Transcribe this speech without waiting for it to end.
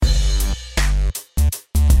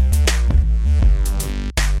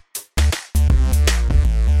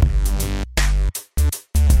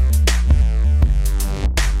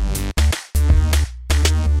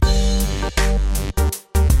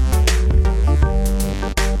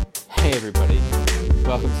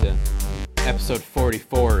welcome to episode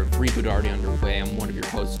 44 of Reboot Already Underway. I'm one of your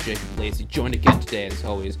hosts, Jacob Lacey, joined again today, as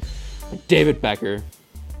always, by David Becker.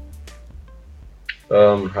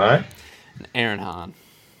 Hi. And Aaron Hahn.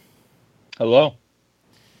 Hello.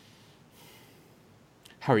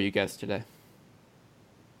 How are you guys today?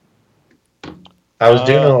 I was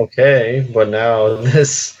doing okay, but now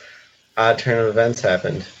this odd turn of events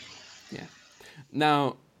happened. Yeah.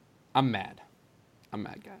 Now, I'm mad.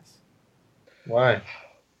 Guys. Why?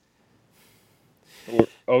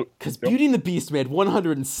 Because Beauty and the Beast made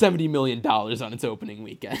 $170 million on its opening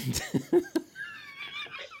weekend.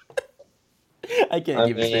 I can't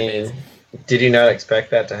keep a straight face. Did you not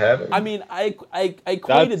expect that to happen? I mean, I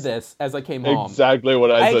equated this as I came home. Exactly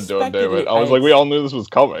what I said to him, David. I was like, we all knew this was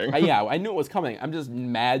coming. Yeah, I knew it was coming. I'm just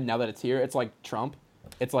mad now that it's here. It's like Trump.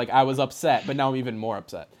 It's like I was upset, but now I'm even more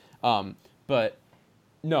upset. But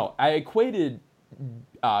no, I equated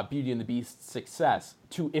Beauty and the Beast's success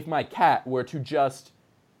to if my cat were to just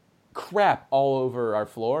crap all over our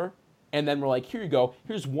floor, and then we're like, here you go.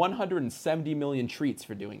 Here's 170 million treats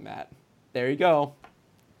for doing that. There you go.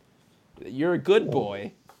 You're a good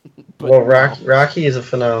boy. Well, Rocky is a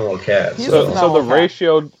phenomenal cat. So the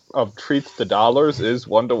ratio of treats to dollars is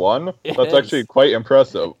 1-to-1. That's actually quite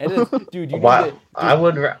impressive. It is, dude. I'm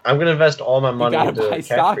gonna invest all my money into buy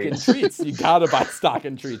stock in treats. You gotta buy stock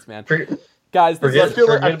in treats, man. Guys, I feel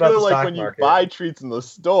like when you buy treats in the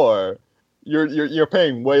store, you're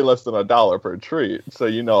paying way less than $1 per treat. So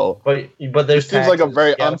you know. But there's seems like a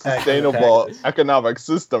very unsustainable economic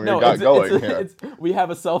system you got going here. We have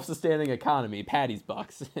a self-sustaining economy. Patty's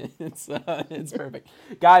bucks. It's perfect.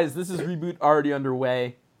 Guys, this is Reboot Already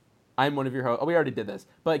Underway. I'm one of your hosts. Oh, we already did this.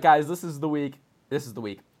 But guys, this is the week. This is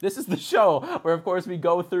the show where, of course, we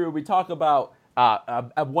go through. We talk about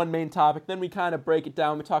one main topic, then we kind of break it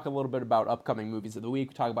down. We talk a little bit about upcoming movies of the week.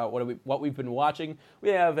 We talk about what we've been watching. We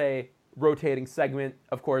have a rotating segment.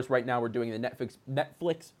 Of course, right now we're doing the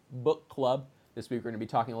Netflix book club. This week we're going to be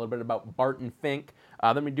talking a little bit about Barton Fink.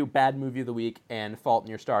 Then we do Bad Movie of the Week and Fault in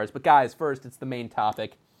Your Stars. But guys, first, it's the main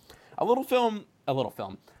topic. A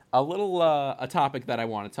topic that I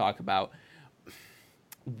want to talk about.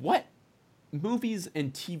 What movies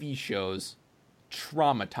and TV shows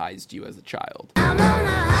traumatized you as a child?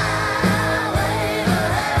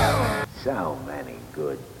 So many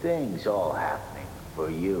good things all happening for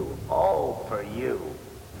you. All for you,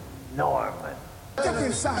 Norman. Step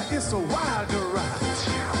inside, it's a wild ride.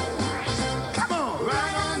 Come on,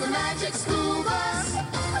 ride on the magic school bus.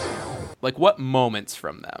 Like, what moments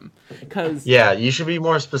from them? Because you should be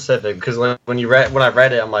more specific. Because when I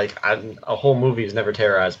read it, I'm like, a whole movie has never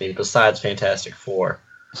terrorized me besides Fantastic Four.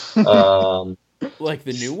 Like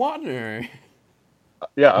the new one, or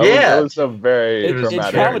it was a very it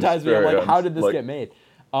traumatized me. I'm like, how did this get made?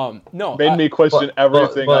 Made me question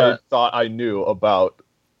everything I thought I knew about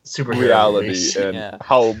reality and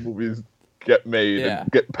how movies get made and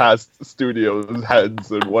get past studios'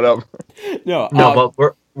 heads and whatever.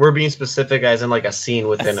 But we're being specific as in like a scene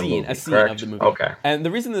within a movie. A scene of the movie. Okay. And the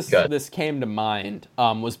reason this came to mind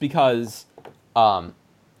was because when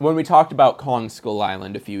we talked about Kong Skull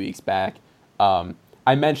Island a few weeks back,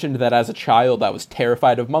 I mentioned that as a child I was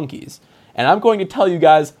terrified of monkeys. And I'm going to tell you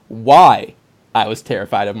guys why I was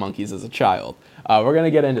terrified of monkeys as a child. We're going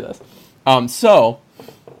to get into this. Do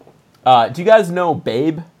you guys know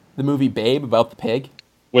Babe, the movie Babe, about the pig?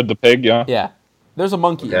 With the pig, yeah. Yeah. There's a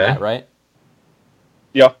monkey in that, right?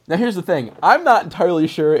 Yeah. Now here's the thing. I'm not entirely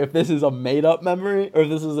sure if this is a made-up memory or if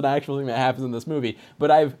this is an actual thing that happens in this movie,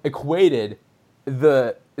 but I've equated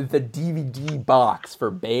the DVD box for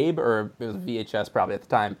Babe, or it was VHS probably at the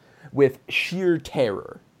time, with sheer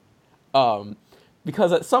terror.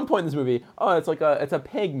 Because at some point in this movie, it's a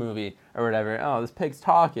pig movie or whatever. Oh, this pig's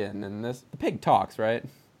talking, and the pig talks, right?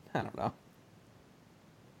 I don't know.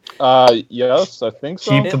 Yes, I think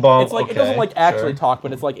so. Keep the ball. It's like it doesn't actually talk,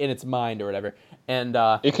 but it's like in its mind or whatever. And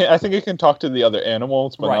I think it can talk to the other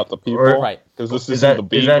animals, but not the people. Right. Because this isn't the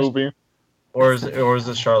Bee movie. Or is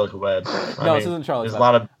this Charlotte Wed? No, this isn't Charlotte Wed. There's a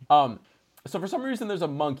lot of. So for some reason, there's a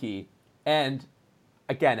monkey, and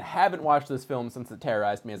again, haven't watched this film since it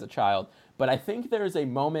terrorized me as a child. But I think there's a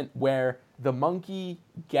moment where the monkey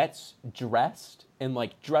gets dressed in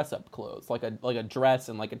like dress-up clothes, like a dress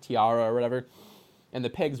and like a tiara or whatever. And the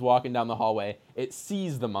pig's walking down the hallway. It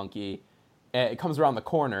sees the monkey. It comes around the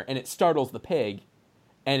corner and it startles the pig.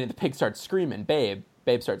 And the pig starts screaming, Babe.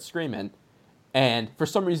 Babe starts screaming. And for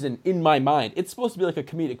some reason, in my mind, it's supposed to be like a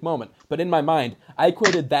comedic moment. But in my mind, I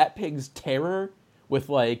equated that pig's terror with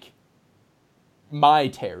like my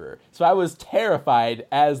terror. So I was terrified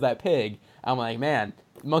as that pig. I'm like, man,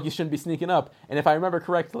 monkeys shouldn't be sneaking up. And if I remember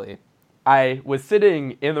correctly, I was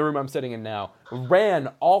sitting in the room I'm sitting in now, ran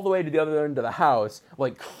all the way to the other end of the house,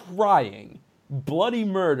 like crying, bloody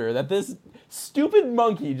murder, that this stupid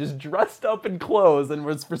monkey just dressed up in clothes and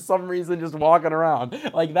was for some reason just walking around.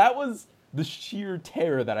 Like, that was the sheer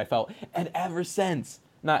terror that I felt. And ever since,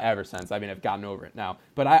 not ever since, I mean, I've gotten over it now,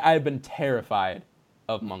 but I've been terrified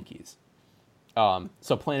of monkeys.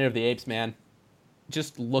 So Planet of the Apes, man,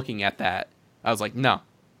 just looking at that, I was like, no.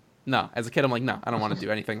 As a kid, I'm like, no, I don't want to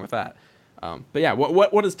do anything with that. But yeah,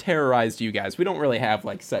 what has terrorized you guys? We don't really have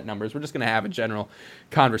like set numbers. We're just going to have a general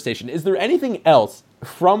conversation. Is there anything else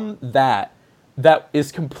from that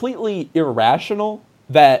is completely irrational,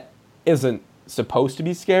 that isn't supposed to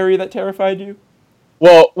be scary, that terrified you?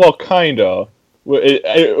 Well, kinda.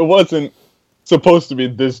 It wasn't supposed to be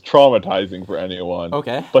this traumatizing for anyone.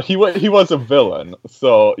 Okay. But he was a villain,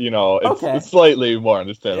 so, you know, it's slightly more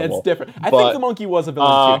understandable. It's different. I think the monkey was a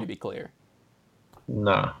villain too, to be clear.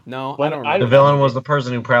 No, I don't remember. The villain was the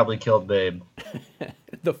person who probably killed Babe.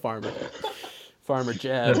 The farmer. Farmer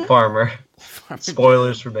Jeb. The farmer.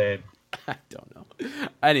 Spoilers for Babe. I don't know.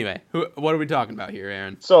 Anyway, what are we talking about here,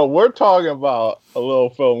 Aaron? So we're talking about a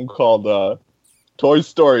little film called Toy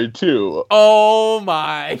Story 2. Oh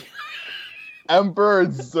my. Emperor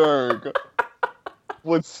Zurg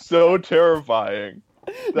was so terrifying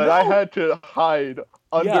that I had to hide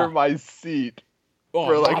under my seat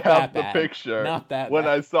for like half the picture when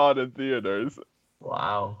I saw it in theaters.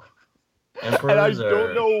 Wow. Emperor and I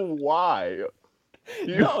don't know why.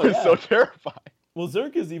 He was so terrifying. Well,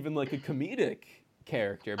 Zurg is even like a comedic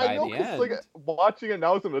character by the end. Like, watching it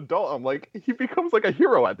now as an adult, I'm like, he becomes like a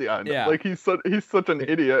hero at the end. Yeah. Like he's such an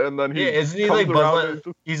idiot, and then isn't he like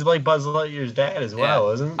he's like Buzz Lightyear's dad as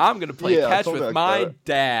well, isn't he? I'm gonna play catch with my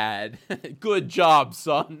dad. Good job,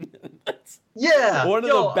 son. One of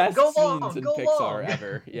the best scenes in Pixar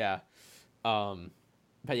ever. Yeah.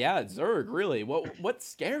 But yeah, Zurg, really. What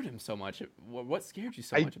scared him so much? What scared you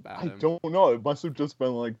so much about him? I don't know. It must have just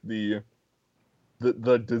been like the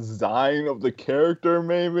design of the character,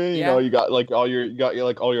 maybe. You know, you got all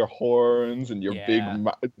your horns and your big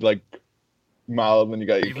like mouth, and you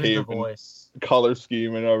got your cave voice, color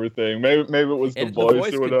scheme, and everything. Maybe it was the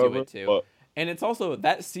voice or whatever. Do it too. And it's also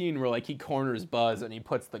that scene where like he corners Buzz and he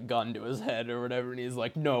puts the gun to his head or whatever, and he's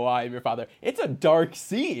like, "No, I am your father." It's a dark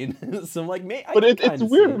scene, so I'm like, but it's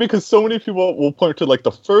weird because so many people will point to like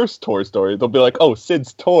the first Toy Story. They'll be like, "Oh,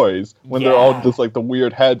 Sid's toys," when they're all just like the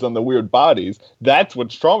weird heads on the weird bodies. That's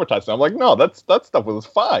what's traumatizing. I'm like, no, that stuff was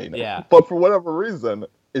fine. Yeah. But for whatever reason,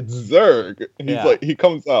 it's Zurg. He's like, he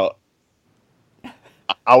comes out.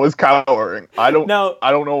 I was cowering. I don't know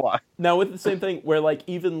why. Now with the same thing where like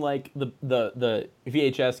even like the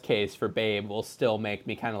VHS case for Babe will still make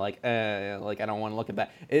me kind of like I don't want to look at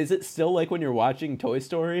that. Is it still like when you're watching Toy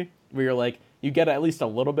Story where you're like you get at least a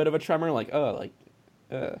little bit of a tremor like or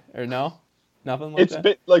no? Nothing like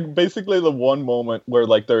that? It's basically the one moment where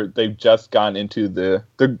like they've just gone into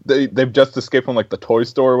they've just escaped from like the toy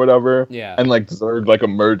store or whatever. Yeah. And like Zurg like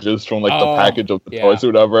emerges from like the package of the toys or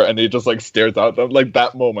whatever, and he just like stares out them. Like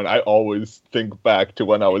that moment, I always think back to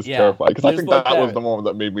when I was terrified because I think that was the moment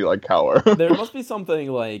that made me like cower. There must be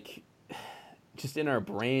something like just in our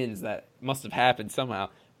brains that must have happened somehow,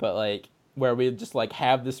 but like where we just like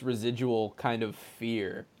have this residual kind of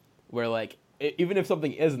fear where like even if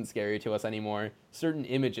something isn't scary to us anymore, certain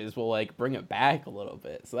images will like bring it back a little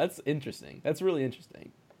bit. So that's interesting. That's really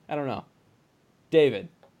interesting. I don't know. David,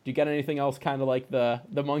 do you got anything else kind of like the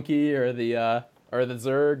monkey or the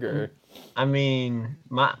Zurg or? I mean,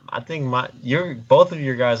 I think both of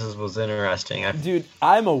your guys' was interesting. Dude,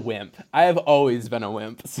 I'm a wimp. I have always been a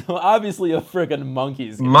wimp. So obviously a friggin'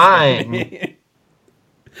 monkey's mine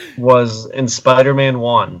was in Spider-Man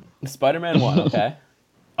 1. Spider-Man 1, okay.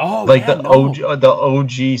 Oh, like the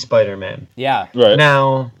OG Spider-Man. Yeah. Right.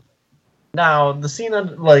 Now the scene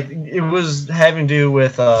like it was having to do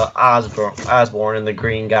with Osborn and the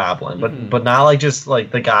Green Goblin, but not like just like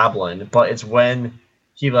the Goblin, but it's when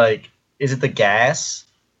he like is it the gas,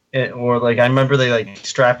 or like I remember they like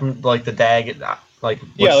strap him like the dag like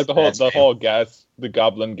like the whole gas, the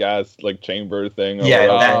Goblin gas like chamber thing.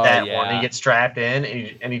 That one. He gets strapped in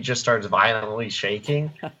and he just starts violently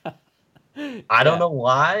shaking. I don't know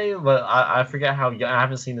why, but I forget how young. I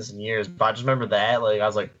haven't seen this in years, but I just remember that. Like I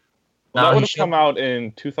was like, that would have come out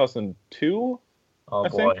in 2002. Oh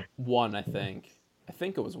boy, 1 I think. I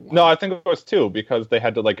think it was 1. No, I think it was 2 because they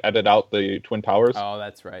had to like edit out the Twin Towers. Oh,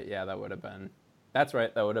 that's right. Yeah, that would have been. That's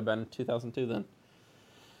right. That would have been 2002 then.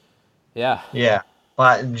 Yeah. Yeah,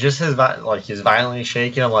 but just his violently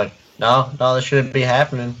shaking. I'm like, no, this shouldn't be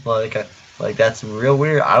happening. Like Like, that's real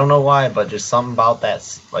weird. I don't know why, but just something about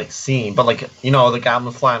that, like, scene. But, like, you know, the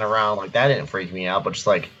goblin flying around, like, that didn't freak me out. But just,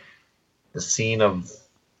 like, the scene of...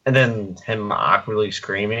 And then him awkwardly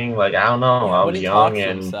screaming. Like, I don't know. Yeah, I when was he young talks to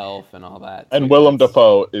and... himself and all that. And too, Willem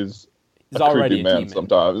Dafoe is he's a already creepy a man demon.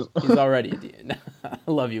 sometimes. He's already a demon. I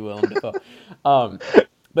love you, Willem Dafoe.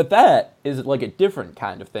 But that is, like, a different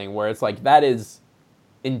kind of thing, where it's, like, that is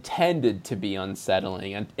intended to be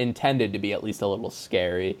unsettling and intended to be at least a little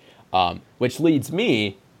scary, which leads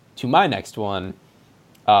me to my next one,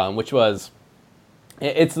 which was,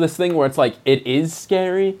 it's this thing where it's like, it is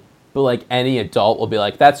scary, but like any adult will be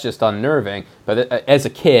like, that's just unnerving. But as a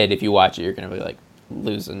kid, if you watch it, you're gonna be like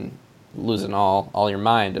losing all your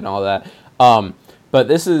mind and all that. But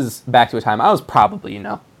this is back to a time I was probably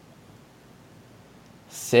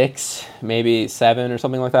 6, maybe 7 or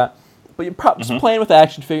something like that. But you're probably just playing with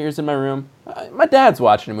action figures in my room. My dad's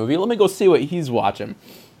watching a movie. Let me go see what he's watching.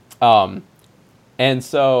 And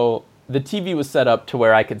so the TV was set up to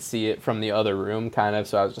where I could see it from the other room, kind of.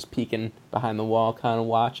 So I was just peeking behind the wall, kind of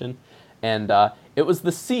watching. And it was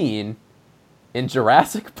the scene in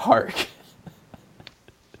Jurassic Park.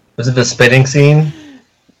 Was it the spitting scene?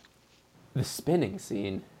 The spinning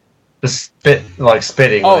scene. The spitting. Oh,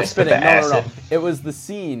 spitting. No. It was the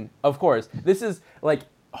scene, of course. This is, like,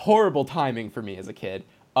 horrible timing for me as a kid,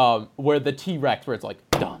 where the T-Rex, where it's like,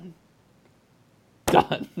 done.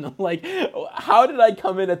 Like, how did I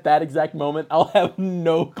come in at that exact moment? I'll have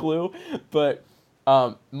no clue, but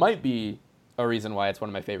might be a reason why it's one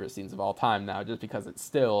of my favorite scenes of all time now, just because it's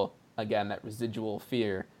still, again, that residual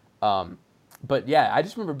fear. But yeah, I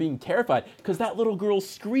just remember being terrified because that little girl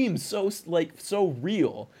screams so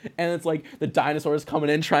real, and it's like the dinosaurs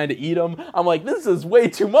coming in trying to eat them. I'm like, this is way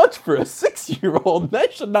too much for a 6-year-old. I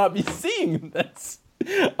should not be seeing this.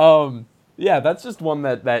 Yeah, that's just one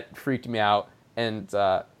that freaked me out, and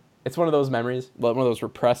it's one of those memories, one of those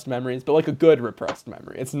repressed memories, but like a good repressed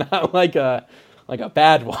memory. It's not like a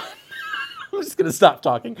bad one. I'm just gonna stop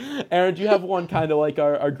talking. Aaron, do you have one kind of like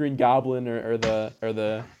our Green Goblin or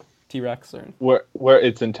the T-Rex or where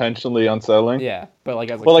it's intentionally unsettling? Yeah, but like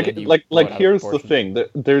as a kid, here's the thing.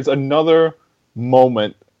 There's another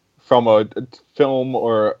moment from a film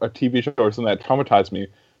or a TV show or something that traumatized me,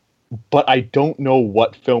 but I don't know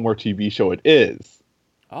what film or TV show it is.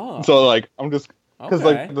 Oh. So like I'm just because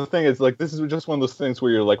okay. like the thing is like this is just one of those things where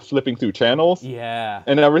you're like flipping through channels. Yeah.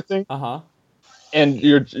 And everything. Uh-huh. And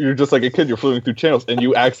you're just like a kid, you're flipping through channels, and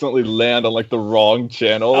you accidentally land on like the wrong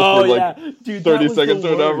channel for like dude, 30 seconds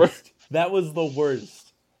or whatever. That was the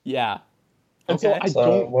worst. Yeah. And okay.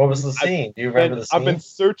 So what was the scene? Do you remember the scene? I've been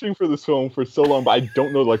searching for this film for so long, but I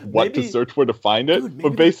don't know like what to search for to find it.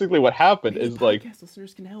 But basically, what happened is like podcast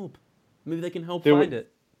listeners can help. Maybe they can help find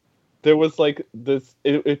it. There was like this.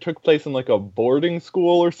 It took place in like a boarding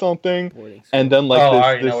school or something, and then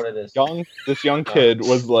like this young kid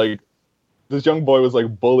was like. This young boy was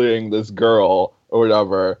like bullying this girl or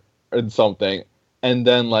whatever and something, and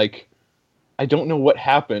then like I don't know what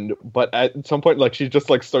happened, but at some point like she just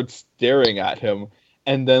like starts staring at him,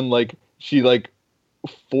 and then like she like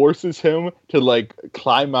forces him to like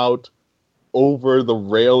climb out over the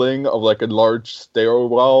railing of like a large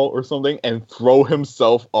stairwell or something and throw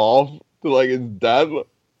himself off to like his death.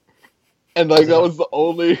 And like that was the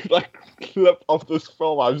only like clip of this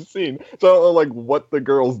film I've seen. So I don't know like what the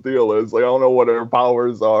girl's deal is. Like I don't know what her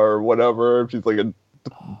powers are or whatever, if she's like a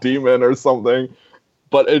demon or something.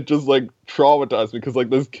 But it just like traumatized me because like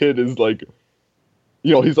this kid is like,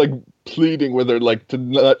 you know, he's like pleading with her like to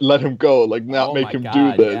let him go, like not make him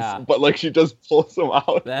do this. Yeah. But like she just pulls him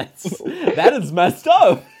out. That is messed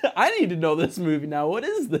up. I need to know this movie now. What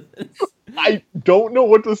is this? I don't know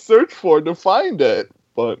what to search for to find it.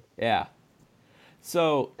 But yeah.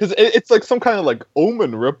 So, because it's like some kind of like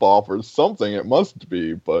Omen ripoff or something, it must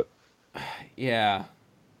be, but yeah,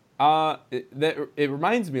 it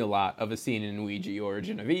reminds me a lot of a scene in Ouija: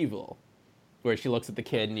 Origin of Evil, where she looks at the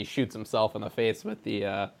kid and he shoots himself in the face with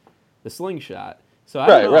the slingshot. So I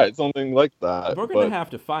don't know. Right, something like that. We're gonna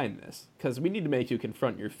have to find this because we need to make you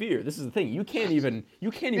confront your fear. This is the thing; you can't even.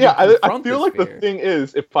 Yeah, I feel like fear. The thing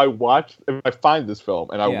is, if I find this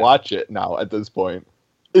film and I watch it now at this point.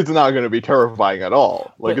 It's not going to be terrifying at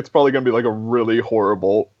all. Like, it's probably going to be like a really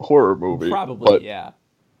horrible horror movie. Probably, yeah.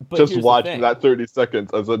 But just watching that 30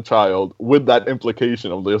 seconds as a child with that implication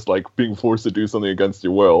of just, like, being forced to do something against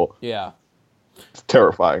your will. Yeah. It's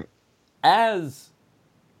terrifying. As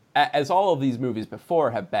all of these movies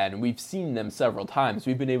before have been, we've seen them several times.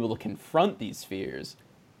 We've been able to confront these fears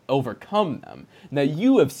overcome them. Now,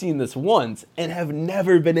 you have seen this once and have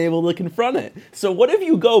never been able to confront it. So what if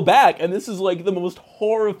you go back and this is like the most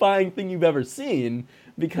horrifying thing you've ever seen,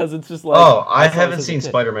 because it's just like... Oh, I haven't seen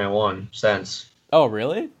Spider-Man 1 since. Oh,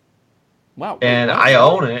 really? Wow. And I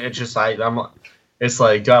own it. It's just, it's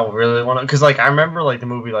like, do I really want to... Because, like, I remember, like, the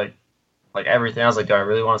movie, like everything. I was like, do I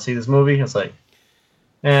really want to see this movie? It's like,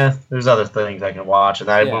 there's other things I can watch, and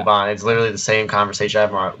then I move on. It's literally the same conversation I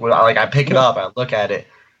have. Like, I pick it up, I look at it,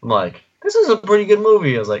 I'm like, this is a pretty good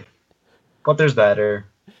movie. I was like, but there's better.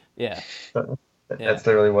 Yeah. That's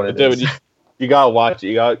literally what it is. You gotta watch it.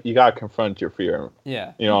 You gotta confront your fear.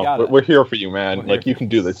 Yeah. You know, we're here for you, man. Like, you can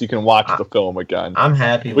do this. You can watch the film again. I'm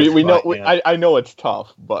happy. We know. I know it's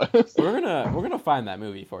tough, but we're gonna find that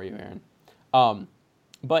movie for you, Aaron.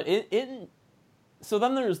 But so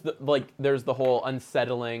then there's the whole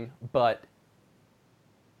unsettling, but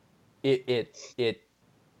it's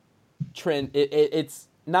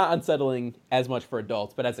not unsettling as much for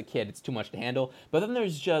adults, but as a kid, it's too much to handle. But then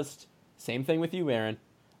there's just, same thing with you, Aaron,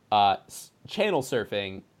 channel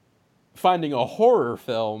surfing, finding a horror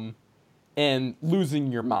film, and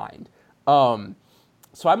losing your mind. So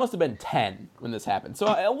I must have been 10 when this happened. So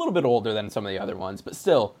a little bit older than some of the other ones, but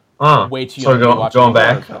still way too young to watch a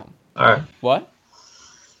horror film. All right. What?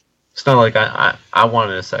 It's not like I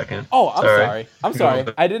wanted a second. Oh, I'm sorry.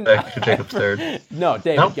 I didn't. Back to Jacob's third. No,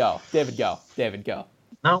 David, go. David, go.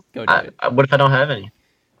 No. Go, David. What if I don't have any?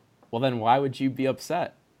 Well, then why would you be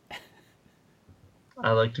upset?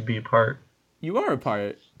 I like to be a part. You are a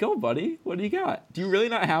part. Go, buddy. What do you got? Do you really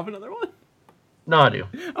not have another one? No, I do.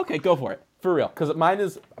 Okay, go for it. For real. Because mine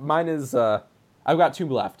is. I've got 2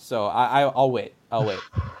 left, so I'll wait.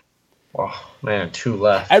 Oh, man, 2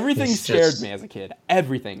 left. Everything scared me as a kid.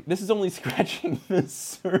 Everything. This is only scratching the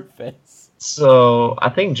surface. So, I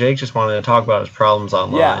think Jake just wanted to talk about his problems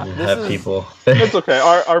online and have people... It's okay.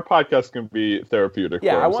 Our podcast can be therapeutic.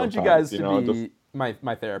 Yeah, I wanted you guys to be my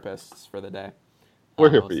therapists for the day. We're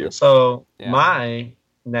here for you. So, my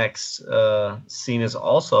next scene is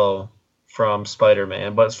also from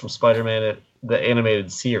Spider-Man, but it's from Spider-Man, the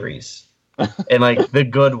animated series. And, like, the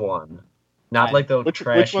good one. Not like the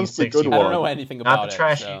trashy which one's the good 61. one? I don't know anything about not the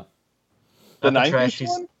trashy, it. So. The 90s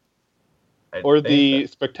one? Or the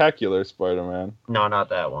spectacular Spider-Man? No, not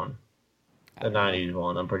that one. The 90s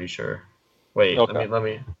one, I'm pretty sure. Wait, okay. let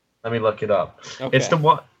me look it up. Okay. It's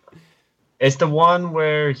the one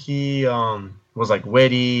where he was like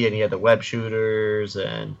witty and he had the web shooters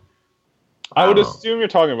and I would assume you're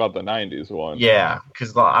talking about the 90s one. Yeah,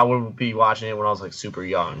 because I would be watching it when I was like super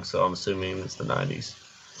young, so I'm assuming it's the 90s.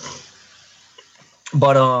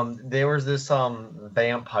 But there was this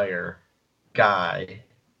vampire guy.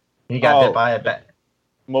 He got bit by a bat.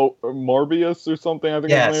 Morbius or something, I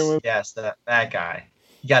think his name was. Yes, that guy.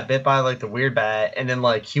 He got bit by like the weird bat, and then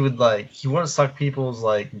like he wouldn't suck people's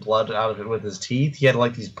like blood out of it with his teeth. He had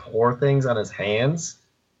like these pore things on his hands,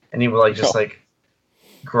 and he would like just like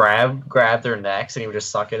grab their necks, and he would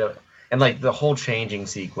just suck it up. And like the whole changing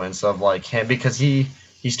sequence of like him, because he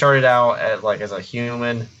started out as a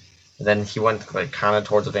human. And then he went like kind of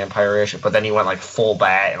towards a vampire-ish, but then he went like full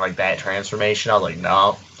bat and like bat transformation. I was like,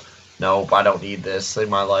 nope, I don't need this in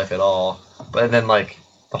my life at all. But then like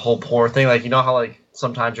the whole pore thing, like you know how like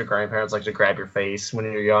sometimes your grandparents like to grab your face when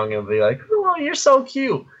you're young and be like, oh, you're so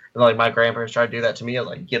cute. And like my grandparents tried to do that to me. I was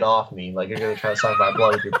like, get off me! Like you're gonna try to suck my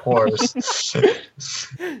blood with your pores.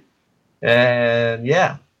 And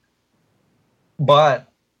yeah,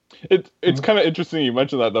 but it's kind of interesting you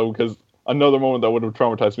mentioned that though, because another moment that would have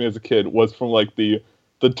traumatized me as a kid was from like the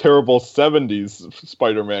terrible 70s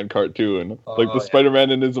Spider-Man cartoon. Like the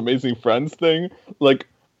Spider-Man and His Amazing Friends thing. Like,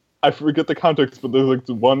 I forget the context, but there's like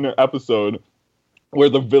one episode where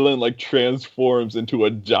the villain like transforms into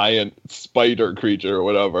a giant spider creature or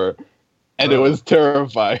whatever. And it was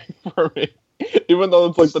terrifying for me. Even though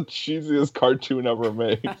it's like the cheesiest cartoon ever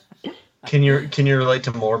made. Can you relate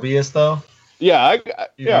to Morbius though? Yeah,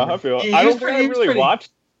 I feel. I don't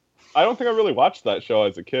think I really watched that show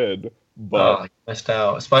as a kid, but I missed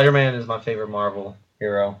out. Spider-Man is my favorite Marvel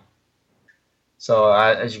hero. So,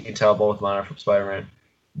 as you can tell, both mine are from Spider-Man.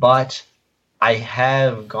 But I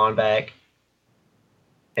have gone back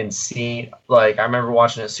and seen, like, I remember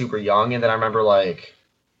watching it super young, and then I remember, like,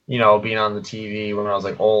 you know, being on the TV when I was,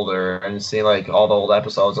 like, older and seeing, like, all the old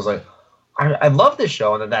episodes. I was like, I love this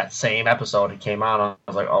show. And then that same episode it came out, and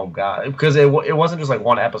I was like, oh, God. Because it wasn't just, like,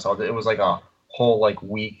 one episode. It was, like, a whole, like,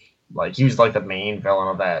 week. Like, he was, like, the main villain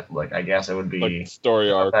of that, like, I guess it would be... Like, story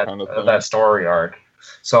arc kind of thing. That story arc.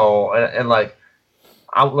 So, and like,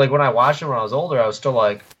 when I watched it when I was older, I was still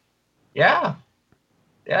like, yeah,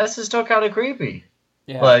 this is still kind of creepy.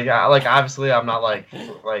 Yeah. Like obviously I'm not like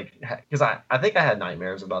because I think I had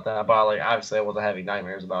nightmares about that, but like obviously I wasn't having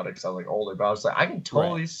nightmares about it because I was like older. But I was like, I can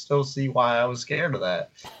totally still see why I was scared of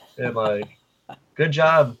that. And like, good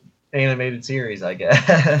job, animated series, I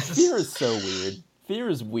guess. Fear is so weird. Fear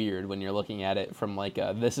is weird when you're looking at it from like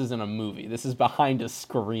this isn't a movie. This is behind a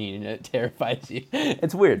screen and it terrifies you.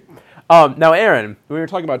 It's weird. Now, Aaron, when we were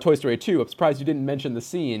talking about Toy Story 2, I'm surprised you didn't mention the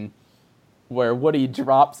scene where Woody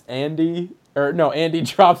drops Andy, or no, Andy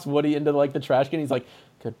drops Woody into like the trash can. He's like,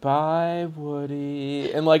 "Goodbye,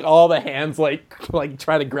 Woody," and like all the hands like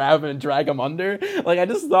try to grab him and drag him under. Like I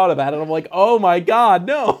just thought of that and I'm like, oh my god,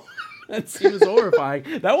 no, that scene was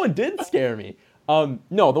horrifying. That one did scare me.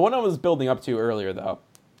 No, the one I was building up to earlier though.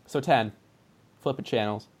 So 10, flipping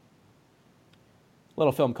channels.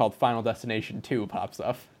 Little film called Final Destination 2 pops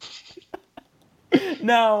up.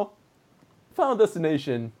 Now, Final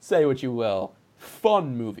Destination, say what you will,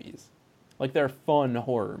 fun movies. Like, they're fun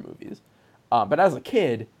horror movies. But as a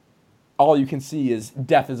kid, all you can see is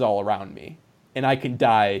death is all around me. And I can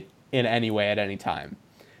die in any way at any time.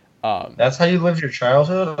 That's how you lived your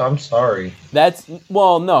childhood? I'm sorry.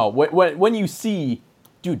 Well, no. When you see...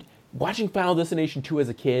 Dude, watching Final Destination 2 as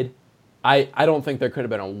a kid, I don't think there could have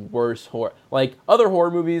been a worse horror... Like, other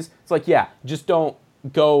horror movies, it's like, yeah, just don't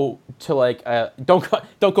go to like don't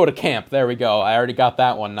go to camp. There we go. I already got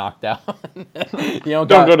that one knocked out. Don't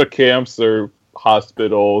go to camps or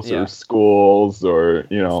hospitals or schools or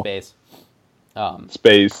space.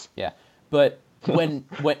 Space. Yeah, but when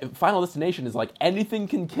Final Destination is like anything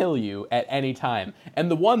can kill you at any time, and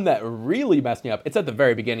the one that really messed me up, it's at the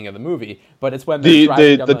very beginning of the movie, but it's when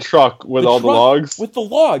the truck with all the logs, with the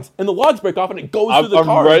logs, and the logs break off and it goes through the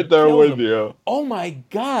car. I'm right there with you. Oh my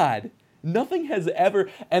god. Nothing has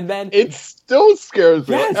ever, and then it still scares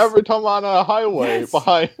me every time I'm on a highway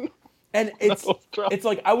behind. And it's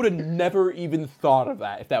like I would have never even thought of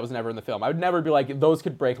that if that was never in the film. I would never be like, those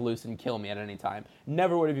could break loose and kill me at any time.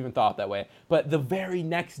 Never would have even thought that way. But the very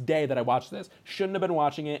next day that I watched this, shouldn't have been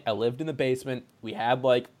watching it. I lived in the basement. We had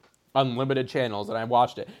like unlimited channels, and I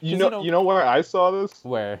watched it. You know where I saw this?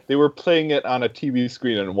 Where? They were playing it on a TV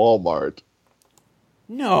screen in Walmart.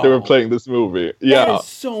 No. They were playing this movie. Yeah. That is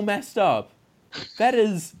so messed up. That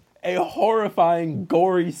is a horrifying,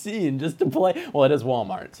 gory scene just to play. Well, it is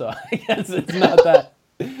Walmart, so I guess it's not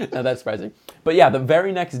that surprising. But yeah, the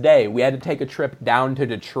very next day, we had to take a trip down to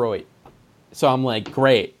Detroit. So I'm like,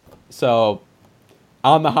 great. So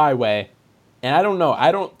on the highway, and I don't know,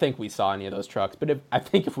 I don't think we saw any of those trucks, but I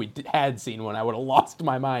think if we had seen one, I would have lost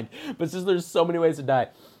my mind. But it's just there's so many ways to die.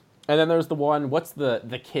 And then there's the one, what's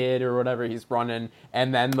the kid or whatever, he's running,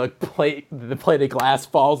 and then the plate of glass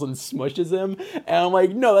falls and smushes him. And I'm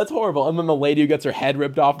like, no, that's horrible. And then the lady who gets her head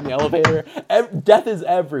ripped off in the elevator. Death is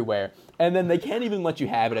everywhere. And then they can't even let you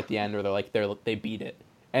have it at the end, or they beat it.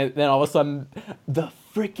 And then all of a sudden, the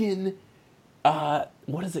freaking,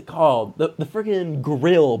 what is it called? The freaking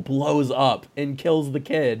grill blows up and kills the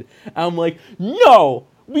kid. And I'm like, no,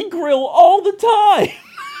 we grill all the time.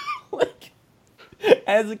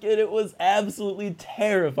 As a kid, it was absolutely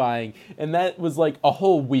terrifying. And that was like a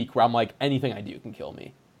whole week where I'm like, anything I do can kill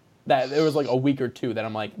me. That there was like a week or two that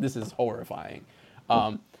I'm like, this is horrifying.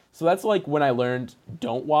 So that's like when I learned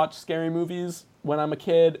don't watch scary movies when I'm a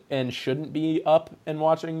kid and shouldn't be up and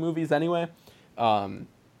watching movies anyway.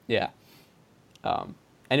 Yeah.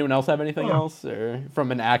 Anyone else have anything else or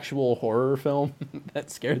from an actual horror film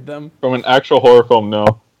that scared them? From an actual horror film,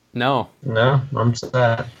 no. No, I'm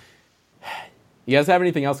sad. You guys have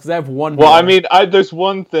anything else? Because I have one more. Well, I mean, there's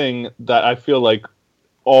one thing that I feel like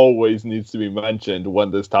always needs to be mentioned when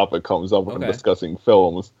this topic comes up when discussing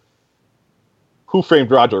films. Who Framed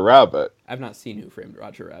Roger Rabbit? I've not seen Who Framed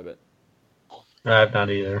Roger Rabbit. I've not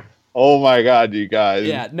either. Oh my god, you guys.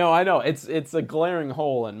 Yeah, no, I know. It's a glaring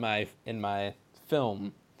hole in my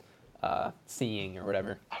film seeing or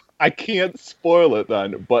whatever. I can't spoil it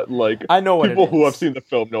then, but like I know what people who have seen the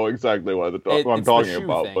film know exactly what I'm talking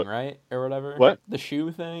about. Thing, right? Or whatever. What? The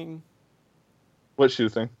shoe thing? What shoe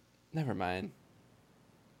thing? Never mind.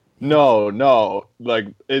 No. Like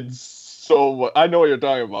it's so much, I know what you're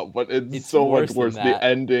talking about, but it's so much worse. The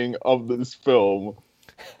ending of this film.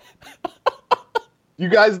 You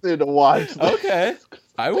guys need to watch this. Okay.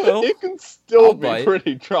 I will. It can still be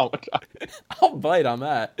pretty traumatizing. I'll bite on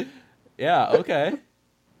that. Yeah, okay.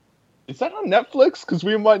 Is that on Netflix? Because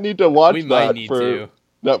we might need to watch that for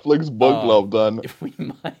Netflix Book Club then. We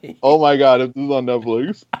might. Oh my god, if this is on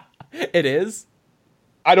Netflix. It is?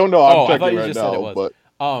 I don't know, I'm checking right now.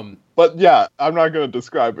 But yeah, I'm not going to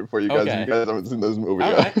describe it for you guys. Okay. You guys haven't seen this movie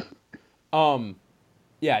yet. Right.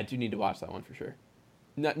 Yeah, I do need to watch that one for sure.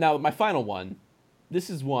 Now, my final one. This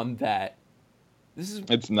is one that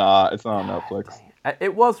It's not on Netflix.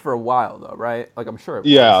 It was for a while though, right? Like I'm sure it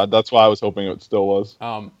was. Yeah, that's why I was hoping it still was.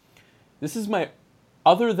 This is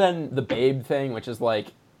other than the Babe thing, which is like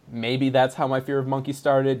maybe that's how my fear of monkeys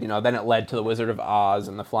started. You know, then it led to the Wizard of Oz,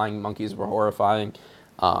 and the flying monkeys were horrifying.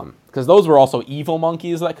 Because those were also evil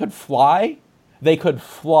monkeys that could fly. They could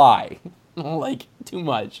fly, like too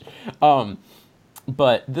much.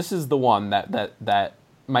 But this is the one that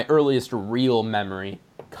my earliest real memory,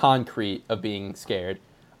 concrete, of being scared.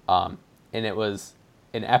 And it was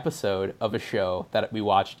an episode of a show that we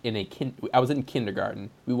watched I was in kindergarten.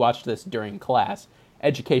 We watched this during class,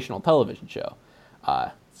 educational television show.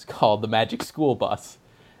 It's called The Magic School Bus.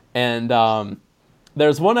 And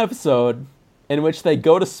there's one episode in which they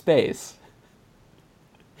go to space.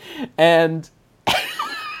 And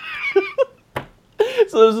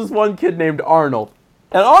so there's this one kid named Arnold.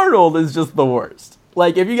 And Arnold is just the worst.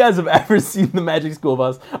 Like, if you guys have ever seen The Magic School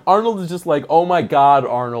Bus, Arnold is just like, oh my god,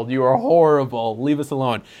 Arnold, you are horrible. Leave us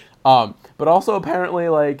alone. But also, apparently,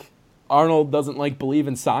 like, Arnold doesn't, like, believe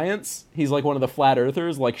in science. He's, like, one of the flat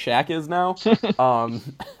earthers, like Shaq is now.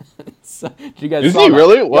 So, you guys is saw he that?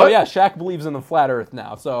 really? What? Oh, yeah, Shaq believes in the flat earth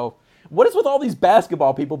now. So, what is with all these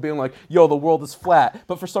basketball people being like, yo, the world is flat,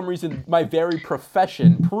 but for some reason, my very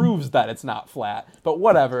profession proves that it's not flat. But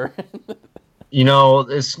whatever. You know,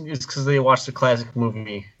 it's because they watched the classic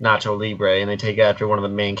movie Nacho Libre, and they take after one of the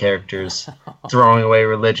main characters, throwing away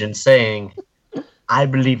religion, saying, I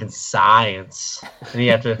believe in science. And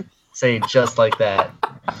you have to say it just like that.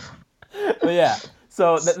 But yeah,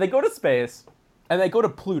 so they go to space, and they go to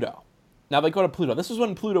Pluto. Now they go to Pluto. This was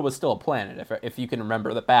when Pluto was still a planet, if you can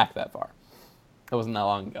remember back that far. It wasn't that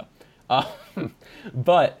long ago.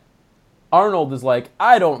 But Arnold is like,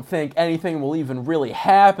 I don't think anything will even really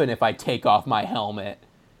happen if I take off my helmet.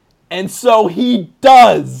 And so he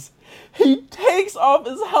does. He takes off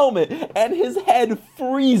his helmet, and his head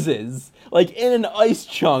freezes, like in an ice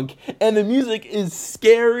chunk, and the music is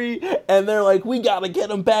scary, and they're like, we gotta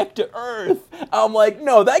get him back to Earth. I'm like,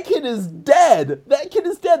 no, that kid is dead. That kid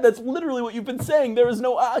is dead. That's literally what you've been saying. There is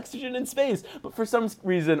no oxygen in space. But for some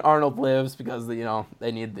reason, Arnold lives because, you know,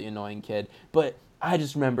 they need the annoying kid. But I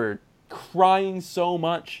just remember crying so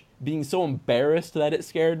much, being so embarrassed that it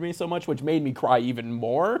scared me so much, which made me cry even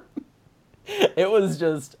more. It was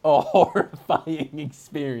just a horrifying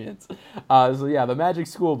experience. So yeah, The Magic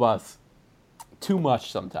School Bus, too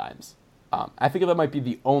much sometimes. I think that might be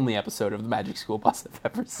the only episode of The Magic School Bus I've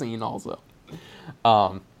ever seen also.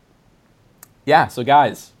 Yeah, so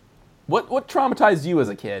guys, what traumatized you as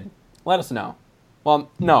a kid? Let us know. Well,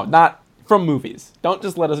 no, not from movies. Don't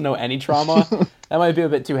just let us know any trauma. That might be a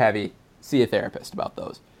bit too heavy. See a therapist about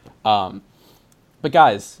those. But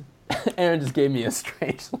guys, Aaron just gave me a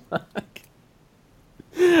strange look.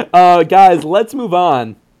 Guys, let's move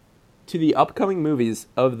on to the upcoming movies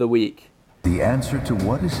of the week. The answer to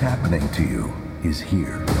what is happening to you is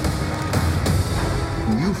here.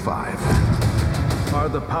 You five are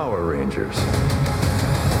the Power Rangers.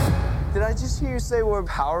 Did I just hear you say we're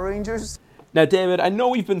Power Rangers? Now, David, I know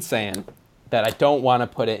we've been saying that I don't want to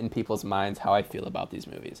put it in people's minds how I feel about these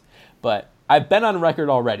movies, but I've been on record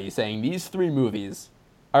already saying these three movies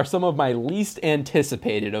are some of my least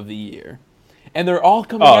anticipated of the year. And they're all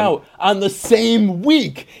coming out on the same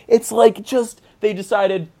week. It's like they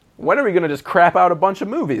decided, when are we going to just crap out a bunch of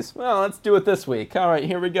movies? Well, let's do it this week. All right,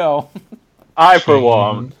 here we go. I, for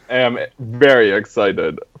one, am very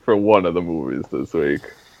excited for one of the movies this week.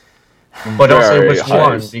 But don't say which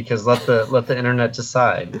one, because let the internet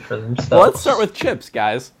decide for themselves. Well, let's start with Chips,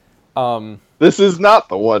 guys. This is not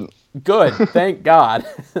the one. Good, thank God.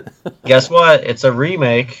 Guess what? It's a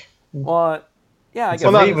remake. Well, yeah, I guess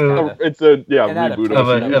it's a reboot of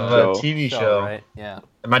a TV show. Right? Yeah.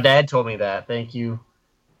 My dad told me that. Thank you,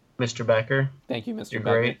 Mr. Becker. Thank you, Mr. You're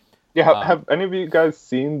Becker. great. Yeah, have any of you guys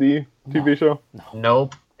seen the TV show?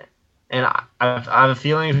 Nope. And I have a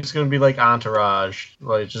feeling it's going to be like Entourage.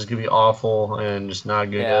 Like, it's just going to be awful and just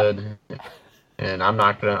not good. Yeah. And I'm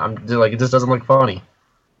like, it just doesn't look funny.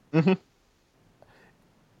 Mm-hmm.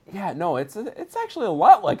 Yeah, no, it's actually a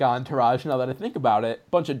lot like Entourage now that I think about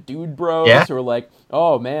it. Bunch of dude bros who are like,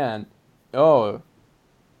 oh, man, don't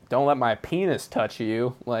let my penis touch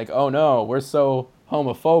you. Like, oh, no, we're so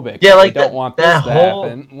homophobic. Yeah, like, we don't want this to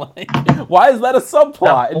happen. Like, why is that a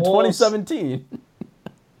subplot in 2017?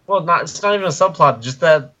 Well, it's not even a subplot. Just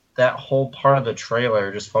that whole part of the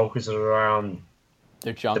trailer just focuses around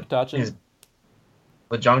their junk touching.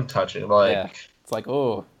 The junk touching, like it's like,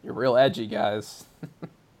 oh, you're real edgy, guys.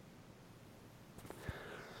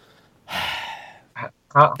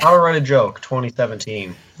 How to write a joke?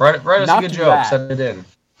 2017. Write us a good joke. Send it in.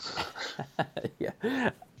 Yeah.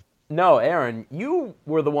 No, Aaron, you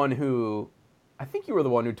were the one who... I think you were the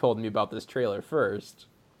one who told me about this trailer first.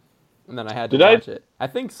 And then I had to watch it. I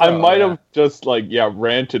think so. I might have just,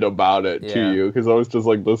 ranted about it to you. Because I was just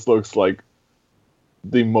like, this looks like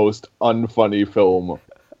the most unfunny film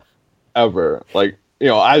ever. Like,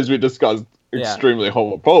 as we discussed, extremely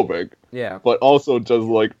homophobic. Yeah. But also just,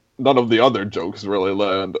 none of the other jokes really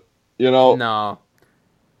land. No.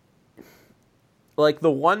 Like,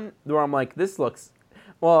 the one where I'm like, this looks...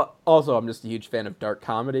 Well, also, I'm just a huge fan of dark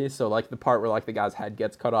comedy, so, the part where, the guy's head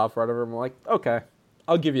gets cut off or whatever, I'm like, okay,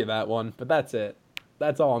 I'll give you that one, but that's it.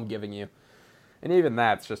 That's all I'm giving you. And even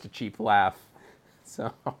that's just a cheap laugh.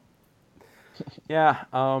 So, yeah,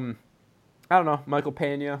 I don't know, Michael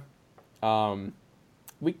Pena.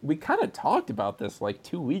 We kind of talked about this,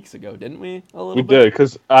 2 weeks ago, didn't we? A little bit? We did,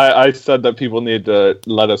 because I said that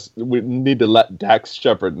we need to let Dax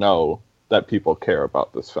Shepard know that people care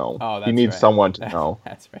about this film. Oh, that's he needs right. someone to know.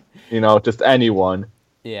 That's right. Just anyone.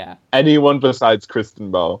 Yeah. Anyone besides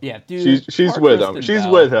Kristen Bell. Yeah, dude. She's with him. She's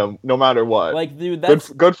with him no matter what. Dude, that's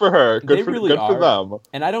good for her. Good for them.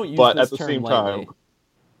 And I don't use but this at the term same lightly. time,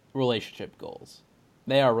 relationship goals.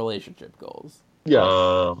 They are relationship goals. Yes.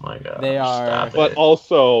 Oh my god. They are. But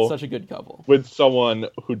also such a good couple. With someone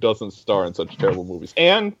who doesn't star in such terrible movies,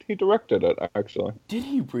 and he directed it actually. Did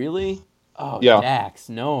he really? Oh, yeah. Dax,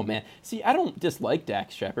 no, man. See, I don't dislike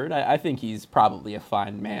Dax Shepard. I think he's probably a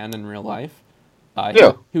fine man in real life.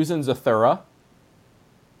 He was in Zathura.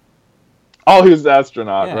 Oh, he was the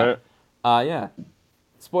astronaut, right? Yeah.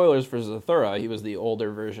 Spoilers for Zathura. He was the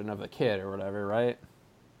older version of the kid or whatever, right?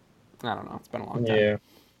 I don't know. It's been a long time.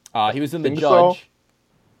 Yeah. He was in The Judge.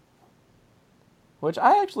 Which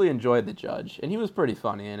I actually enjoyed The Judge. And he was pretty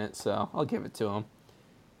funny in it, so I'll give it to him.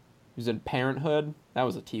 He was in Parenthood. That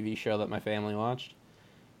was a TV show that my family watched.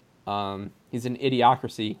 He's in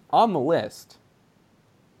Idiocracy. On the list.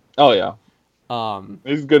 Oh, yeah.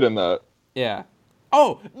 He's good in that. Yeah.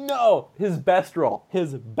 Oh, no! His best role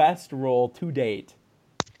to date.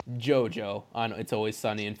 JoJo on It's Always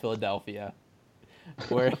Sunny in Philadelphia.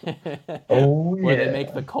 Where, where they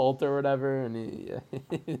make the cult or whatever. And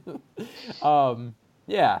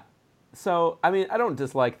yeah. So, I mean, I don't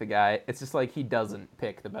dislike the guy. It's just he doesn't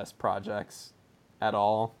pick the best projects at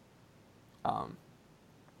all. But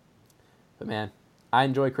man, I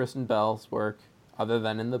enjoy Kristen Bell's work, other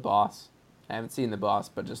than in The Boss. I haven't seen The Boss,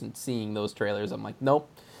 but just in seeing those trailers, I'm like, nope,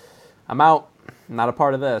 I'm out. I'm not a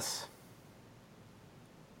part of this.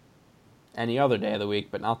 Any other day of the week,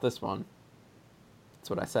 but not this one. That's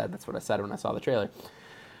what I said. That's what I said when I saw the trailer.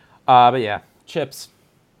 But yeah, Chips,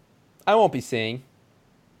 I won't be seeing.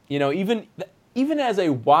 Even as a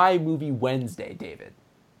Why Movie Wednesday, David,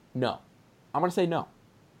 no. I'm going to say no. I'm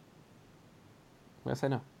going to say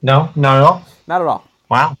no. No? Not at all? Not at all.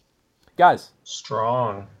 Wow. Guys.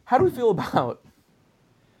 Strong. How do we feel about...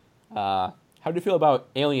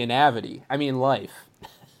 Alienavity? I mean, life.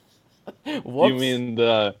 You mean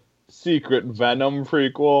the secret Venom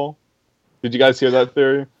prequel? Did you guys hear that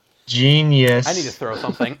theory? Genius. I need to throw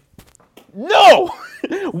something. No!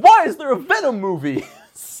 Why is there a Venom movie?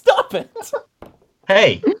 Stop it!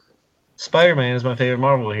 Hey, Spider-Man is my favorite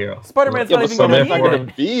Marvel hero. Spider-Man's not even going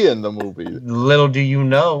to be in the movie. Little do you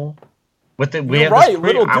know. I'm going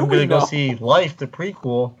to go see Life, the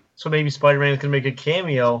prequel, so maybe Spider-Man can make a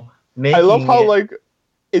cameo. I love how,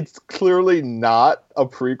 it's clearly not a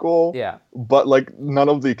prequel. Yeah. But, none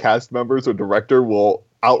of the cast members or director will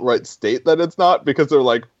outright state that it's not, because they're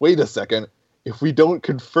like, wait a second, if we don't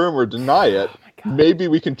confirm or deny it, maybe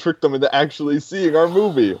we can trick them into actually seeing our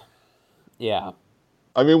movie. Yeah.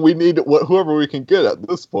 I mean, we need whoever we can get at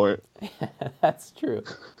this point. That's true.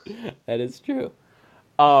 That is true.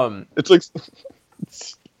 It's like...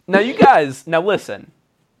 Now, you guys, listen.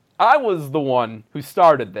 I was the one who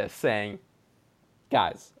started this saying,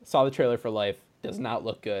 guys, saw the trailer for Life, does not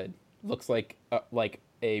look good. Looks like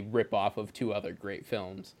a ripoff of two other great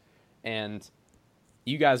films. And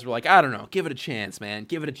you guys were like, I don't know, give it a chance, man.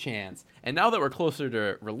 Give it a chance. And now that we're closer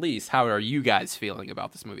to release, how are you guys feeling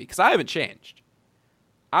about this movie? Because I haven't changed.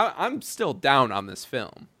 I'm still down on this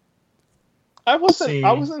film. I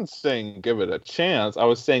wasn't saying give it a chance. I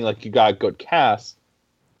was saying you got a good cast,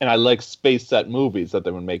 and I like space set movies that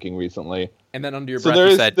they've been making recently. And then under your breath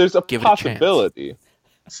you said, there's a give possibility. It a chance.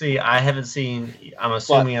 See, I haven't seen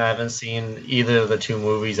either of the two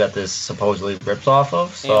movies that this supposedly rips off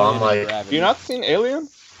of, so Alien I'm like... Have you not seen Alien?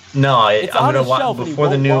 No, I'm going to watch before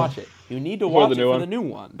the new... Watch it. You need to watch it for the new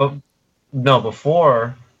one. But no,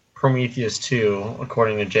 before Prometheus 2,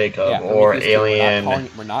 according to Jacob, or Alien...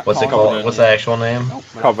 What's it called? What's the actual name? Nope,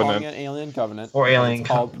 Covenant. Alien Covenant. Before Alien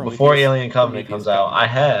Covenant comes out, I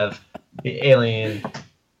have the Alien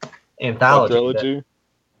anthology. Quadrilogy?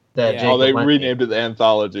 That Yeah. Jacob They lent me. renamed it the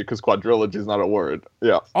anthology because quadrilogy is not a word.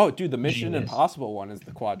 Yeah. Oh, dude, the Mission Genius. Impossible one is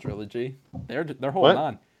the quadrilogy. They're holding What?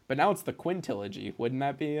 on, but now it's the quintilogy. Wouldn't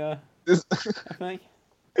that be I think?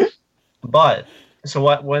 But so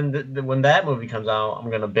what? When when that movie comes out, I'm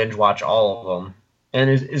gonna binge watch all of them. And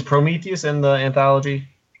is Prometheus in the anthology?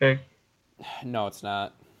 Okay. No, it's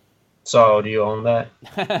not. So do you own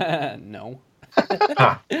that? No.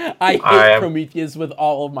 Huh. I hate I am- Prometheus with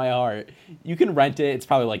all of my heart. You can rent it. It's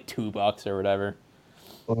probably like $2 or whatever.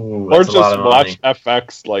 Ooh, Or that's a lot just of watch money.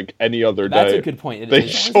 FX like any other That's day. a good point. They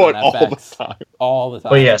is show always it on all the FX. time. All the time.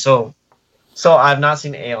 But yeah, so I've not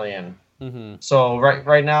seen Alien. Mm-hmm. So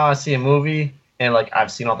right now I see a movie and like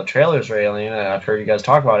I've seen all the trailers for Alien and I've heard you guys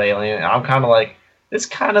talk about Alien. And I'm kind of like, this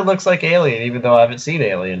kind of looks like Alien, even though I haven't seen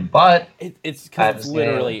Alien. But It's I because it's haven't seen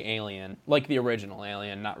literally Alien, like the original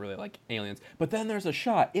Alien, not really like Aliens. But then there's a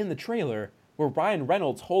shot in the trailer where Ryan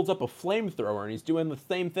Reynolds holds up a flamethrower and he's doing the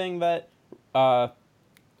same thing that, not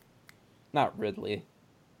Ridley.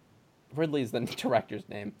 Ridley's the director's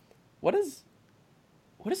name. What is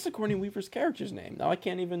Sigourney Weaver's character's name? Now I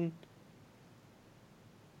can't even.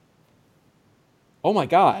 Oh my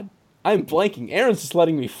god. I'm blanking. Aaron's just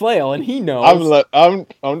letting me flail, and he knows.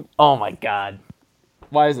 I'm Oh my god.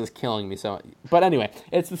 Why is this killing me so much? But anyway,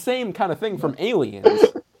 it's the same kind of thing from Aliens.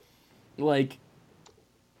 Like,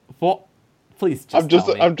 well, please just tell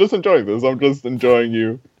me. I'm just enjoying this. I'm just enjoying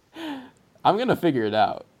you. I'm gonna figure it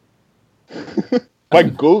out. By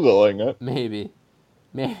Googling it. Maybe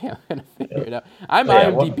I'm gonna figure it out. I'm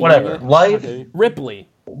Yeah, IMDb. whatever. Life-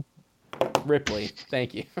 Ripley.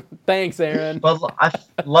 Thank you. Thanks, Aaron. but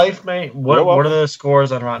Life Mate. What You're welcome. are the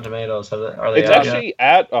scores on Rotten Tomatoes? Are they It's out yet? actually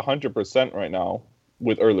at 100% right now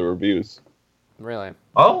with early reviews. Really?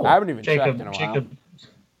 Oh, I haven't even checked Jacob, in a while. Jacob,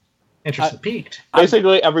 interest peaked.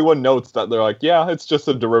 Basically, everyone notes that they're like, yeah, it's just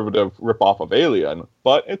a derivative ripoff of Alien,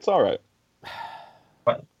 but it's all right.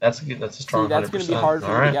 But that's a strong. See, that's going to be 100%. hard for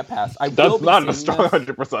me All right. to get past. I will That's be not a seeing strong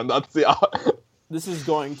this. 100%. That's the. This is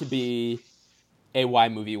going to be a Y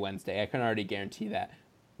Movie Wednesday. I can already guarantee that.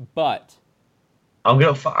 But I'll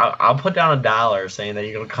put down $1 saying that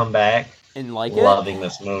you're gonna come back in like loving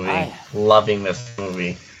this movie, loving this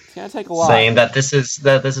movie, it's gonna take a lot. saying that this is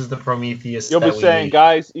the Prometheus. You'll be that we saying, need.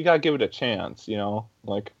 guys, you gotta give it a chance. You know,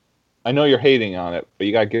 like, I know you're hating on it, but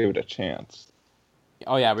you gotta give it a chance.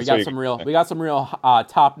 Oh yeah, we So got you- some real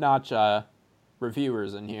top-notch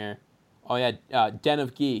reviewers in here. Oh yeah, Den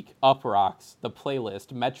of Geek, Uprocks, The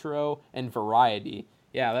Playlist, Metro, and Variety.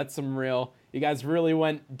 Yeah, that's some real. You guys really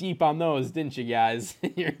went deep on those, didn't you guys?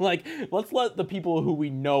 You're like, let's let the people who we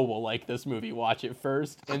know will like this movie watch it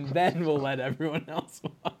first, and then we'll let everyone else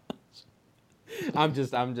watch. I'm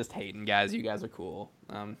just hating, guys. You guys are cool.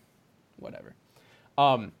 Whatever.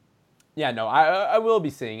 Yeah, no, I will be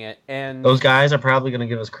seeing it, and Those guys are probably gonna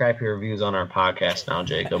give us crappy reviews on our podcast now,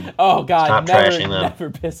 Jacob. oh god, Stop trashing them. never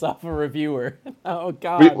piss off a reviewer. Oh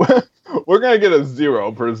god. We're gonna get a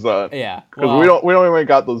 0%. Yeah, Because well, we don't even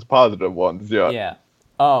got those positive ones yet. yeah.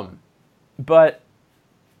 But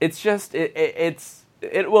it's just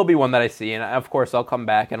it will be one that I see, and of course I'll come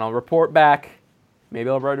back and I'll report back. Maybe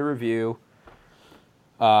I'll write a review.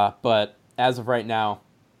 But as of right now,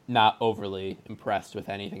 not overly impressed with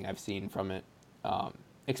anything I've seen from it.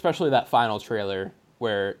 Especially that final trailer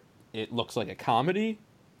where it looks like a comedy,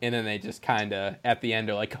 and then they just kind of at the end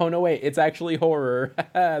are like, "Oh no, wait, it's actually horror."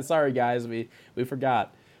 Sorry guys, we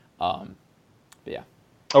forgot. But yeah.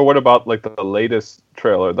 Or what about like the latest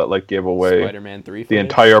trailer that like gave away Spider-Man 3 the footage?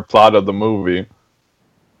 entire plot of the movie?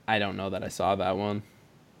 I don't know that I saw that one.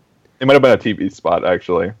 It might have been a TV spot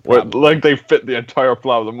actually, where Probably. like they fit the entire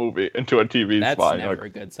plot of the movie into a TV That's spot. never Like, a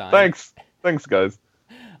good sign. thanks guys.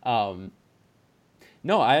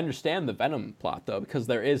 No, I understand the Venom plot though, because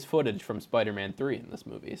there is footage from Spider-Man 3 in this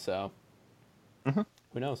movie. So who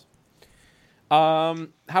knows? How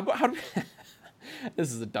do we...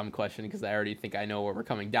 This is a dumb question because I already think I know where we're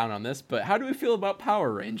coming down on this. But how do we feel about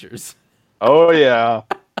Power Rangers? Oh yeah,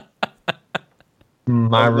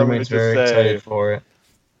 My Let me roommate's just very say- excited for it.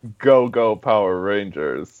 go Power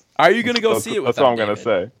Rangers. Are you gonna go That's, see it with that's them? what I'm gonna David?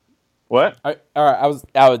 say. What? All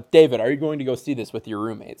right, David, are you going to go see this with your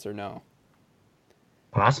roommates or no?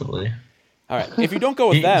 Possibly. All right, if you don't go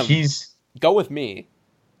with them, He's go with me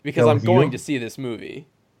because Go I'm with going you? to see this movie.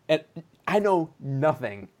 And I know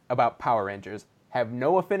nothing about Power Rangers. Have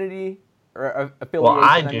no affinity or affiliation. well,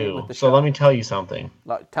 I mean, do. with the So show. let me tell you something.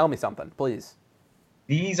 Tell me something, please.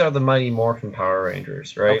 These are the Mighty Morphin Power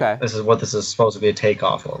Rangers, right? Okay. This is what this is supposed to be a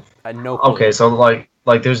takeoff of. I had no clue. Okay, so like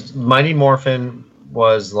there's Mighty Morphin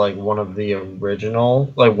was like one of the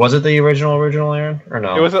original. Like, was it the original, Aaron, or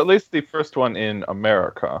no? It was at least the first one in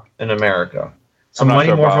America. In America. So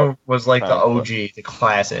Mighty Morphin was like the OG, the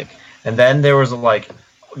classic, and then there was like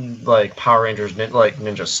Power Rangers, like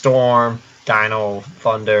Ninja Storm, Dino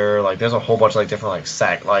Thunder. Like, there's a whole bunch of like different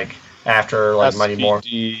like after like Mighty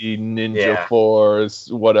Morphin, Ninja Force,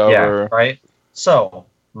 whatever. Yeah, right. So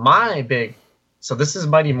so this is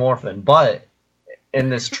Mighty Morphin, but in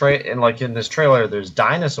this trailer, there's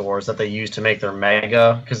dinosaurs that they use to make their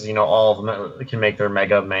Mega, because all of them can make their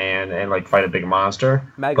Mega Man and like fight a big monster.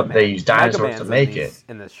 They use dinosaurs to make it.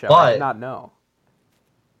 In this show, but I did not know.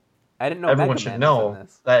 I didn't know. Everyone should know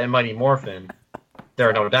that in Mighty Morphin, there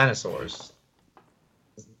are no dinosaurs.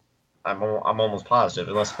 I'm almost positive,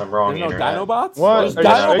 unless I'm wrong. There's no Dinobots? What? There's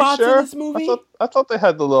Dinobots in this movie? I thought they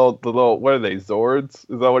had the little. What are they? Zords?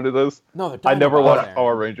 Is that what it is? No, they're Dinobots. I never watched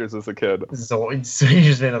Power Rangers as a kid. Zords? So you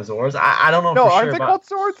just made up Zords? I don't know. No, for aren't sure they called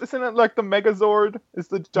Zords? Isn't it like the Megazord? Is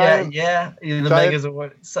the giant? Yeah, the giant...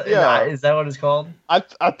 Megazord. Yeah, is that what it's called? I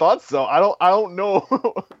thought so. I don't know.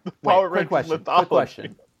 The Power Rangers mythology. Quick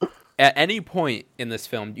question. At any point in this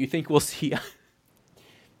film, do you think we'll see?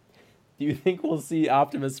 Do you think we'll see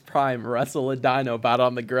Optimus Prime wrestle a Dinobot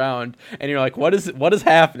on the ground, and you're like, what is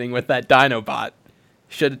happening with that Dinobot?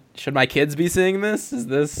 Should my kids be seeing this? Is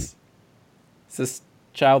this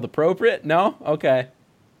child appropriate? No? Okay.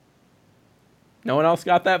 No one else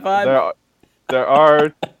got that vibe? There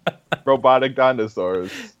are robotic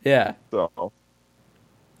dinosaurs. Yeah. So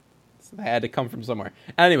they had to come from somewhere.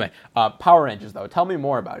 Anyway, Power Rangers though. Tell me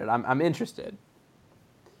more about it. I'm interested.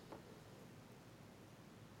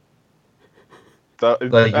 They're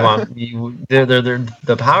the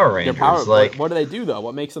Power Rangers. What do they do though?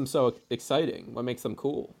 What makes them so exciting? What makes them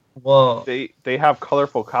cool? Well, they have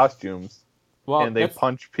colorful costumes. Well, and they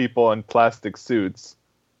punch people in plastic suits.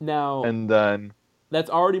 Now, and then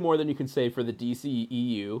that's already more than you can say for the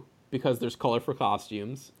DCEU, because there's colorful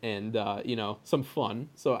costumes and some fun.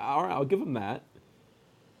 So I'll give them that.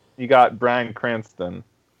 You got Bryan Cranston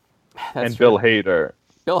and true. Bill Hader.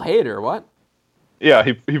 Bill Hader, what? Yeah,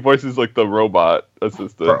 he voices like the robot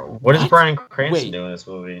assistant. Bro, what is Bryan Cranston doing in this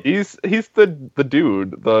movie? He's the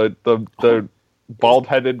dude, the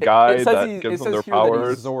bald-headed guy that gives them their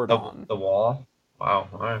powers. The Wall. Wow.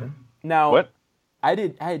 All right. Now, what?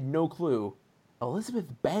 I had no clue.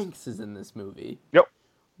 Elizabeth Banks is in this movie. Yep.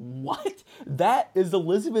 What? That is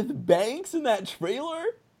Elizabeth Banks in that trailer?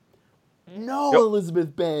 No, Yep.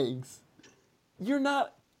 Elizabeth Banks. You're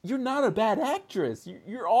not a bad actress.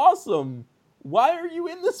 You're awesome. Why are you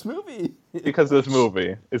in this movie? Because this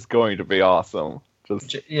movie is going to be awesome.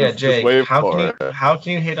 Jake, how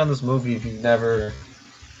can you hate on this movie if you've never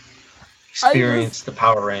experienced the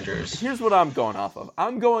Power Rangers? Here's what I'm going off of.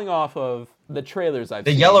 I'm going off of the trailers I've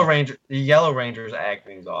seen. The Yellow Ranger's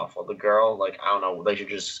acting's awful. The girl, I don't know, they should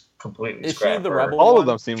just completely scrap she the her. rebel All one? of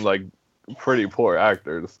them seem like pretty poor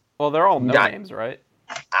actors. Well, they're all no-names, right?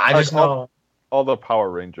 I just know all the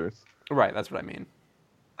Power Rangers. Right, that's what I mean.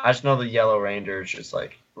 I just know the Yellow Ranger is just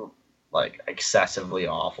like excessively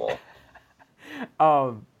awful.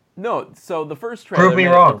 No. So the first trailer prove me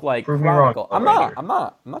wrong. Looked like prove Chronicle. me wrong. I'm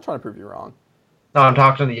not trying to prove you wrong. No, I'm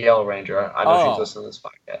talking to the Yellow Ranger. I know she's listening to this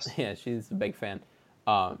podcast. Yeah, she's a big fan.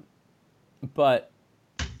 But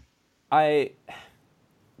the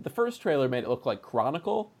first trailer made it look like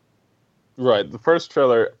Chronicle. Right. The first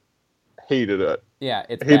trailer hated it. Yeah,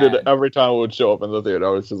 it's hated bad. it every time it would show up in the theater.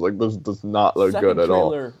 I was just like, this does not look good at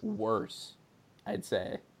all. Second trailer worse, I'd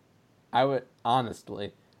say. I would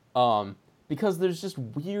honestly, because there's just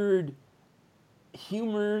weird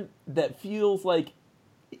humor that feels like,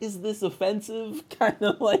 is this offensive? Kind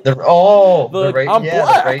of like I'm black. The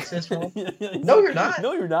racist one. No, you're not.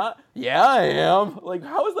 No, you're not. Yeah, I am. Like,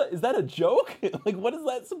 how is that? Is that a joke? Like, what is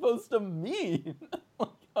that supposed to mean?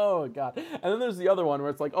 Oh god. And then there's the other one where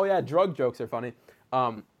it's like, oh yeah, drug jokes are funny.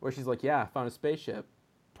 Where she's like, yeah, I found a spaceship,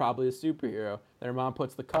 probably a superhero. Then her mom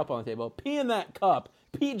puts the cup on the table. Pee in that cup.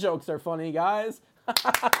 Pee jokes are funny, guys.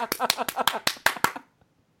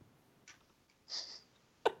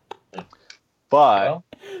 But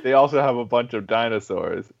they also have a bunch of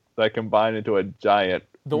dinosaurs that combine into a giant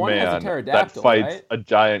man that fights a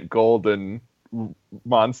giant golden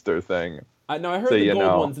monster thing. I heard the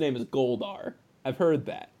gold one's name is Goldar. I've heard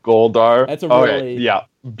that. Goldar? That's a really... yeah,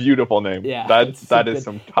 beautiful name. Yeah, that is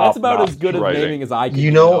some top. That's about as good writing. Of naming as I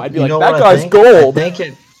can. I'd be like, that guy's gold.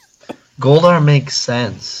 Goldar makes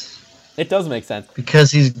sense. It does make sense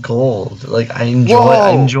because he's gold. Like I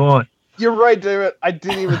enjoy. You're right, David. I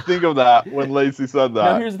didn't even think of that when Lacey said that.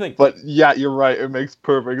 Now here's the thing. But yeah, you're right. It makes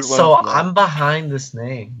perfect sense. So I'm behind this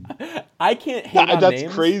name. I can't hate on That's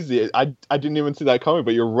names. crazy. I didn't even see that coming,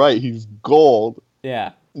 but you're right. He's Gold.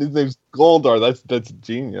 Yeah. His name's Goldar. That's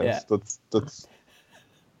genius. Yeah. That's.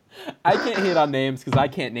 I can't hate on names because I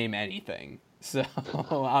can't name anything. So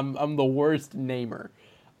I'm the worst namer.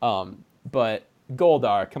 But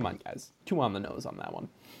Goldar, come on, guys. 2 on the nose on that one.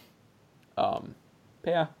 But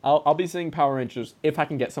yeah, I'll be seeing Power Rangers if I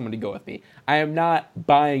can get someone to go with me. I am not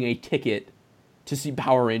buying a ticket to see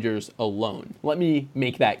Power Rangers alone. Let me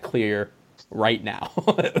make that clear right now.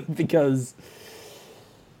 Because...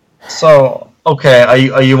 So, okay,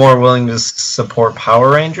 are you more willing to support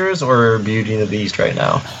Power Rangers or Beauty and the Beast right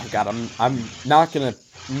now? God, I'm not gonna...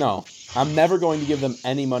 No. I'm never going to give them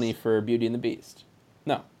any money for Beauty and the Beast.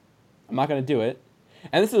 No. I'm not gonna do it.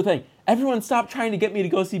 And this is the thing. Everyone stop trying to get me to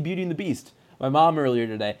go see Beauty and the Beast. My mom earlier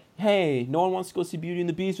today, hey, no one wants to go see Beauty and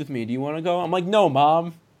the Beast with me. Do you want to go? I'm like, no,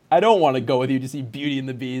 Mom. I don't want to go with you to see Beauty and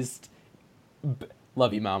the Beast.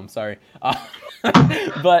 Love you, Mom. Sorry.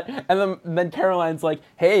 And then Caroline's like,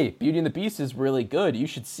 hey, Beauty and the Beast is really good. You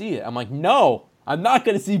should see it. I'm like, no, I'm not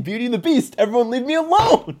going to see Beauty and the Beast. Everyone leave me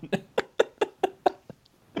alone.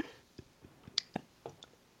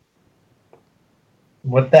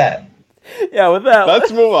 With that. Yeah, with that.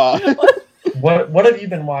 Let's move on. What have you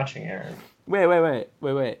been watching, Aaron? Wait.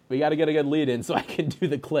 We got to get a good lead in so I can do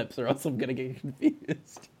the clips or else I'm going to get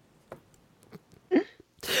confused.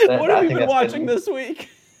 What have you been watching this week?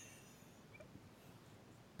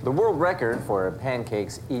 The world record for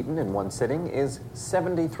pancakes eaten in one sitting is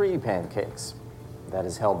 73 pancakes. That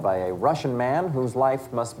is held by a Russian man whose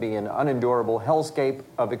life must be an unendurable hellscape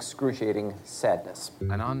of excruciating sadness.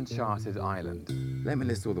 An uncharted island. Let me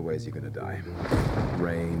list all the ways you're going to die.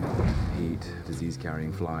 Rain, heat,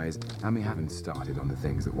 disease-carrying flies, and we haven't started on the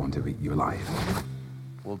things that want to eat you alive.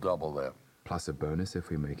 We'll double that. Plus a bonus if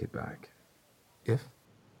we make it back. If?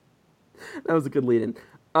 That was a good lead-in.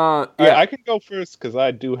 Yeah. I can go first because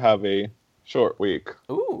I do have a short week.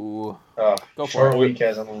 Ooh. Go for short it. week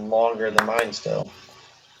has longer than mine still.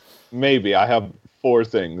 Maybe. I have 4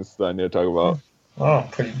 things that I need to talk about. Oh,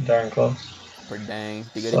 pretty darn close. Pretty dang.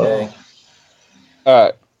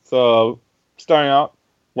 Alright, so starting out,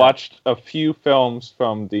 watched a few films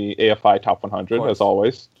from the AFI Top 100, as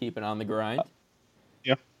always. Keeping on the grind.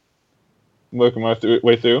 Yeah. Working my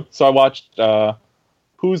way through. So I watched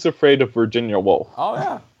Who's Afraid of Virginia Woolf? Oh,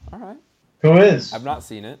 yeah. All right. Who is? I've not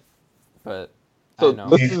seen it, but so I know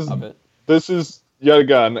of it. This is, yet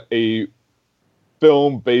again, a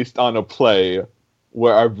film based on a play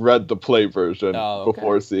where I've read the play version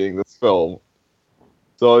before seeing this film.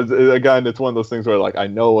 So, it's one of those things where, like, I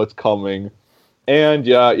know what's coming. And,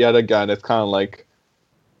 yeah, yet again, it's kind of like,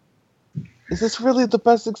 is this really the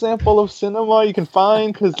best example of cinema you can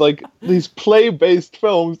find? Because, like, these play-based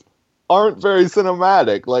films aren't very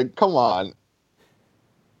cinematic. Like, come on.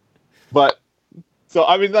 But, so,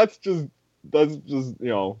 I mean, that's just,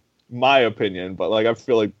 my opinion. But, like, I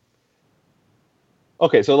feel like,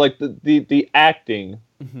 okay, so, like, the acting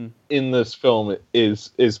in this film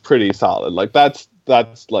is pretty solid. Like, that's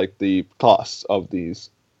like the plus of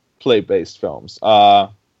these play-based films. I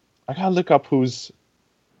gotta look up who's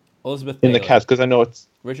Elizabeth in Taylor, the cast because I know it's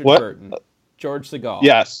Richard Burton, George Segal,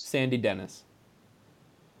 yes, Sandy Dennis.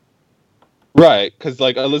 Right, because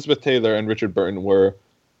like Elizabeth Taylor and Richard Burton were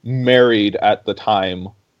married at the time.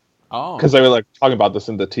 Oh, because they were like talking about this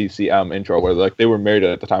in the TCM intro, where like they were married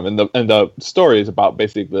at the time, and the story is about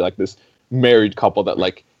basically like this married couple that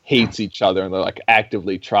like hates each other and they're like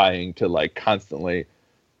actively trying to like constantly,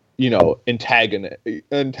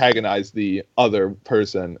 antagonize the other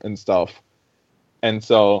person and stuff. And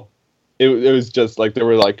so it was just like there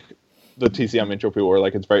were like the TCM intro people were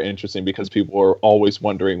like, it's very interesting because people were always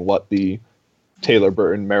wondering what the Taylor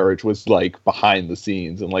Burton marriage was like behind the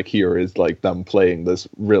scenes, and like here is like them playing this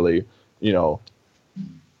really,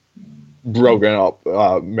 broken up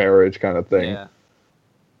marriage kind of thing. Yeah.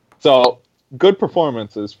 So good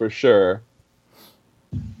performances for sure.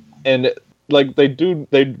 And like they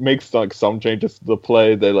make like some changes to the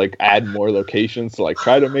play. They like add more locations to like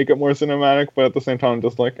try to make it more cinematic, but at the same time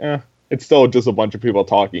just like it's still just a bunch of people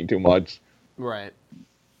talking too much. Right.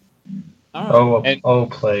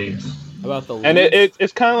 Plays. About the and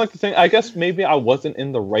it's kind of like the thing. I guess maybe I wasn't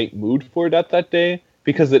in the right mood for it that day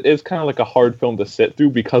because it is kind of like a hard film to sit through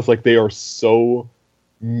because like they are so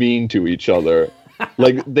mean to each other.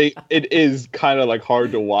 Like it is kind of like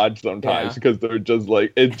hard to watch sometimes because they're just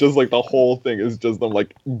like it's just like the whole thing is just them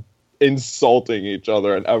like insulting each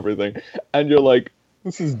other and everything, and you're like,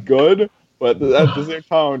 this is good, but at the same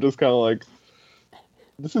time I'm just kind of like,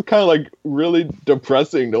 this is kind of like really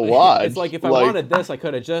depressing to watch. It's like if I wanted this, I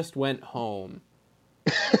could have just went home.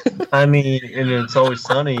 I mean, in It's Always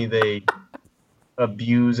Sunny, they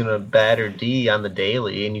abuse and a batter D on the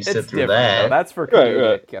daily, and you sit through that. Though. That's for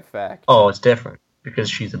comedic effect. Oh, it's different because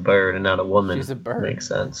she's a bird and not a woman. She's a bird. Makes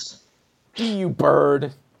sense. You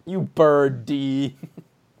bird D.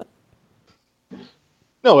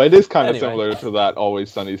 No, it is kind of similar to that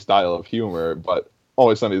Always Sunny style of humor, but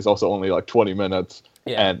Always Sunny is also only like 20 minutes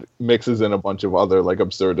and mixes in a bunch of other like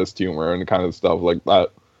absurdist humor and kind of stuff like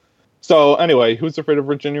that. So anyway, Who's Afraid of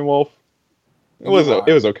Virginia Woolf? It was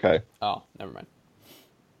okay. Oh, never mind.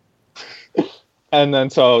 And then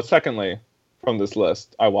secondly, from this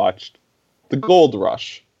list, I watched The Gold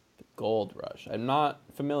Rush. The Gold Rush. I'm not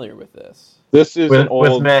familiar with this. This is an old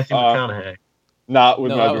with Matthew McConaughey. Not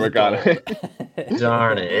with Matthew McConaughey.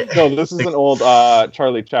 Darn it. No, this is an old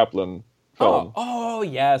Charlie Chaplin film. Oh,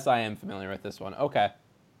 yes, I am familiar with this one. Okay.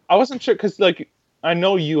 I wasn't sure because, like, I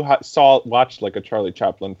know you watched like a Charlie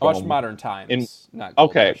Chaplin film. I watched Modern Times.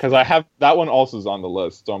 Okay, because I have that one also is on the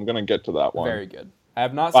list, so I'm gonna get to that one. Very good. I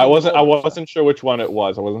have not. Seen I wasn't sure which one it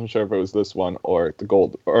was. I wasn't sure if it was this one or the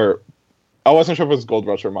Gold, or I wasn't sure if it was Gold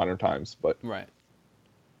Rush or Modern Times, but right.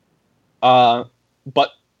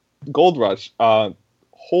 But Gold Rush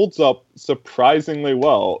holds up surprisingly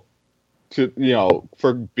well to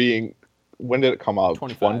for being. When did it come out?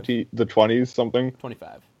 25. The 20s something.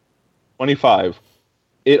 25.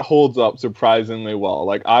 It holds up surprisingly well.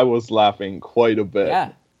 Like I was laughing quite a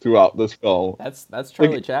bit throughout this film. That's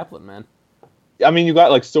Charlie Chaplin, man. I mean, you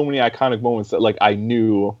got like so many iconic moments that like I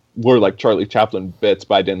knew were like Charlie Chaplin bits,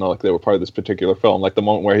 but I didn't know like they were part of this particular film. Like the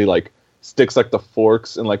moment where he like sticks like the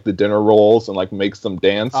forks in like the dinner rolls and like makes them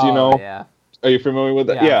dance. Oh, yeah. Are you familiar with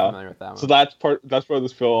that? Yeah. I'm familiar with that one. So that's part of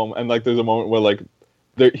this film, and like there's a moment where like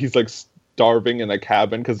he's like starving in a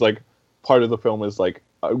cabin because like part of the film is like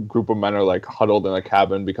a group of men are like huddled in a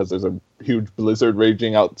cabin because there's a huge blizzard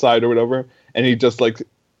raging outside or whatever, and he just like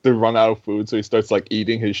they run out of food, so he starts like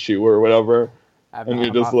eating his shoe or whatever. I'm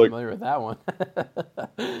not familiar with that one.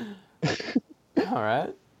 All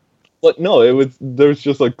right. But no, there's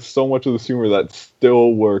just like so much of the humor that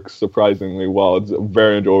still works surprisingly well. It's a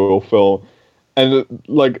very enjoyable film, and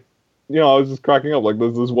like I was just cracking up. Like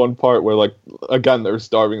there's this one part where like again they're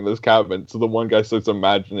starving in this cabin, so the one guy starts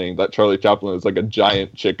imagining that Charlie Chaplin is like a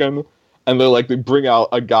giant chicken, and they bring out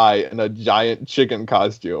a guy in a giant chicken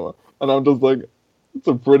costume, and I'm just like, it's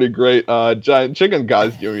a pretty great giant chicken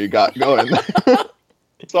costume you got going.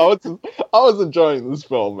 So I was enjoying this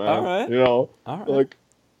film, man. All right. All right. Like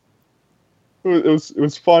it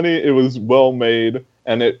was funny. It was well made.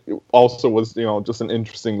 And it also was, just an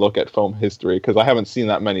interesting look at film history because I haven't seen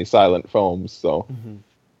that many silent films. So,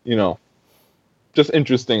 just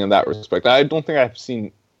interesting in that respect. I don't think I've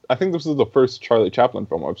seen. I think this is the first Charlie Chaplin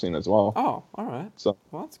film I've seen as well. Oh, all right. So,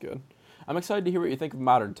 well, that's good. I'm excited to hear what you think of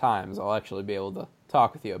Modern Times. I'll actually be able to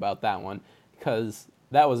talk with you about that one because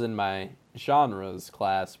that was in my genres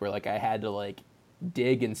class where like I had to like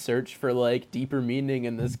dig and search for like deeper meaning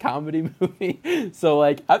in this comedy movie. So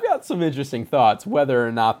like I've got some interesting thoughts. Whether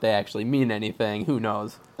or not they actually mean anything, who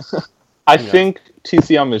knows? I think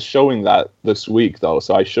TCM is showing that this week though,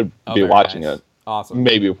 so I should be watching it. Awesome.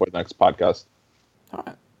 Maybe before the next podcast. All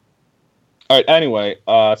right. Anyway,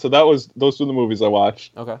 so those were the movies I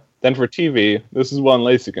watched. Okay. Then for TV, this is one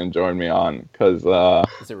Lacey can join me on because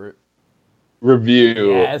is it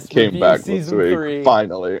Review came back season this week 3.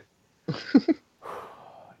 finally.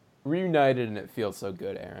 Reunited, and it feels so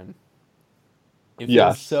good, Aaron. It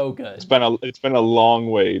feels so good. It's been a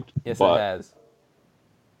long wait. Yes, it has.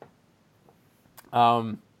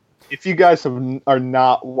 If you guys are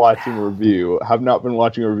not watching Review, have not been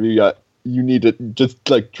watching Review yet, you need to just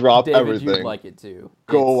like drop David, everything. You'd like it too.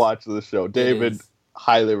 Go watch the show. David,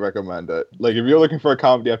 highly recommend it. Like if you're looking for a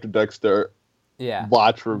comedy after Dexter,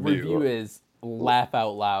 watch Review. Review is laugh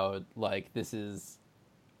out loud. Like this is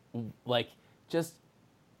like just.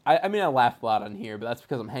 I mean, I laugh a lot on here, but that's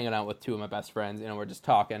because I'm hanging out with two of my best friends. We're just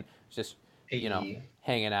talking, just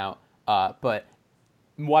hanging out. But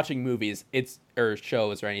watching movies, or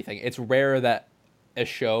shows or anything, it's rare that a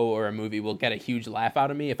show or a movie will get a huge laugh out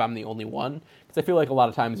of me if I'm the only one. Because I feel like a lot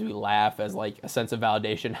of times we laugh as like a sense of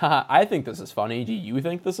validation. Haha, I think this is funny. Do you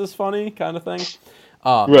think this is funny? Kind of thing.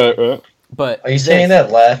 Right. But are you saying that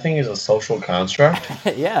laughing is a social construct?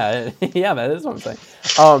 yeah, that is what I'm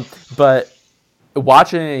saying. But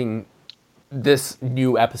watching this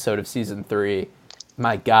new episode of season 3,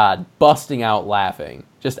 my God, busting out laughing,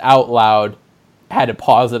 just out loud. Had to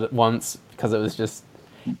pause it once because it was just,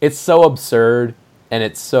 it's so absurd and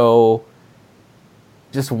it's so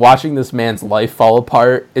just watching this man's life fall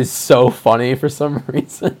apart is so funny for some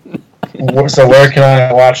reason. So where can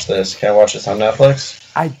I watch this? Can I watch this on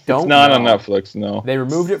Netflix? I don't. It's not know. on Netflix. No. They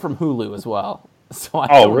removed it from Hulu as well. So I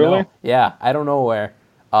don't really? know. Yeah, I don't know where.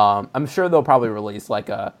 I'm sure they'll probably release like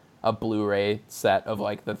a Blu-ray set of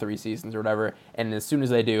like the 3 seasons or whatever, and as soon as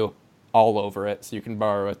they do, all over it, so you can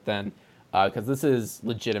borrow it then, because this is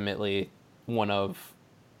legitimately one of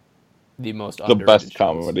the most the best shows.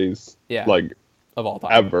 comedies, like of all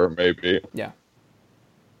time ever, maybe. Yeah,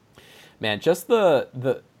 man, just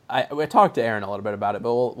I talked to Aaron a little bit about it,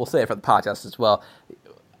 but we'll say it for the podcast as well.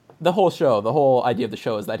 The whole show, the whole idea of the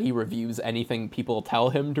show is that he reviews anything people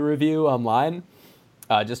tell him to review online,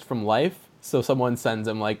 just from life. So someone sends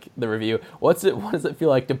him like the review. What does it feel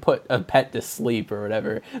like to put a pet to sleep or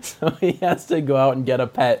whatever? So he has to go out and get a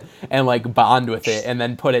pet and like bond with it and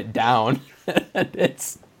then put it down. And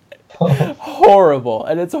it's horrible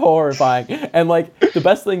and it's horrifying. And like the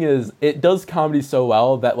best thing is it does comedy so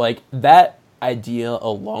well that like that idea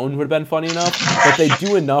alone would have been funny enough, but they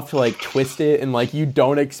do enough to like twist it and like you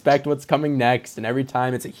don't expect what's coming next, and every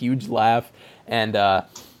time it's a huge laugh. And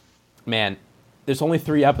man, there's only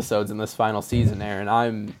 3 episodes in this final season, Aaron.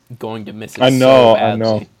 I'm going to miss it. I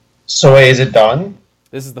know. So wait, is it done?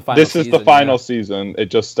 This is the final season. This is the final season. It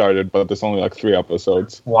just started, but there's only like 3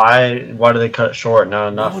 episodes. Why do they cut it short? Not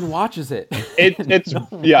enough. No one watches it. It's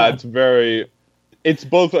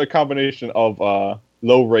both a combination of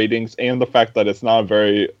low ratings and the fact that it's not a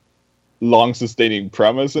very long sustaining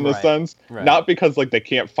premise in a sense. Right. Not because like they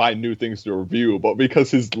can't find new things to review, but because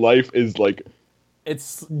his life is like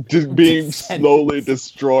it's just being slowly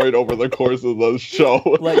destroyed over the course of the show.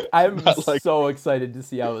 Like I'm so excited to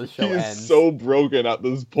see how the show ends. He's so broken at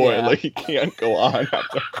this point, like he can't go on.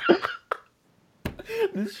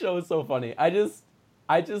 This show is so funny. I just,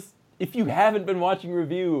 if you haven't been watching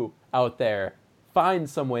review out there, find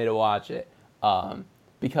some way to watch it,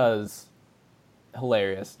 because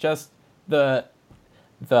hilarious. Just the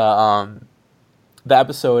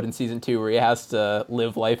episode in season 2 where he has to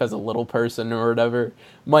live life as a little person or whatever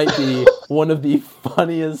might be one of the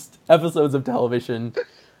funniest episodes of television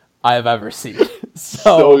I have ever seen.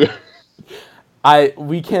 So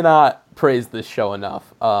we cannot praise this show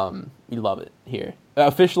enough. We love it here.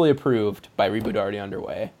 Officially approved by Reboot Already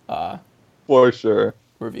Underway. For sure.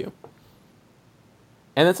 Review.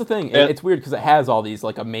 And that's the thing. It's weird because it has all these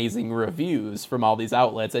like amazing reviews from all these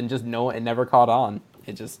outlets, and just it never caught on.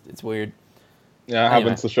 It's weird. Yeah, it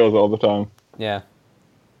happens to shows all the time. Yeah.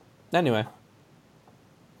 Anyway.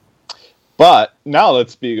 But now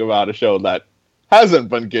let's speak about a show that hasn't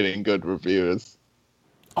been getting good reviews.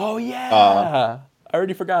 Oh yeah. I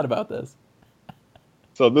already forgot about this.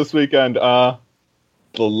 So this weekend, the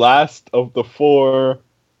last of the 4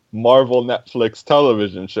 Marvel Netflix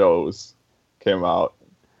television shows came out.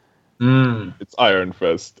 It's Iron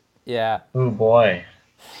Fist. Yeah. Oh boy.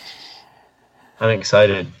 I'm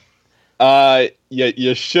excited.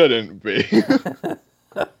 You shouldn't be.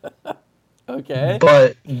 Okay.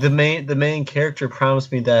 But the main character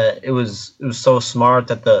promised me that it was so smart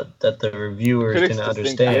that the reviewers didn't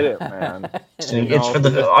understand. Get it, man. It's for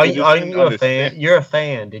the. Are you a fan? You're a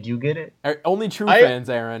fan. Did you get it? Only true fans,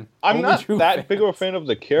 Aaron. I'm not that big of a fan of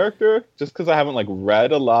the character, just because I haven't like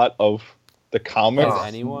read a lot of the comics.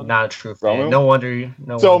 Anyone? Not a true fan. No wonder.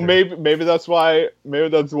 So maybe that's why.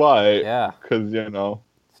 Yeah. Because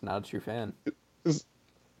it's not a true fan.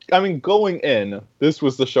 I mean, going in, this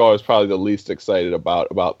was the show I was probably the least excited about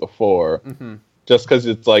the 4. Mm-hmm. Just because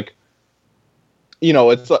it's like,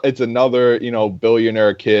 it's another,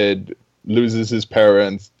 billionaire kid loses his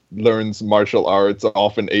parents, learns martial arts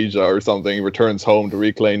off in Asia or something, returns home to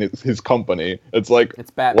reclaim his company. It's like,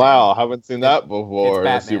 it's Batman. Wow, haven't seen that before in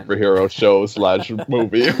a superhero show /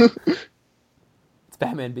 movie. It's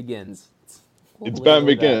Batman Begins. It's Batman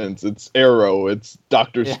Begins. It's Arrow. It's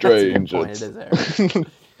Doctor Strange. It is Arrow.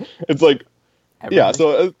 It's like, everything. Yeah,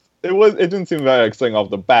 so it didn't seem very exciting off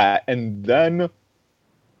the bat, and then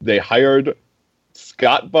they hired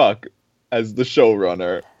Scott Buck as the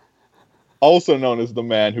showrunner, also known as the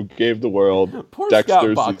man who gave the world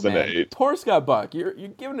Dexter season 8. Poor Scott Buck. You're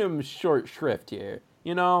giving him short shrift here.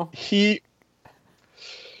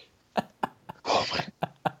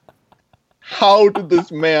 How did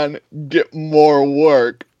this man get more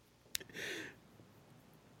work?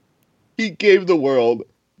 He gave the world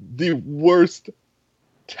the worst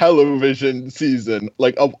television season,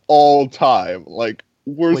 of all time.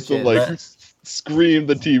 Worse than, Scream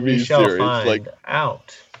the TV series.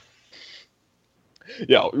 Out.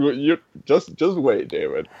 Yeah, you just wait,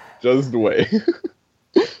 David. Just wait.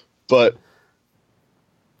 But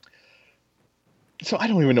so I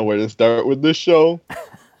don't even know where to start with this show.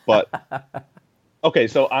 But okay,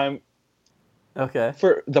 so okay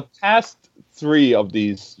for the past 3 of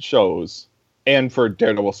these shows, and for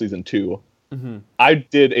Daredevil season 2, I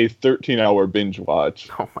did a 13-hour binge watch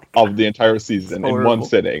of the entire season in one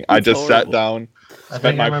sitting. I just sat down,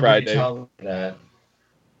 spent my Friday.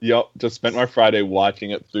 Yep, just spent my Friday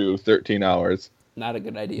watching it through 13 hours. Not a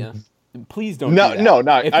good idea. Please don't do that. No,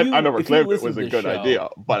 I never claimed it was a good idea,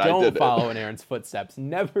 but I did it. Don't follow in Aaron's footsteps.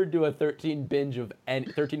 Never do a 13-hour binge of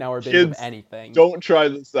anything. Don't try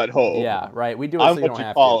this at home. Yeah, right. We do it I'm so you don't what you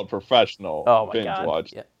have call to. a professional binge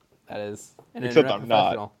watch. Yeah, that is an Except internet I'm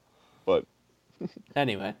professional. not. But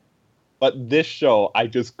anyway. But this show, I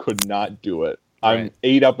just could not do it. Right. I'm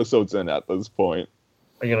 8 episodes in at this point.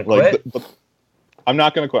 Are you gonna quit? I'm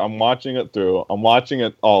not gonna quit. I'm watching it through. I'm watching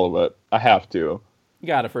it, all of it. I have to. You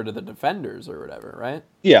gotta refer to the Defenders or whatever, right?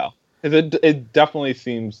 Yeah, it definitely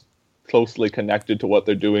seems closely connected to what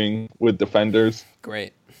they're doing with Defenders.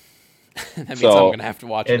 Great. That means I'm gonna have to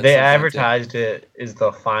watch it. They advertised it as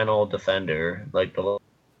the final Defender, like the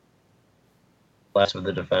last of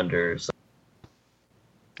the Defenders.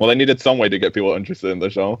 Well, they needed some way to get people interested in the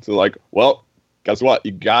show. So, like, well, guess what?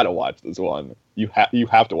 You gotta watch this one. You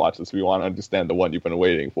have to watch this if you want to understand the one you've been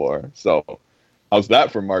waiting for. So, how's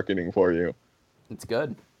that for marketing for you? It's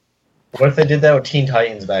good. What if they did that with Teen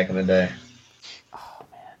Titans back in the day? Oh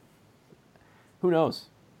man, who knows?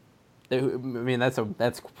 I mean, that's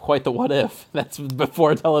quite the what if. That's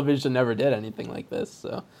before television ever did anything like this.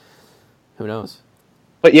 So, who knows?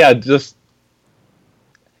 But yeah,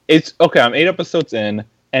 it's okay. I'm 8 episodes in,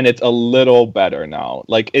 and it's a little better now.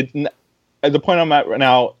 Like at the point I'm at right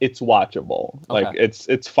now, it's watchable. Okay. Like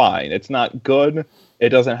it's fine. It's not good. It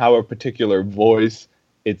doesn't have a particular voice.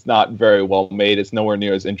 It's not very well made. It's nowhere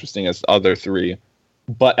near as interesting as the other 3,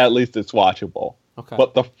 but at least it's watchable. Okay.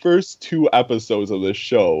 But the first 2 episodes of this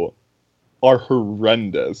show are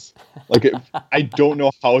horrendous. Like, I don't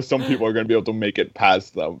know how some people are going to be able to make it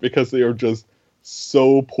past them because they are just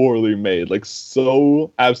so poorly made, like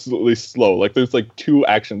so absolutely slow. Like, there's like 2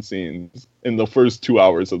 action scenes in the first 2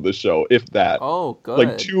 hours of the show, if that. Oh, good.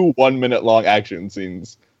 Like 2 1-minute long action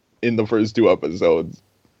scenes in the first 2 episodes.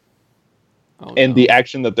 Oh, and no. the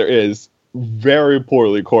action that there is very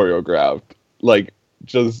poorly choreographed. Like,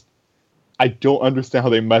 just, I don't understand how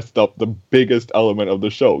they messed up the biggest element of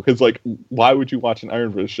the show. Because, like, why would you watch an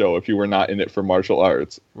Iron Fist show if you were not in it for martial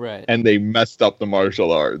arts? Right. And they messed up the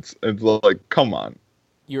martial arts. It's like, come on.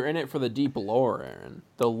 You're in it for the deep lore, Aaron.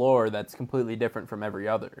 The lore that's completely different from every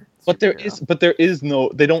other. But there is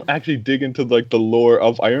no, they don't actually dig into, like, the lore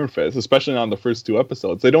of Iron Fist, especially on the first 2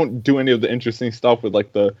 episodes. They don't do any of the interesting stuff with,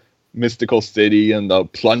 like, the mystical city and the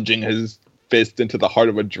plunging his fist into the heart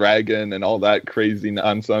of a dragon and all that crazy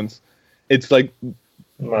nonsense. It's like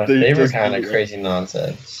my favorite kind of crazy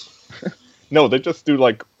nonsense. No, they just do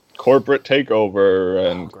like corporate takeover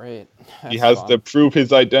and great. He has to prove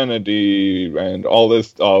his identity and all this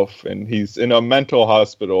stuff, and he's in a mental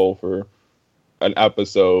hospital for an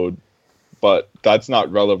episode, but that's not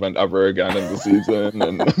relevant ever again in the season.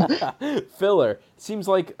 And filler. Seems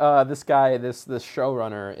like this guy, this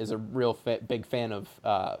showrunner, is a real big fan of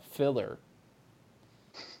filler.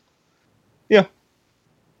 Yeah,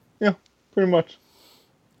 pretty much.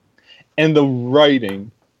 And the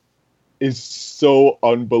writing is so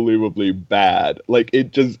unbelievably bad. Like,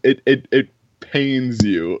 it just it pains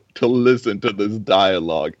you to listen to this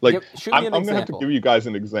dialogue. Like, I'm gonna have to give you guys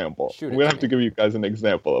an example. I'm gonna have to give you guys an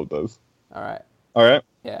example of this. All right.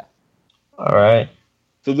 Yeah. All right.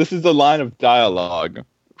 So this is the line of dialogue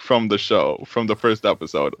from the show, from the first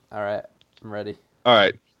episode. All right. I'm ready. All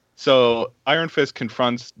right. So Iron Fist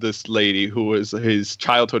confronts this lady who is his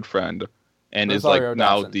childhood friend and Rosario is like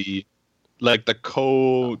now Dawson. the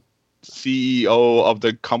co-CEO of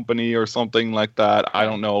the company or something like that. I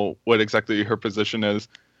don't know what exactly her position is,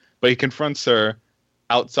 but he confronts her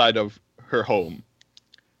outside of her home.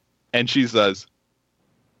 And she says,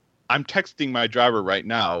 "I'm texting my driver right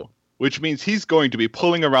now, which means he's going to be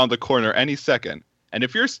pulling around the corner any second. And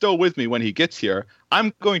if you're still with me when he gets here,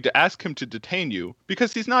 I'm going to ask him to detain you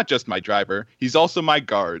because he's not just my driver. He's also my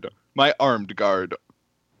guard, my armed guard."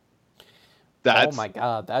 That's oh my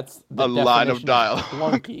god, that's the a line of definition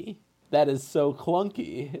dialogue. Clunky. That is so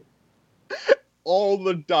clunky. All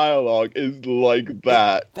the dialogue is like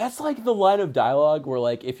that. That's like the line of dialogue where,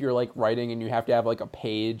 like, if you're like writing and you have to have like a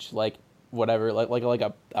page, like whatever, like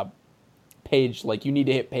a page, like you need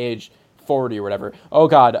to hit page 40 or whatever. Oh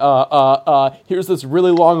god, here's this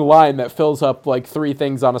really long line that fills up like 3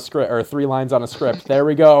 things on a script, or 3 lines on a script. There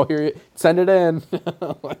we go. Here, send it in.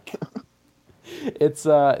 Like, it's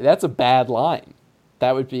that's a bad line.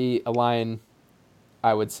 That would be a line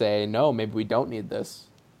I would say, no, maybe we don't need this.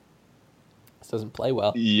 This doesn't play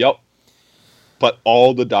well. Yep. But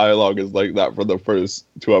all the dialogue is like that for the first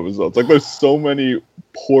 2 episodes. Like, there's so many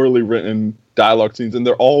poorly written dialogue scenes, and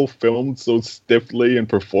they're all filmed so stiffly and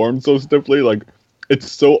performed so stiffly. Like,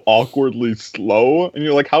 it's so awkwardly slow, and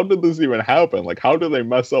you're like, how did this even happen? Like, how did they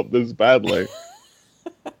mess up this badly?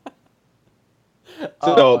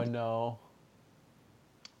 Oh no.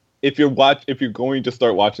 If you're going to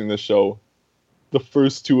start watching this show, the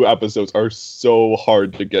first 2 episodes are so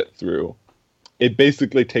hard to get through. It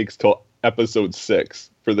basically takes till episode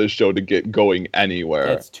 6 for this show to get going anywhere.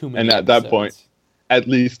 That's too many. And at that point, at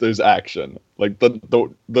least there's action. Like,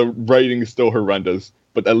 the writing is still horrendous,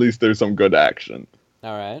 but at least there's some good action.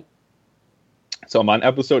 All right. So I'm on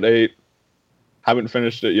episode 8. Haven't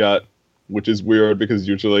finished it yet, which is weird because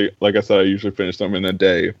usually, like I said, I usually finish them in a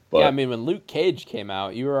day. But yeah, I mean, when Luke Cage came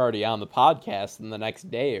out, you were already on the podcast and the next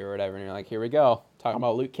day or whatever, and you're like, here we go, talking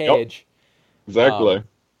about Luke Cage. Yep. Exactly.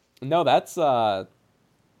 No, that's 4 out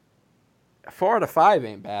of 5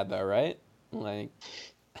 ain't bad though, right? Like,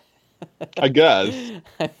 I guess.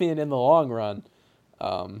 I mean, in the long run.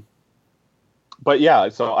 But yeah,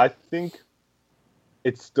 so I think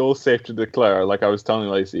it's still safe to declare, like I was telling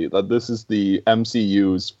Lacey, that this is the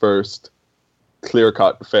MCU's first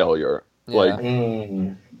clear-cut failure. Yeah. Like,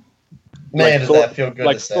 Man, like does Thor, that feel good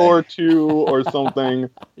like to say. Thor 2 or something.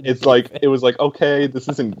 It's like, it was like, okay, this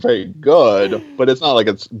isn't very good, but it's not like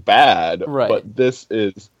it's bad. Right. But this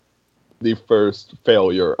is the first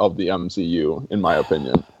failure of the MCU, in my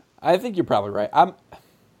opinion. I think you're probably right.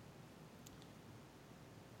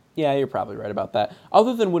 Yeah, you're probably right about that.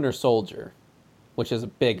 Other than Winter Soldier, which is a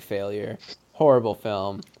big failure, horrible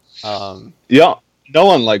film. Yeah, no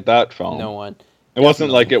one liked that film. No one. It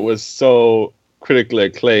wasn't like it was so critically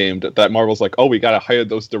acclaimed that Marvel's like, oh, we gotta hire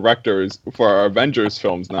those directors for our Avengers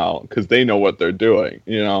films now because they know what they're doing.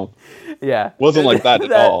 You know? Yeah. It wasn't like that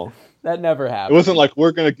at all. That never happened. It wasn't like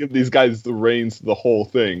we're gonna give these guys the reins to the whole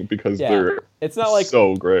thing because they're it's not like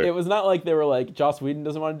so great. It was not like they were like, Joss Whedon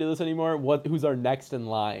doesn't want to do this anymore. Who's our next in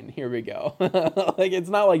line? Here we go. Like, it's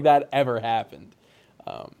not like that ever happened.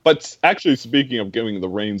 But actually, speaking of giving the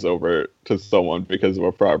reins over to someone because of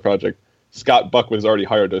a prior project, Scott Buck was already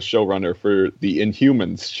hired as showrunner for the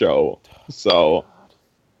Inhumans show. So,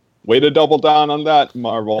 way to double down on that,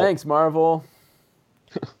 Marvel. Thanks, Marvel.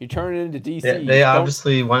 You turn it into DC. They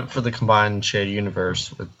obviously went for the combined shared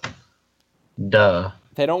universe with duh.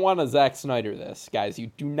 They don't want to Zack Snyder this, guys.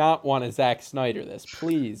 You do not want to Zack Snyder this.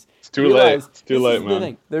 Please. It's too late. It's too late, man.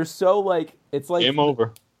 Thing. They're so like, it's like game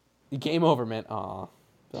over. Game over, man. Aw,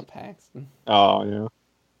 Bill Paxton. Oh yeah.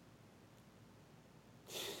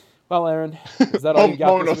 Well, Aaron, is that all you got?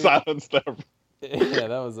 Moment of silence there. Yeah,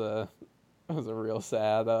 that was a real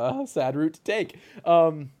sad route to take.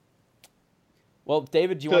 Well,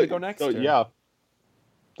 David, do you want to go next? So, yeah,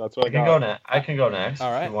 that's what I got. I can go next.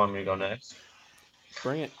 All right. If you want me to go next?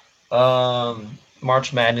 Bring it.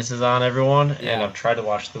 March Madness is on, everyone, Yeah. and I've tried to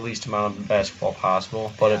watch the least amount of basketball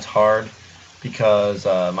possible, but it's hard because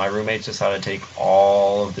my roommates decided to take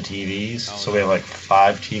all of the TVs, so we have like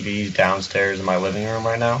 5 TVs downstairs in my living room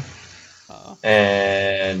right now,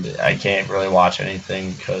 and I can't really watch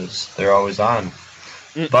anything because they're always on.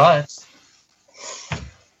 But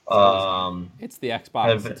it's the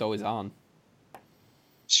Xbox. It's always on.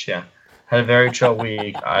 Yeah. Had a very chill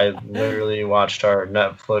week. I literally watched our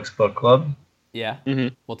Netflix book club. Yeah.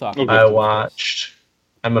 Mm-hmm. We'll talk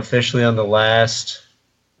I'm officially on the last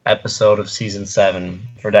episode of season 7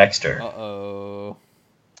 for Dexter. Uh-oh.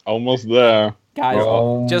 Almost there. Guys,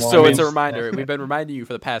 just so it's a reminder, we've been reminding you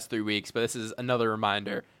for the past 3 weeks, but this is another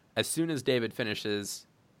reminder. As soon as David finishes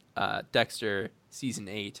Dexter season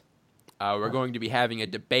 8, we're going to be having a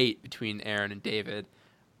debate between Aaron and David.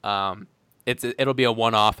 It'll be a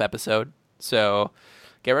one-off episode, so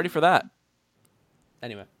get ready for that.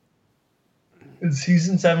 Anyway.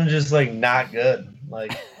 Season 7 is just like not good.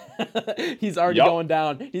 Like he's already going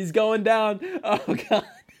down. He's going down. Oh god.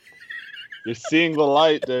 You're seeing the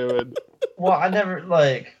light, David. Well, I never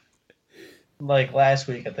like last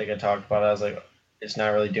week I think I talked about it. I was like, it's not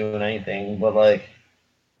really doing anything, but like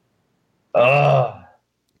like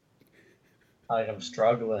I'm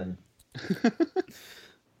struggling.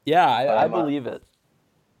 Yeah, I believe it.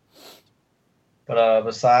 But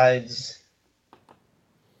besides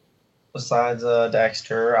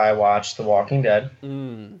Dexter, I watched The Walking Dead.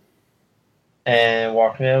 And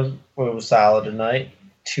Walking Dead was solid tonight.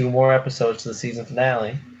 2 more episodes to the season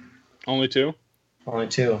finale. Only 2? Only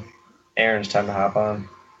 2. Aaron's time to hop on.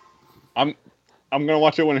 I'm gonna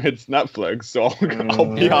watch it when it hits Netflix, so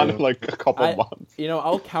I'll be on in like a couple months.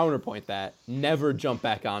 I'll counterpoint that. Never jump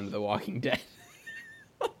back onto The Walking Dead.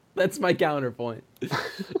 That's my counterpoint.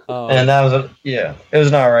 And that was it was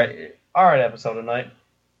an all right episode tonight.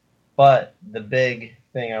 But the big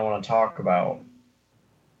thing I want to talk about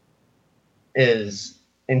is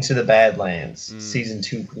Into the Badlands season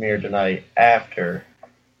 2 premiered tonight after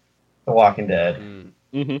The Walking Dead.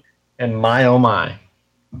 Mm-hmm. And my oh my,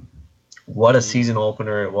 what a season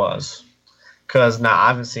opener it was! Because now I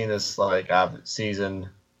haven't seen this I haven't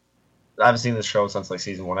seen this show since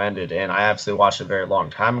season 1 ended, and I absolutely watched it a very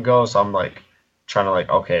long time ago. So I'm trying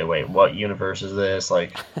to okay, wait, what universe is this?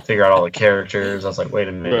 Figure out all the characters. I was wait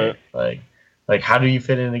a minute, right. How do you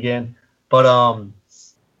fit in again? But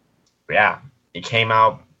yeah, it came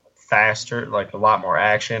out faster, a lot more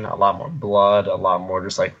action, a lot more blood, a lot more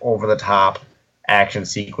just over the top action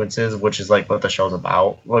sequences, which is what the show's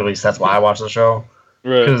about. Well, at least that's why I watch the show,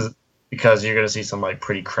 right? Because you're gonna see some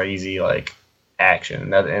pretty crazy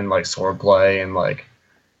action and swordplay and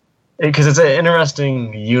because it's an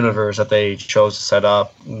interesting universe that they chose to set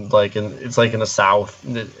up, it's in the South,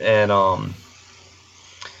 and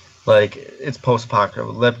it's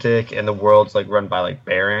post-apocalyptic, and the world's run by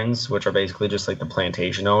barons, which are basically just the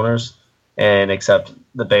plantation owners, and except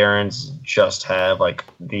the barons just have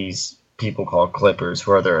these people called Clippers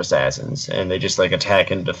who are their assassins, and they just attack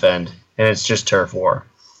and defend, and it's just turf war.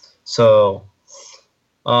 So,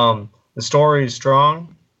 the story is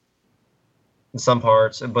strong in some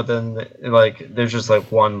parts, but then there's just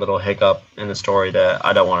one little hiccup in the story that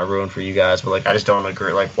I don't want to ruin for you guys, but I just don't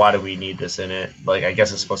agree. Why do we need this in it? I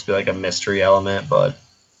guess it's supposed to be a mystery element, but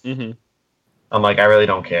I'm I really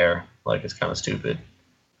don't care. It's kind of stupid,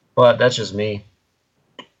 but that's just me.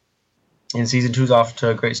 And season 2's off to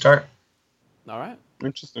a great start. All right,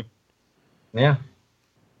 interesting. Yeah.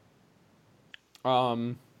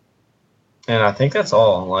 And I think that's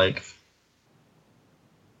all.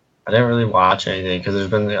 I didn't really watch anything because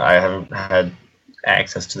I haven't had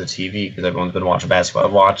access to the TV because everyone's been watching basketball.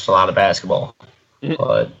 I've watched a lot of basketball,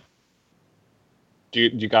 but do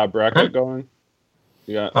you got a bracket going?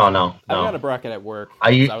 Oh no, I got a bracket at work.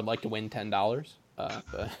 I would like to win $10,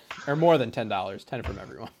 or more than $10, 10 from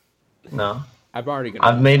everyone. No,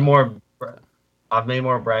 I've made more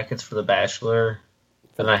brackets for The Bachelor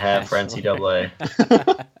than I have for NCAA.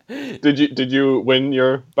 Did you win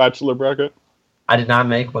your Bachelor bracket? I did not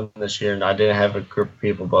make one this year, and I didn't have a group of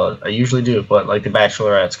people, but I usually do. But The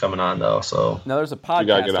Bachelorette's coming on though, so now there's a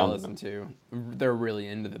podcast I listen to. They're really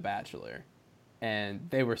into The Bachelor, and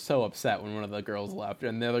they were so upset when one of the girls left,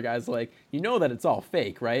 and the other guy's you know that it's all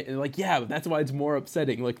fake, right? And yeah, but that's why it's more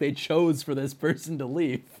upsetting. They chose for this person to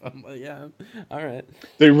leave. I'm yeah, all right.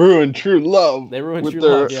 They ruined true love. They ruined true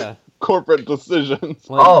love. Yeah, corporate decisions.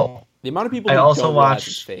 The amount of people I who also don't watched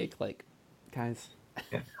it's fake, guys.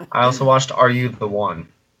 Yeah. I also watched Are You the One?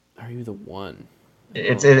 Are You the One?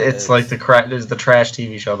 It's the trash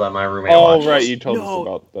TV show that my roommate watches. Right, you told us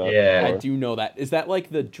about that. Yeah, I do know that. Is that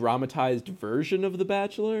the dramatized version of The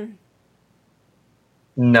Bachelor?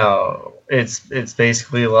 No, it's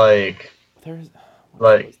basically there's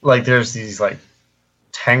there's these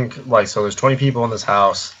 10 so there's 20 people in this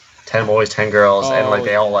house, 10 boys, 10 girls, and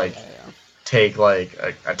they all take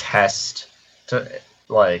a test to.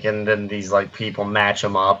 And then these people match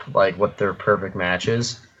them up what their perfect match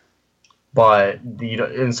is, but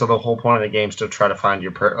and so the whole point of the game is to try to find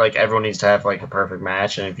your everyone needs to have a perfect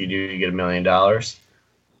match, and if you do, you get $1 million,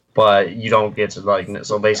 but you don't get to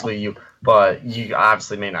so basically you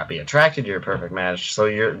obviously may not be attracted to your perfect match, so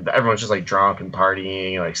everyone's just drunk and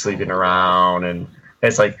partying, sleeping around, and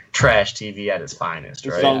it's trash TV at its finest,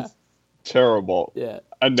 right? It sounds terrible. Yeah.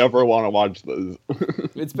 I never want to watch this.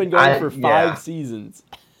 It's been going for 5 seasons.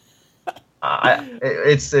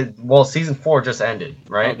 Season 4 just ended,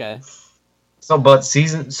 right? Okay. So,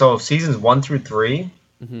 seasons 1 through 3,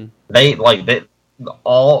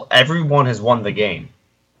 everyone has won the game.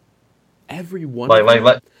 Everyone.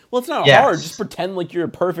 Well, it's not hard. Just pretend you're a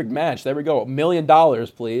perfect match. There we go. $1 million,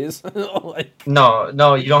 please.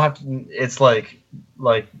 No, you don't have to. It's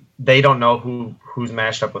they don't know who's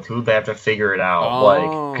matched up with who. They have to figure it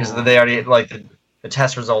out, because they already the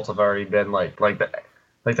test results have already been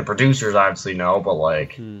the producers obviously know, but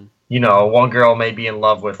one girl may be in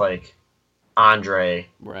love with Andre,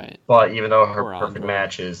 right? But even though her perfect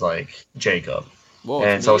match is Jacob,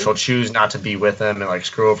 and so she'll choose not to be with him and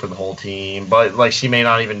screw over the whole team. But she may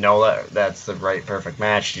not even know that that's the right perfect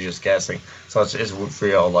match. She's just guessing. So it's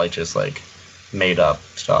real just made up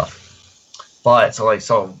stuff. But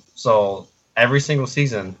so every single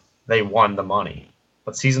season they won the money,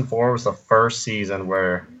 but season 4 was the first season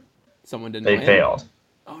where someone didn't. They failed.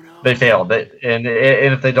 Oh no! They failed. And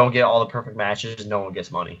if they don't get all the perfect matches, no one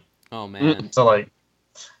gets money. Oh man! So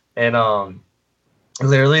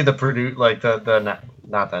literally not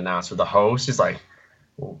the announcer, the host is like,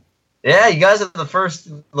 yeah, you guys are the first,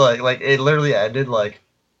 like it literally ended like,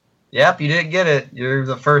 yep, you didn't get it. You're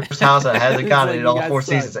the first house that hasn't gotten it in all 4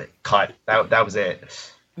 seasons. Cut. That was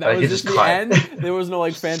it. That was just the end? There was no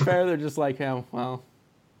like fanfare. They're just like, oh, well,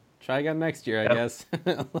 try again next year, I guess.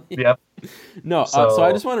 Yep. No, so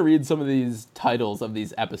I just want to read some of these titles of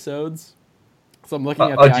these episodes. So I'm looking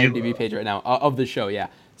at the IMDb page right now of the show, yeah.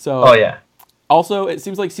 So, oh, yeah. Also, it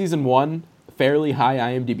seems like season 1, fairly high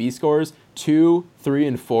IMDb scores. 2, 3,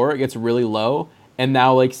 and 4, it gets really low. And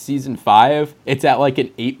now, like, season 5, it's at, like, an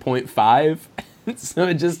 8.5. So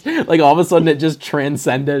it just, like, all of a sudden it just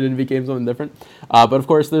transcended and became something different. But, of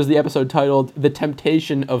course, there's the episode titled The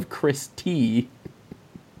Temptation of Chris T.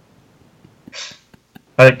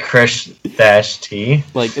 Chris-T.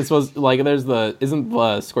 Like, it's supposed, like, isn't the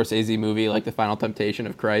Scorsese movie, like, The Final Temptation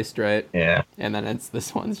of Christ, right? Yeah. And then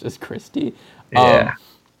this one's just Chris T. Yeah.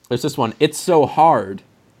 There's this one, It's So Hard, ...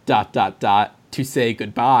 to say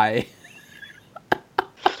goodbye.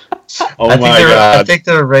 Oh my god! I think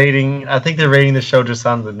they're rating the show just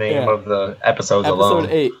on the name of the episodes alone.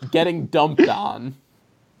 Episode 8, Getting Dumped On.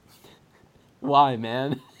 Why,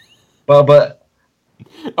 man? Well, but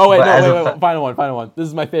wait, final one. This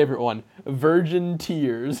is my favorite one. Virgin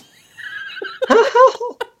Tears.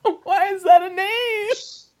 Why is that a name?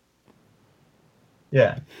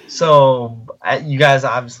 Yeah. So you guys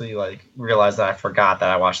obviously like realize that I forgot that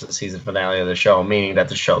I watched the season finale of the show, meaning that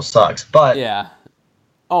the show sucks. But yeah.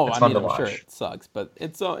 Oh, it's I'm sure it sucks, but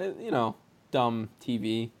it's dumb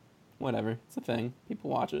TV, whatever. It's a thing. People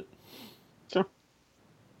watch it. Sure.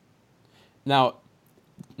 Now,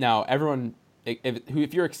 everyone,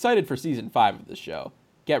 if you're excited for season 5 of the show,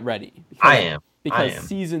 get ready. I am. Because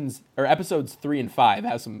episodes 3 and 5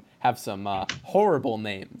 have some horrible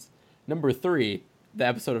names. Number 3,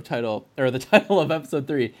 the title of episode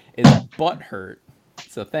 3 is Butthurt.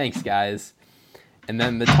 So thanks, guys. And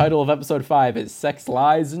then the title of episode 5 is Sex,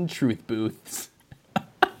 Lies, and Truth Booths.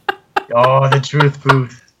 Oh, the Truth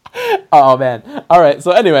Booth. Oh, man. All right,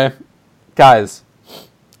 so anyway, guys,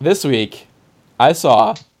 this week I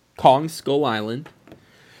saw Kong Skull Island.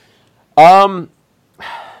 I've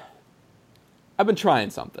been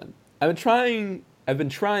trying something. I've been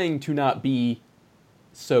trying to not be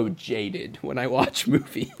so jaded when I watch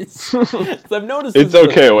movies. 'Cause I've noticed it's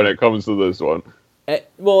okay when it comes to this one.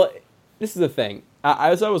 Well, this is the thing.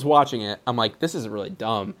 As I was watching it, I'm like, this isn't really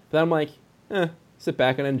dumb. But then I'm like, sit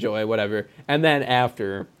back and enjoy, whatever. And then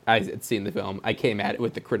after I had seen the film, I came at it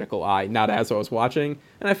with the critical eye, not as I was watching,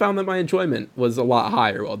 and I found that my enjoyment was a lot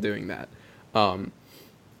higher while doing that.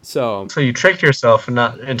 So you tricked yourself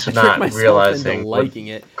into not realizing liking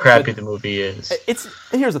it. Crappy the movie is.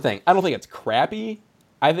 Here's the thing. I don't think it's crappy.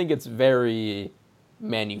 I think it's very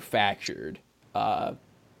manufactured.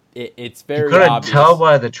 It's very. You couldn't obvious. tell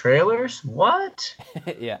by the trailers. What?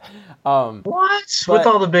 Yeah. What? With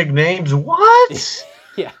all the big names? What?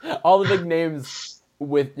 Yeah, all the big names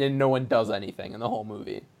and no one does anything in the whole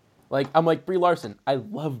movie. Like, I'm like, Brie Larson. I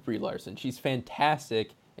love Brie Larson. She's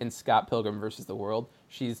fantastic in Scott Pilgrim vs. the World.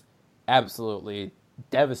 She's absolutely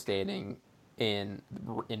devastating in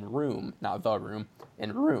Room, not The Room,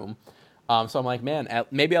 in Room. So I'm like, man,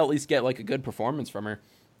 maybe I'll at least get like a good performance from her.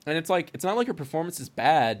 And it's like, it's not like her performance is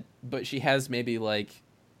bad, but she has maybe like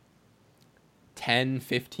 10,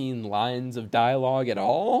 15 lines of dialogue at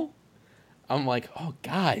all. I'm like, oh,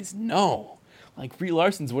 guys, no. Like, Brie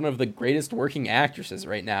Larson's one of the greatest working actresses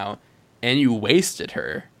right now, and you wasted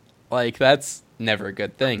her. Like, that's never a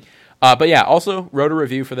good thing. But yeah, also wrote a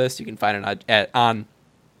review for this. You can find it on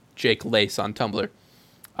Jake Lace on Tumblr.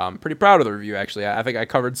 I'm pretty proud of the review, actually. I think I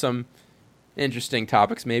covered some interesting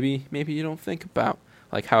topics maybe you don't think about.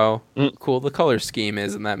 Like how cool the color scheme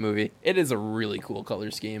is in that movie. It is a really cool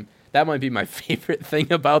color scheme. That might be my favorite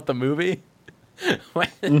thing about the movie.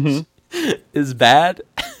 Is bad.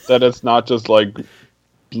 That it's not just like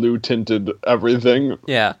blue tinted everything.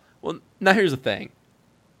 Yeah. Well, now here's the thing.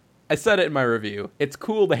 I said it in my review. It's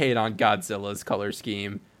cool to hate on Godzilla's color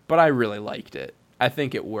scheme, but I really liked it. I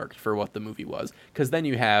think it worked for what the movie was. Because then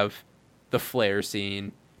you have the flare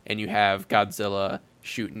scene, and you have Godzilla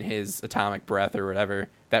shooting his atomic breath or whatever.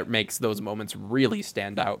 That makes those moments really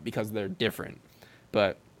stand out because they're different.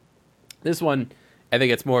 But this one, I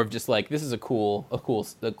think it's more of just like, this is a cool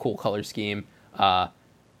color scheme.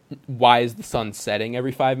 Why is the sun setting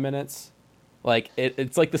every 5 minutes? Like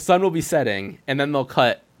it's like the sun will be setting, and then they'll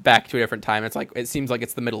cut back to a different time. It's like, it seems like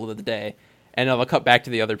it's the middle of the day, And they'll cut back to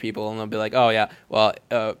the other people, and they'll be like, oh, yeah, well,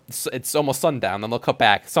 it's almost sundown. Then they'll cut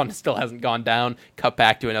back. Sun still hasn't gone down. Cut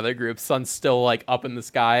back to another group. Sun's still, like, up in the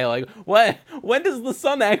sky. Like, what? When does the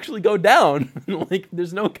sun actually go down? Like,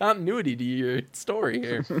 there's no continuity to your story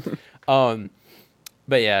here. But,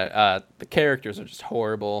 yeah, the characters are just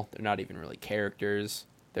horrible. They're not even really characters.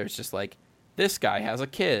 There's just, like, this guy has a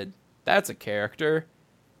kid. That's a character.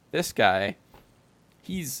 This guy,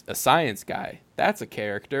 he's a science guy. That's a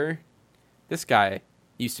character. This guy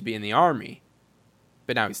used to be in the army,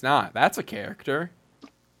 but now he's not. That's a character.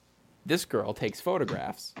 This girl takes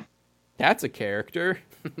photographs. That's a character.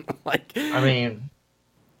 Like, I mean,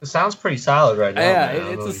 it sounds pretty solid right now. Yeah,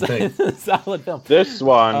 it's a solid film. This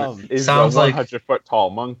one is a 100-foot tall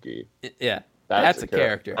monkey. Yeah, that's a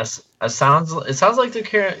character. It sounds like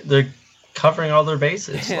they're covering all their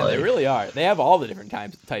bases. Yeah, like. They really are. They have all the different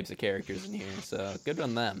types of characters in here, so good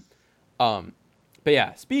on them. But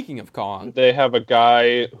yeah, speaking of Kong, they have a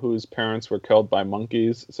guy whose parents were killed by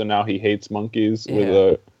monkeys, so now he hates monkeys with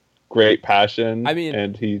a great passion. I mean,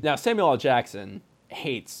 and now Samuel L. Jackson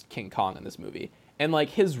hates King Kong in this movie, and like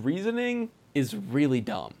his reasoning is really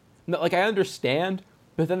dumb. Like, I understand,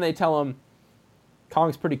 but then they tell him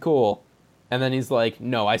Kong's pretty cool, and then he's like,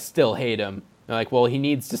 "No, I still hate him." They're like, "Well, he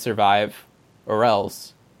needs to survive, or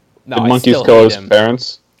else." No, did monkeys kill his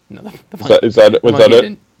parents? No, was that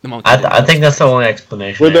it? I think that's the only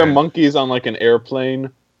explanation. Were there monkeys on like an airplane,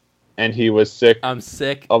 and he was sick? I'm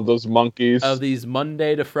sick of those monkeys. Of these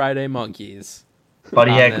Monday to Friday monkeys. But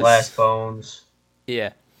he had glass bones.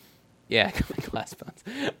 Yeah, glass bones.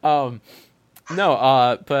 But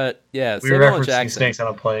yeah, we Samuel referencing Jackson. Snakes on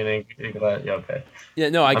a Plane. Yeah, okay. Yeah,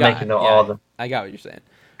 no, I got what you're saying.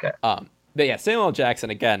 Okay. But yeah, Samuel L. Jackson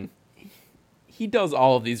again. He does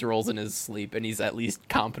all of these roles in his sleep, and he's at least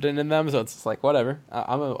competent in them. So it's just like, whatever.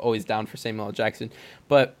 I'm always down for Samuel L. Jackson.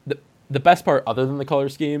 But the best part, other than the color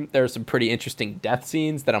scheme, there are some pretty interesting death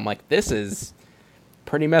scenes that I'm like, this is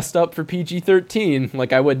pretty messed up for PG-13.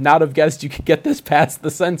 Like, I would not have guessed you could get this past the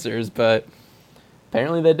censors, but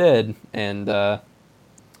apparently they did. And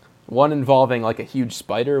one involving like a huge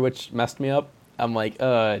spider, which messed me up. I'm like,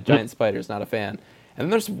 giant spiders, not a fan. And then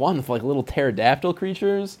there's one with like little pterodactyl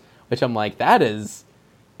creatures, which I'm like, that is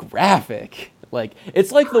graphic. Like,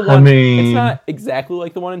 it's like the one, it's not exactly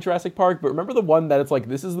like the one in Jurassic Park, but remember the one that it's like,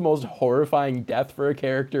 this is the most horrifying death for a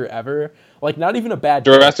character ever? Like, not even a bad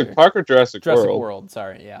Jurassic character. Park or Jurassic World? Jurassic World,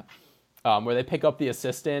 sorry, yeah. Where they pick up the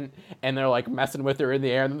assistant, and they're, like, messing with her in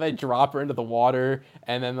the air, and then they drop her into the water,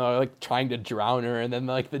 and then they're, like, trying to drown her, and then,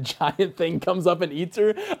 like, the giant thing comes up and eats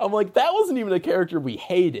her. I'm like, that wasn't even a character we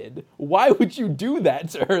hated. Why would you do that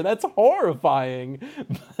to her? That's horrifying.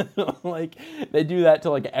 Like, they do that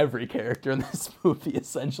to, like, every character in this movie,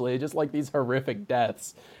 essentially. Just, like, these horrific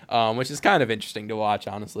deaths, which is kind of interesting to watch,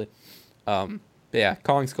 honestly. But yeah,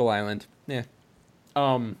 Kong Skull Island. Yeah.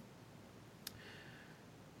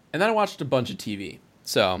 And then I watched a bunch of TV.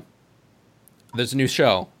 So, there's a new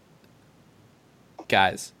show.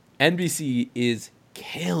 Guys, NBC is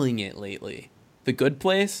killing it lately. The Good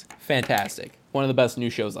Place, fantastic. One of the best new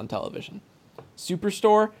shows on television.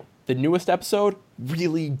 Superstore, the newest episode,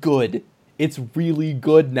 really good. It's really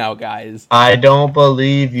good now, guys. I don't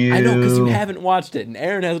believe you. I know, because you haven't watched it, and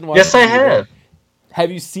Aaron hasn't watched it. Yes, I have.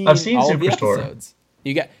 Have you seen I've seen all Superstore. Of the episodes?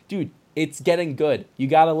 Dude, it's getting good. You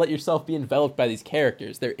gotta let yourself be enveloped by these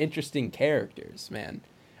characters. They're interesting characters, man.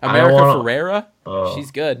 America Ferrera,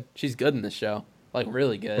 she's good. She's good in this show. Like,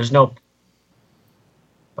 really good. There's no,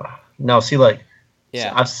 see, like,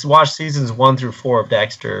 yeah. I've watched seasons 1 through 4 of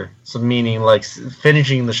Dexter, so meaning, like,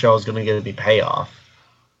 finishing the show is going to get me payoff,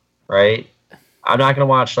 right? I'm not going to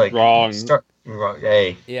watch, like... Wrong.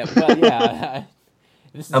 Hey. Yeah, well, yeah...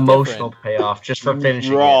 This is emotional different. Payoff just for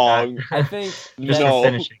finishing Wrong. it. I think just for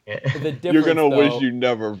finishing it. The difference, you're gonna wish you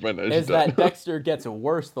never finished. Is that Dexter gets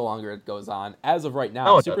worse the longer it goes on. As of right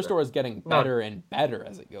now, Superstore is getting better and better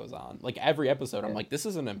as it goes on. Like, every episode, I'm like, this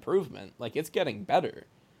is an improvement. Like, it's getting better.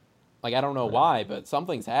 Like, I don't know why, but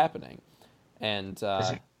something's happening, and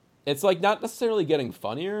it's like not necessarily getting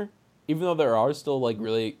funnier, even though there are still like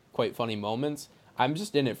really quite funny moments. I'm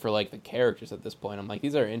just in it for like the characters at this point. I'm like,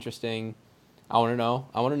 these are interesting. I want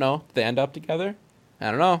to know. Did they end up together? I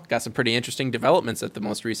don't know. Got some pretty interesting developments at the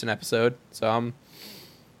most recent episode, so I'm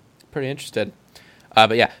pretty interested.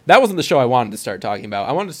 But yeah, that wasn't the show I wanted to start talking about.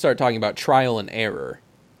 I wanted to start talking about Trial and Error,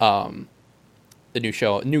 the new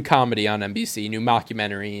show, new comedy on NBC, new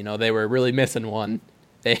mockumentary. You know, they were really missing one.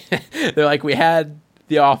 They're like, we had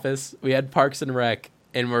The Office, we had Parks and Rec,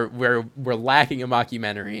 and we're lacking a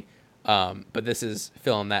mockumentary. But this is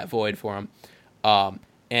filling that void for them.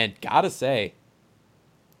 And gotta say,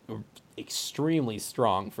 extremely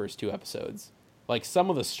strong first 2 episodes. Like, some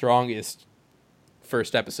of the strongest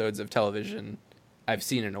first episodes of television I've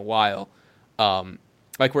seen in a while.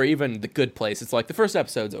 Like, where even The Good Place, it's like the first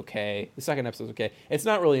episode's okay, the second episode's okay. It's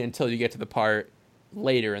not really until you get to the part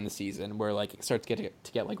later in the season where, like, it starts to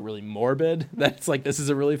get like really morbid that's like, this is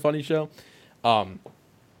a really funny show.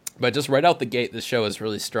 But just right out the gate, this show is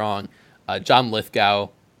really strong. John Lithgow,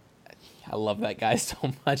 I love that guy so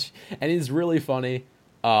much, and he's really funny.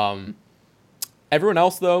 Everyone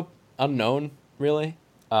else, though, unknown, really.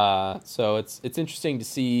 So it's interesting to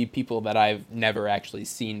see people that I've never actually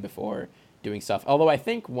seen before doing stuff. Although I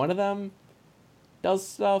think one of them does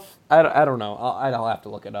stuff. I don't know. I'll have to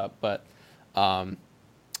look it up. But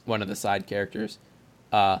one of the side characters.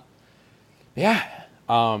 One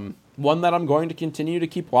that I'm going to continue to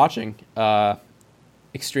keep watching.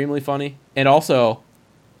 Extremely funny. And also,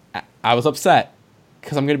 I was upset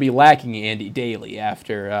because I'm going to be lacking Andy Daly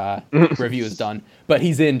after review is done. But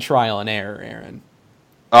he's in Trial and Error, Aaron.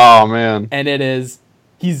 Oh, man. And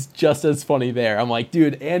he's just as funny there. I'm like,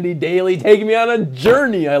 dude, Andy Daly, taking me on a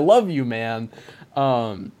journey. I love you, man.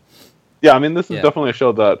 Yeah, I mean, this is definitely a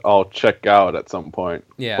show that I'll check out at some point.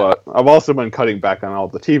 Yeah. But I've also been cutting back on all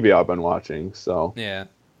the TV I've been watching, so yeah,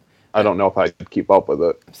 I don't know if I could keep up with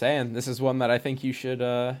it. I'm saying this is one that I think you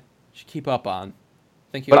should keep up on.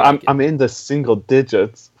 I'm in the single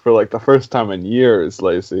digits for like the first time in years,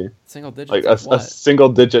 Lacey. Single digits, like a single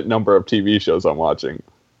digit number of TV shows I'm watching.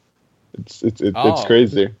 It's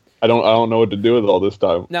crazy. I don't know what to do with all this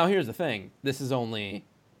time. Now here's the thing. This is only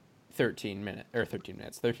 13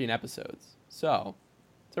 episodes. So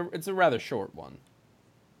it's a rather short one.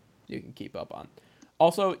 You can keep up on.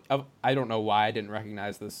 Also, I don't know why I didn't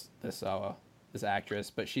recognize this actress,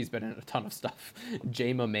 but she's been in a ton of stuff.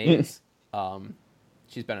 Jayma Mays.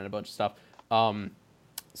 She's been in a bunch of stuff.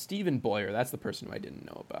 Stephen Boyer, that's the person who I didn't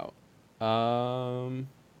know about.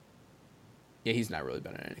 Yeah, he's not really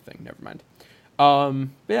been in anything. Never mind. But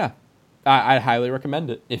yeah, I highly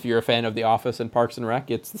recommend it. If you're a fan of The Office and Parks and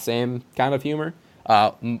Rec, it's the same kind of humor.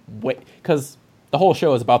 Because the whole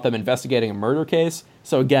show is about them investigating a murder case.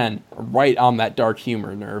 So again, right on that dark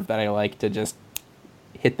humor nerve that I like to just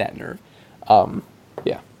hit that nerve.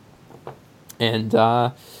 Yeah. And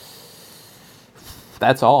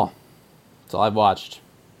that's all. That's all I've watched.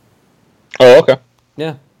 Oh, okay.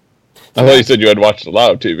 Yeah. I thought you said you had watched a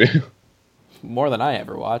lot of TV. More than I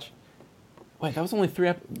ever watch. Wait, that was only 3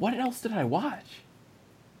 What else did I watch?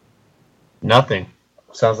 Nothing.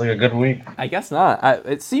 Sounds like a good week. I guess not.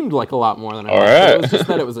 It seemed like a lot more than I watched. Right. It was just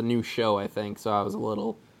that it was a new show, I think, so I was a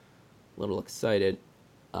little excited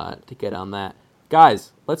to get on that.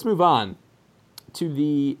 Guys, let's move on to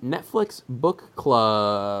the Netflix Book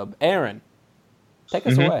Club. Aaron, take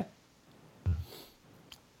us away.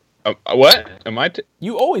 What? Am I?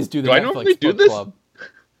 You always do the Netflix I normally do Book this? Club.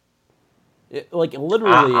 Like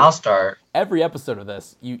literally, I'll start. Every episode of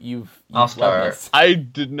this, you've I'll start. This. I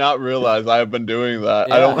did not realize I have been doing that.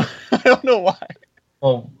 Yeah. I don't know why.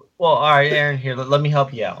 Well, all right, Aaron. Here, let me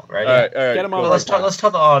help you out. Right? All right. Get him on. Let's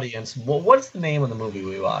tell the audience. What's the name of the movie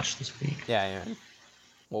we watched this week? Yeah, Aaron.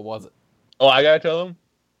 What was it? Oh, I gotta tell him.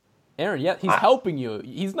 Aaron, yeah, he's helping you.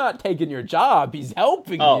 He's not taking your job. He's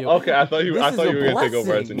helping you. Oh, okay. I thought you were gonna take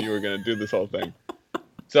over as and you were gonna do this whole thing.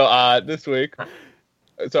 So this week.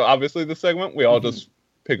 So obviously this segment, we all just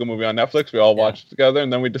pick a movie on Netflix, we all watch it together,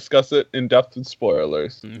 and then we discuss it in depth with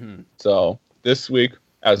spoilers. Mm-hmm. So this week,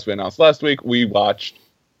 as we announced last week, we watched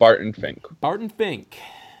Barton Fink. Barton Fink.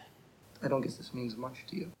 I don't guess this means much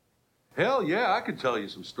to you. Hell yeah, I could tell you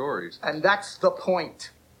some stories. And that's the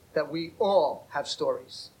point, that we all have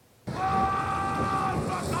stories. Look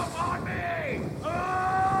upon me!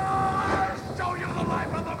 I'll show you the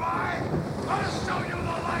life of the vine! I'll show you the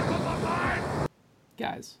life of the vine!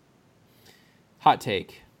 Guys, hot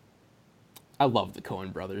take. I love the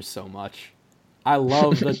Coen brothers so much. I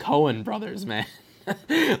love the Coen brothers, man.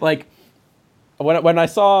 Like, when I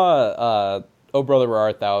saw Oh Brother Where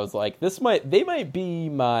Art Thou, I was like, they might be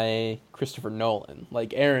my Christopher Nolan.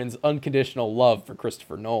 Like Aaron's unconditional love for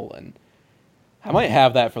Christopher Nolan. I might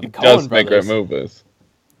have that for the Coen brothers. Does make great movies.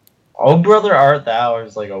 Oh Brother Art Thou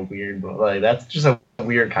is like a weird, like that's just a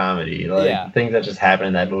weird comedy. Like things that just happen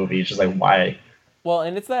in that movie. It's just like why. Well,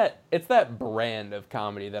 and it's that brand of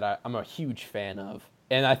comedy that I'm a huge fan of.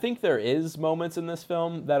 And I think there is moments in this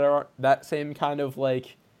film that are that same kind of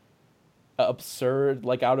like absurd,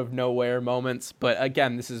 like out of nowhere moments. But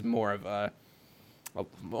again, this is more of a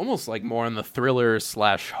almost like more in the thriller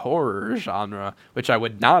 / horror genre, which I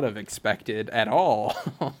would not have expected at all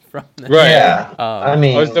from this. Right. Yeah. I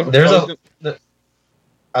mean, I was just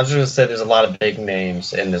gonna say there's a lot of big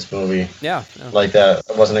names in this movie. Yeah. Like that.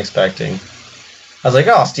 I wasn't expecting. I was like,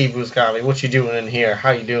 oh, Steve Buscemi, what you doing in here?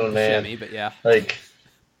 How you doing, man? Buscemi, but yeah. Like,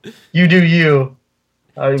 you do you.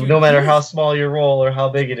 Dude, no matter how small your role or how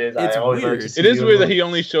big it is, I always like to see it is you weird that he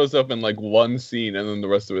only shows up in like one scene and then the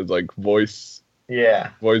rest of it is like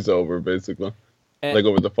voiceover basically, and, like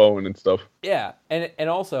over the phone and stuff. Yeah, and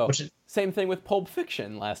also same thing with Pulp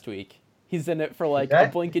Fiction last week. He's in it for like a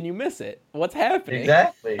blink and you miss it. What's happening?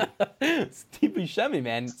 Exactly. Steve Buscemi,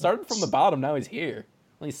 man, started from the bottom. Now he's here.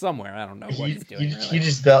 Well, he's somewhere. I don't know what he's doing. He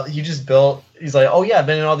just built. He's like, oh yeah, I've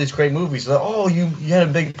been in all these great movies. Like, oh, you had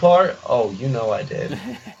a big part. Oh, you know I did.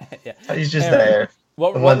 Yeah. He's just there.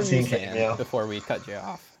 What were you saying before we cut you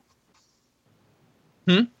off?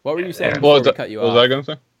 What were you saying before we cut you off? What was I gonna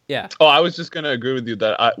say? Yeah. Oh, I was just gonna agree with you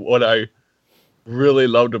that what I really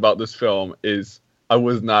loved about this film is I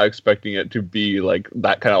was not expecting it to be like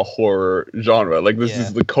that kind of horror genre. Like this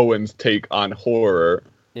is the Coens' take on horror.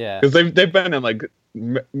 Yeah. Because they've been in like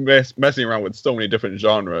messing around with so many different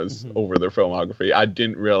genres over their filmography. I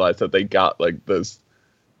didn't realize that they got like this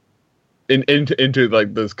into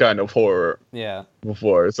like this kind of horror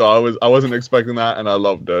before. So I wasn't expecting that, and I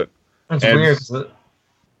loved it. It's weird because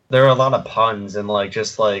there are a lot of puns and like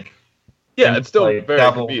just like it's still like very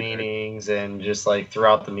double convenient. meanings, and just like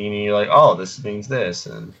throughout the meaning you're like, oh, this means this,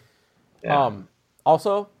 and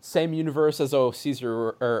also same universe as O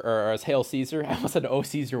Caesar or as Hail Caesar. I almost said O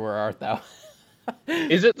Caesar, where art thou?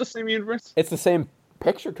 Is it the same universe? It's the same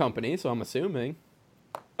picture company, so I'm assuming.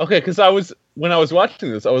 Okay, because when I was watching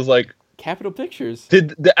this, I was like, Capitol Pictures.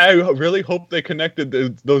 I really hope they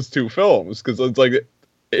connected those two films, because it's like,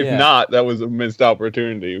 if not, that was a missed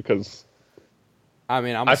opportunity. Because I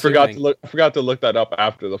mean, I forgot to look that up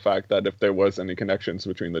after the fact, that if there was any connections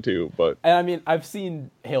between the two. But I mean, I've seen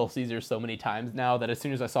Hail Caesar so many times now that as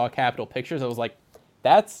soon as I saw Capitol Pictures, I was like,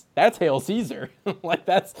 That's Hail Caesar. Like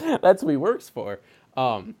that's who he works for.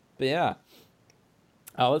 But yeah.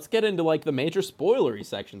 Let's get into like the major spoilery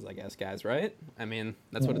sections, I guess, guys, right? I mean,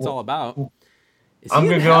 that's what it's all about. I'm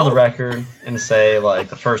gonna go on the record and say like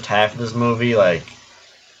the first half of this movie, like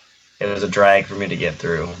it was a drag for me to get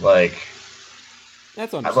through. Like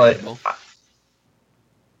that's understandable.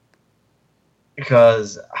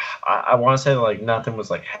 Because I want to say like nothing was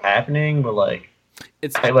like happening, but like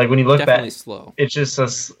it's like when you look definitely back, slow. It's just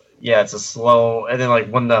it's a slow, and then like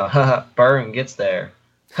when the burn gets there,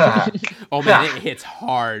 oh man, it hits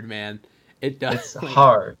hard, man. It does. It's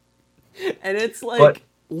hard, and it's like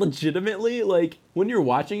legitimately like when you're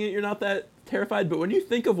watching it, you're not that terrified, but when you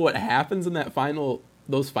think of what happens in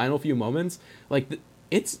those final few moments, like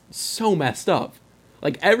it's so messed up.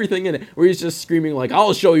 Like everything in it, where he's just screaming like,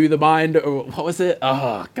 "I'll show you the mind," or what was it?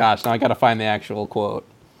 Oh gosh, now I gotta find the actual quote.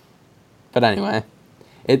 But anyway,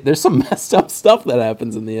 there's some messed up stuff that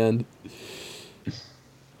happens in the end.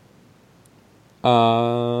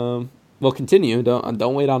 We'll continue.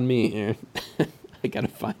 Don't wait on me here. I gotta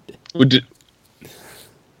find it. Were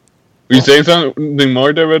you saying something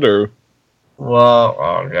more, David, or? Well,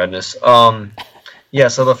 oh goodness. Yeah,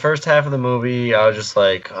 so the first half of the movie, I was just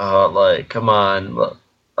like, come on,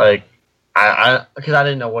 like, because I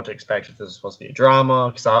didn't know what to expect, if this was supposed to be a drama,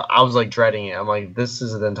 because I was like dreading it. I'm like, this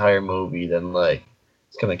is the entire movie, then like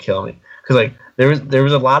it's gonna kill me. Because like there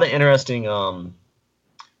was a lot of interesting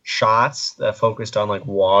shots that focused on like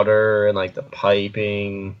water and like the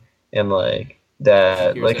piping and like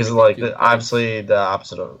that, like because like obviously the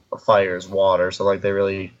opposite of fire is water, so like they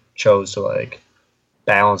really chose to like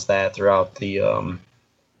balance that throughout the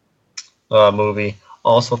movie.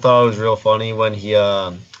 Also thought it was real funny when he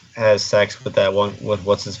has sex with that one with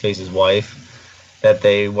what's his face's wife, that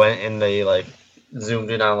they went and they like zoomed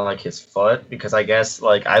in on like his foot, because I guess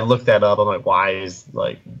like I looked that up. I'm like, why was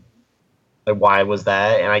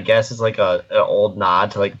that? And I guess it's like an old nod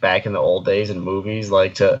to like back in the old days in movies,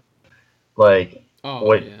 like to like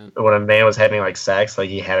when a man was having like sex, like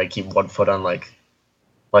he had to keep one foot on like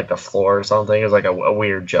the floor or something. It was like a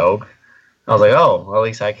weird joke. I was like, oh, at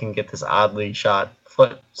least I can get this oddly shot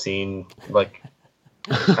foot scene. Like,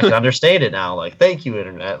 I can understand it now. Like, thank you,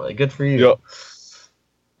 internet. Like, good for you. Yep.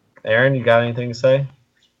 Aaron, you got anything to say?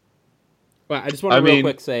 Well, I just want to real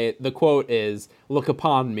quick say, the quote is, "Look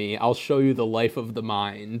upon me, I'll show you the life of the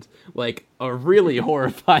mind." Like, a really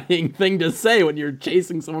horrifying thing to say when you're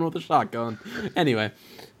chasing someone with a shotgun. Anyway.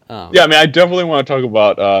 Yeah, I mean, I definitely want to talk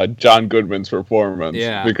about John Goodman's performance.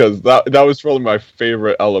 Yeah. Because that was probably my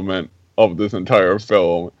favorite element of this entire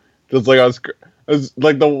film. Just like I was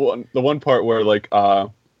like the one part where like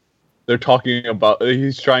they're talking about,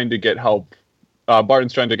 he's trying to get help.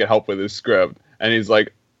 Barton's trying to get help with his script, and he's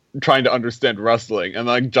like, trying to understand wrestling, and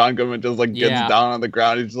like John Goodman just like gets down on the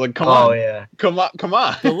ground. He's just like, come on.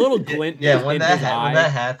 The little glint. When that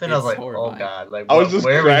happened, I was like, horrifying. Oh god! Like I was just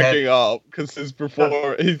cracking up because his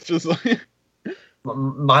performance. He's just like.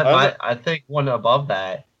 I think one above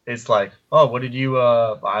that is like, oh, what did you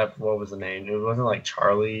what was the name? It wasn't like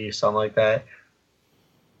Charlie or something like that.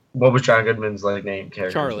 What was John Goodman's like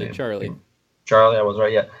character? Charlie, I was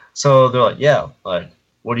right, yeah. So they're like, yeah, like,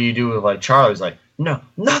 what do you do with like Charlie's like, no,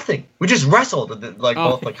 nothing. We just wrestled. Like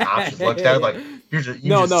both the cops just looked at him like, you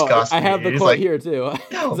disgust me. I have the quote here too.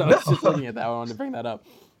 No, I was just looking at that. I wanted to bring that up.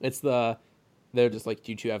 They're just like,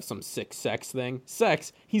 do you two have some sick sex thing?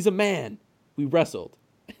 Sex? He's a man. We wrestled.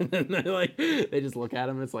 And then they just look at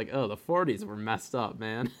him and it's like, oh, the 40s were messed up,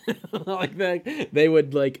 man. Like they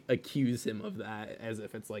would like accuse him of that as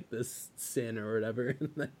if it's like this sin or whatever.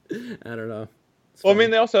 I don't know. Well, I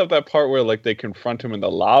mean, they also have that part where like they confront him in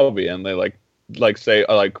the lobby and they like say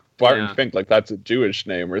like Barton Fink, like that's a Jewish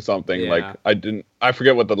name or something. Yeah. Like I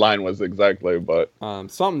forget what the line was exactly, but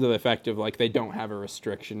something to the effect of like they don't have a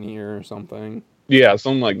restriction here or something. Yeah,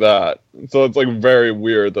 something like that. So it's like very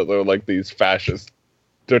weird that they're like these fascist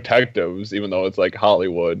detectives, even though it's like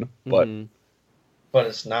Hollywood. But but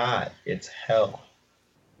it's not. It's hell,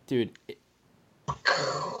 dude.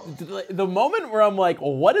 The moment where I'm like,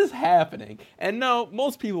 well, what is happening? And no,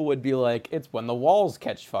 most people would be like, it's when the walls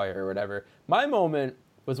catch fire or whatever. My moment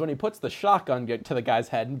was when he puts the shotgun to the guy's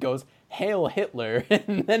head and goes, "Hail Hitler,"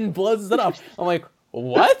 and then blows it up. I'm like,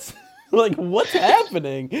 what? Like, what's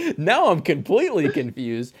happening? Now I'm completely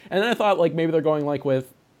confused. And then I thought, like, maybe they're going, like,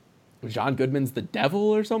 with John Goodman's the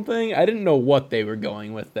devil or something. I didn't know what they were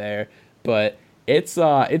going with there. But it's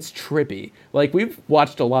trippy. Like, we've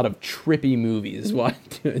watched a lot of trippy movies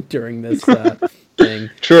during this thing.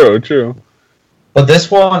 True. But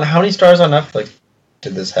this one, how many stars on Netflix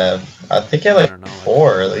did this have? I think it had, like,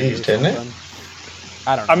 4 at least, didn't it?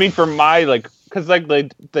 I don't know. I mean, for my, like, because, like,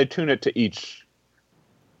 they tune it to each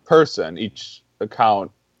person, each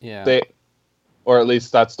account, or at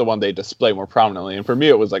least that's the one they display more prominently, and for me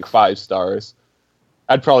it was like 5 stars.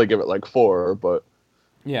 I'd probably give it like 4, but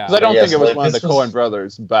because I don't think it was one of the Coen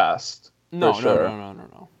brothers' best.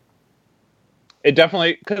 No. It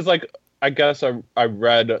definitely, because like I guess I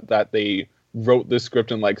read that they wrote this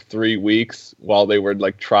script in like 3 weeks while they were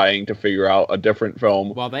like trying to figure out a different film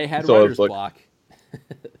while they had writer's block.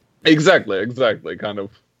 Exactly, kind of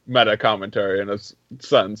meta commentary in a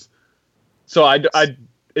sense. So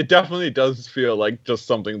it definitely does feel like just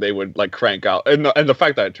something they would like crank out, and the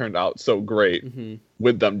fact that it turned out so great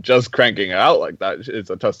with them just cranking it out like that is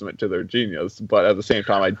a testament to their genius. But at the same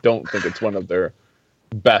time, I don't think it's one of their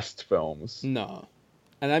best films. No,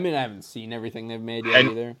 and I mean I haven't seen everything they've made yet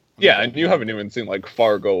either. And you haven't even seen like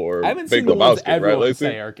Fargo or I haven't Big seen the ones Lebowski, everyone right,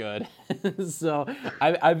 say are good. So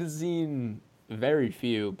I've seen very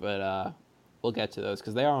few, but we'll get to those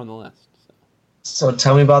because they are on the list. So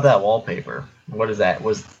tell me about that wallpaper. What is that?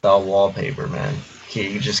 Was the wallpaper, man?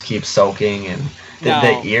 You just keep soaking and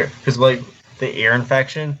the ear, because like the ear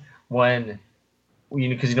infection when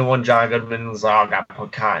because when John Goodman was like, oh, I got to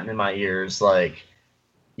put cotton in my ears, like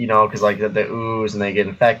because like the ooze and they get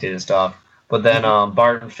infected and stuff. But then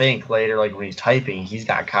Barton Fink later, like when he's typing, he's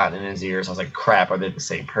got cotton in his ears. I was like, crap, are they the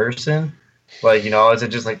same person? Like is it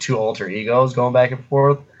just like 2 alter egos going back and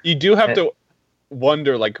forth? You do have to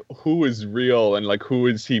wonder like who is real and like who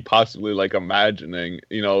is he possibly like imagining,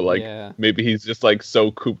 maybe he's just like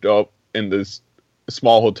so cooped up in this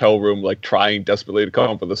small hotel room like trying desperately to come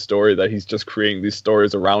up with a story that he's just creating these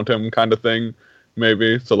stories around him kind of thing,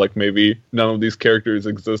 maybe. So like maybe none of these characters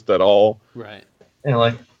exist at all, right? And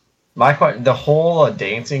like my question, the whole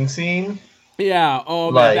dancing scene. Yeah. Oh,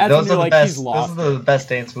 like, man, those are the best. Those are the best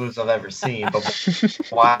dance moves I've ever seen. But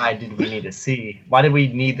why did we need to see? Why did we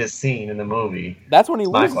need this scene in the movie? That's when he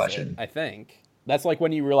loses it, I think. That's like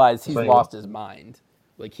when you realize he's lost his mind.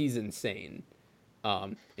 Like he's insane.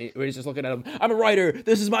 He's just looking at him. I'm a writer.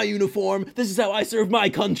 This is my uniform. This is how I serve my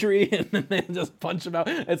country. And then they just punch him out.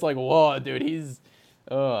 It's like, whoa, dude. He's.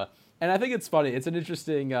 And I think it's funny. It's an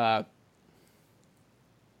interesting.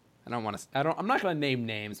 I'm not going to name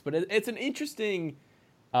names, but it's an interesting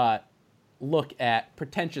look at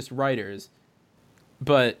pretentious writers.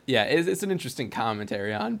 But yeah, it's an interesting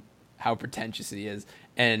commentary on how pretentious he is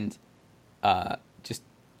and just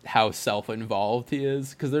how self-involved he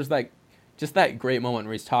is. Because there's that great moment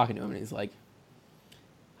where he's talking to him and he's like,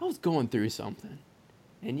 I was going through something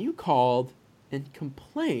and you called and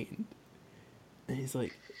complained. And he's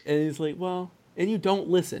like, well, and you don't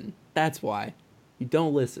listen. That's why. You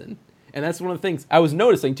don't listen. And that's one of the things I was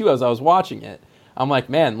noticing, too, as I was watching it. I'm like,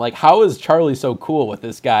 man, like, how is Charlie so cool with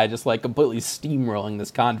this guy just, like, completely steamrolling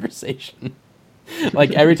this conversation?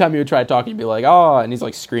 Like, every time he would try talking, he'd be like, oh, and he's,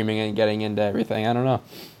 like, screaming and getting into everything. I don't know.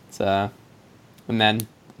 It's, and then,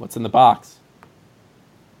 what's in the box?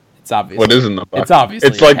 It's obvious. What is in the box? It's obviously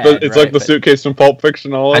it's like head, it's like the suitcase from Pulp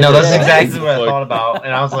Fiction. All I know, that's over. exactly what I thought about,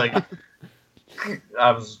 and I was like,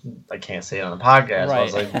 I can't say it on the podcast. Right. I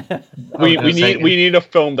was like, we need a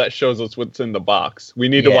film that shows us what's in the box. We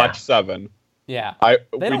need to watch Seven. Yeah,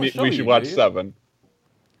 we should watch Seven.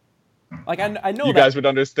 Like I know you guys would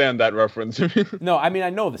understand that reference. No, I mean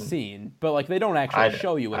I know the scene, but like they don't actually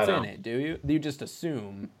show you what's in it, do you? You just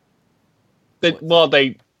assume.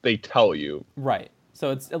 They tell you. Right. So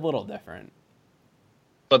it's a little different.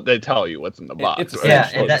 But they tell you what's in the box. Right? Yeah,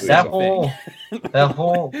 and that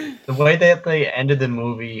whole the way that they ended the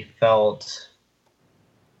movie felt.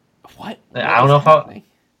 What? I don't know if I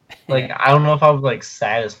don't know if I was like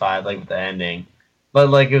satisfied like with the ending, but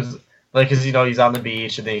like it was like because he's on the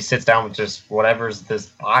beach and then he sits down with just whatever's this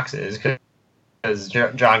box is because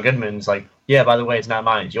John Goodman's like, yeah, by the way, it's not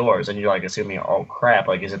mine, it's yours, and you're like assuming, oh crap,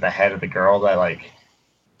 like is it the head of the girl that like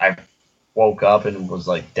I woke up and was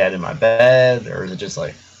like dead in my bed, or is it just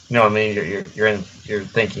like, you know what I mean? You're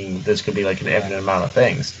thinking this could be like an infinite amount of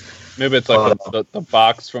things. Maybe it's like the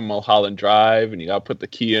box from Mulholland Drive, and you gotta put the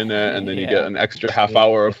key in it, and then you get an extra half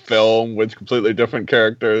hour of film with completely different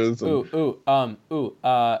characters. And...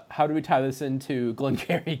 How do we tie this into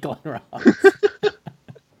Glengarry Glen Ross?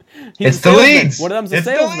 It's the leads. One of them's a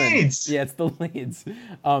salesman. The leads. Yeah, it's the leads.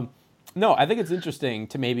 No, I think it's interesting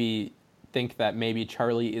to maybe think that maybe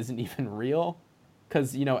Charlie isn't even real,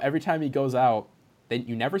 because every time he goes out, then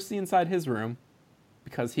you never see inside his room,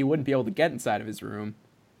 because he wouldn't be able to get inside of his room,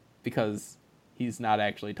 because he's not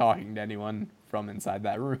actually talking to anyone from inside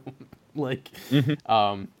that room. Like,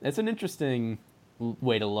 it's an interesting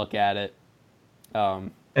way to look at it.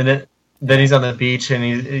 And then he's on the beach and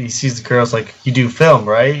he sees the girl's like, you do film,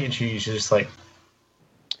 right? And she's just like,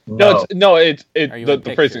 no.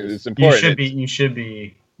 The phrasing is important. You should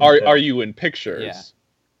be. Are you in pictures? Yeah.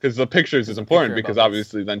 Because the pictures is important because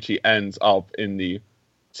obviously then she ends up in the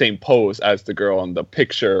same pose as the girl in the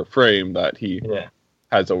picture frame that he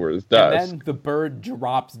has over his desk. And then the bird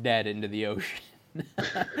drops dead into the ocean.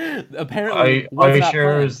 Apparently, are you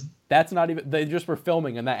sure? That's not even. They just were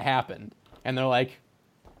filming and that happened, and they're like,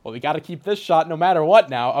 "Well, we got to keep this shot no matter what."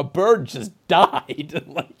 Now a bird just died.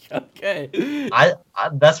 Like, okay. I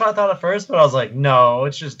that's what I thought at first, but I was like, no,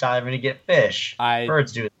 it's just diving to get fish.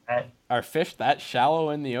 Birds do that. Are fish that shallow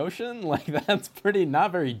in the ocean? Like, that's pretty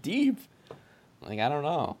not very deep. Like, I don't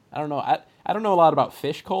know. I don't know a lot about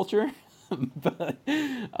fish culture, but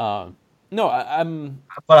no, I'm.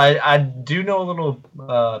 But I do know a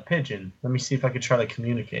little pigeon. Let me see if I could try to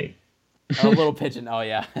communicate. A little pigeon. Oh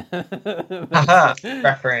yeah.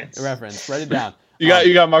 Reference. Write it down.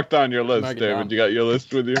 You got marked down your list, David. You got your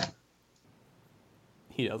list with you.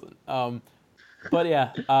 He doesn't. But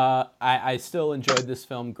yeah, I still enjoyed this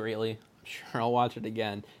film greatly. I'm sure I'll watch it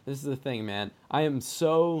again. This is the thing, man. I am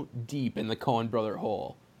so deep in the Coen brother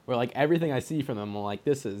hole, where like everything I see from them, I'm like,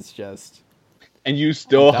 this is just. And you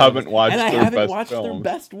still haven't watched their best films. And I haven't watched their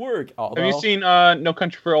best work. Although... Have you seen No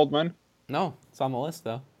Country for Old Men? No, it's on the list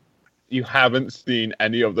though. You haven't seen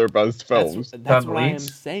any of their best films. That's what I am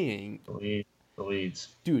saying. The leads.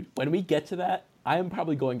 Dude, when we get to that, I am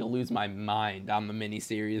probably going to lose my mind on the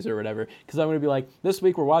miniseries or whatever, because I'm going to be like, this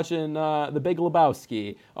week we're watching The Big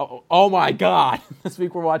Lebowski. Oh my God. This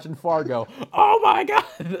week we're watching Fargo. Oh my God.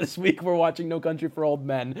 This week we're watching No Country for Old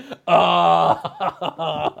Men.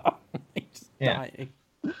 Dying.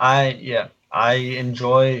 I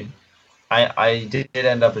did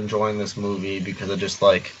end up enjoying this movie because of just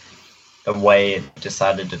like the way it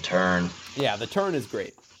decided to turn. Yeah, the turn is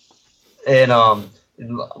great. And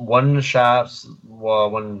one of the shots,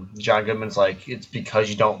 when John Goodman's like, it's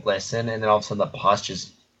because you don't listen, and then all of a sudden the pus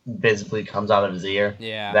just visibly comes out of his ear.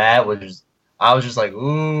 Yeah. That was just, I was just like,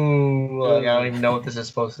 ooh, like, I don't even know what this is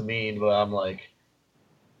supposed to mean, but I'm like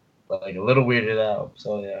a little weirded out.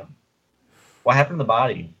 So yeah. What happened to the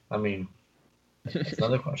body? I mean, that's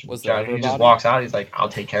another question. John, he just walks out, he's like, I'll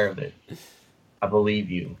take care of it. I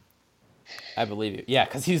believe you. I believe you. Yeah,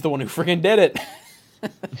 because he's the one who freaking did it.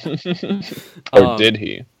 Or did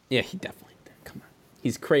he? Yeah, he definitely did. Come on.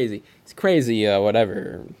 He's crazy. He's crazy,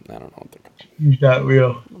 whatever. I don't know what they're called. He's not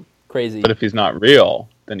real. Crazy. But if he's not real,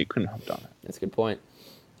 then he couldn't have done it. That's a good point.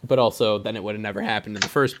 But also, then it would have never happened in the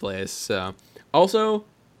first place. Also,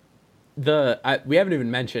 we haven't even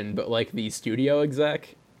mentioned, but like the studio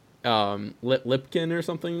exec, Lipkin or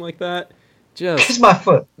something like that. Just kiss my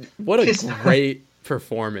foot. What a great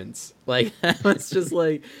performance. Like, it's just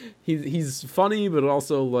like he's funny, but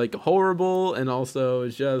also like horrible, and also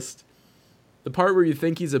just the part where you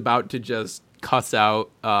think he's about to just cuss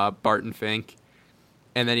out Barton Fink,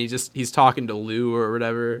 and then he's talking to Lou or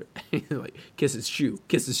whatever, like kiss his shoe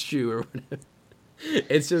or whatever.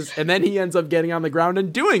 It's just, and then he ends up getting on the ground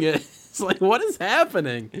and doing it. It's like, what is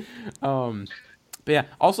happening? But yeah,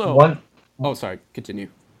 also sorry, continue.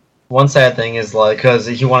 One sad thing is like, because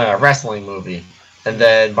he wanted a wrestling movie, and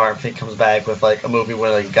then Barton Fink comes back with like a movie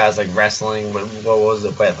where like guys like wrestling with, what was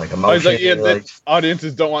it with, like emotion.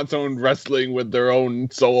 Audiences don't want someone wrestling with their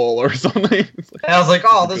own soul or something. And I was like,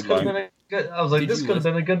 oh, this could have been a good. I was like, this could have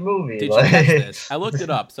been a good movie. Did you catch this? I looked it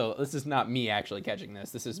up, so this is not me actually catching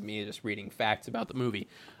this. This is me just reading facts about the movie.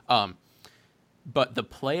 But the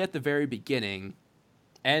play at the very beginning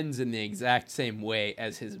ends in the exact same way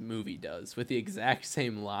as his movie does, with the exact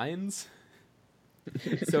same lines.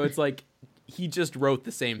 So it's like he just wrote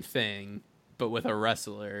the same thing, but with a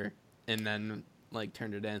wrestler, and then like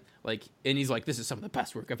turned it in. Like, and he's like, "This is some of the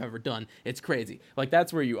best work I've ever done. It's crazy." Like,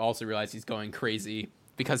 that's where you also realize he's going crazy,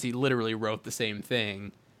 because he literally wrote the same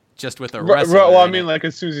thing, just with a wrestler. Well, I mean, like,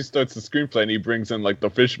 as soon as he starts the screenplay and he brings in like the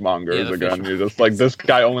fishmongers again, you're just like, this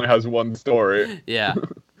guy only has one story. Yeah,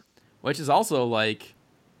 which is also like,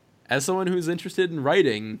 as someone who's interested in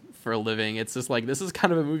writing for a living, it's just like, this is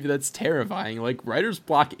kind of a movie that's terrifying. Like, writer's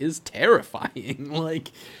block is terrifying.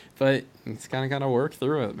 Like, but it's kind of gotta work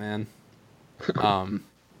through it, man.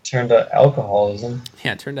 Turn to alcoholism.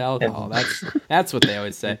 Yeah, turn to alcohol. That's what they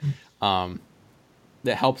always say.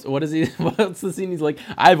 That helps. What's the scene? He's like,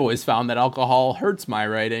 I've always found that alcohol hurts my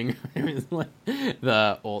writing. Like, we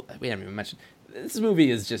haven't even mentioned. This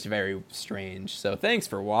movie is just very strange. So thanks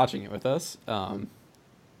for watching it with us.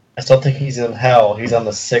 I still think he's in hell. He's on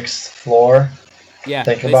the 6th floor. Yeah,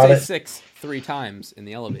 Think they about say it. 6 3 times in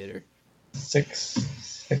the elevator.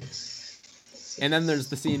 6. And then there's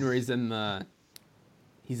the scene where he's in the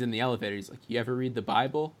elevator. He's like, "You ever read the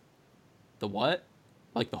Bible?" "The what?"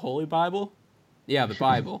 "Like the Holy Bible?" "Yeah, the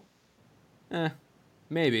Bible."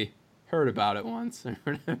 Maybe. Heard about it once or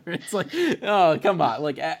whatever. It's like, oh, come on.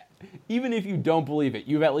 Like, even if you don't believe it,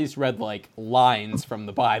 you've at least read like lines from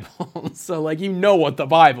the Bible. So like, you know what the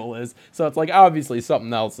Bible is. So it's like, obviously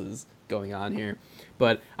something else is going on here.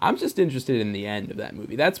 But I'm just interested in the end of that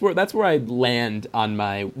movie. That's where I land on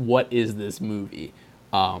my, what is this movie?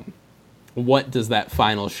 What does that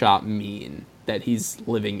final shot mean? That he's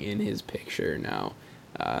living in his picture now.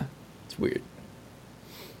 It's weird.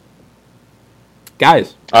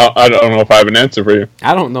 Guys. I don't know if I have an answer for you.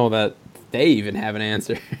 I don't know that they even have an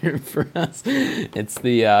answer for us. It's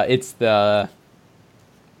the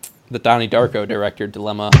Donnie Darko director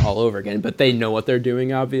dilemma all over again. But they know what they're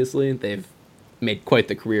doing, obviously. They've made quite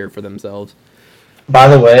the career for themselves. By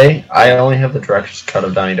the way, I only have the director's cut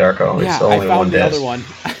of Donnie Darko. Yeah, it's only I found one the disc. other one.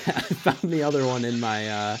 I found the other one in my...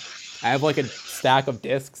 I have like a stack of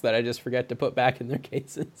discs that I just forget to put back in their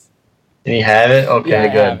cases. Do you have it? Okay, yeah, I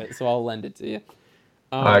good. have it, so I'll lend it to you.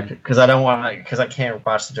 Because I don't want, because I can't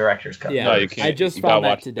watch the director's cut. Yeah, No, you can't. I just You found gotta that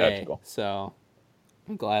watch the today, theatrical. so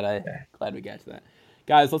I'm glad we got to that.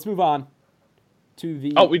 Guys, let's move on to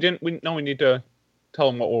the. Oh, we need to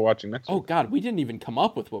tell them what we're watching next week. Oh God, we didn't even come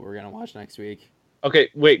up with what we're gonna watch next week. Okay,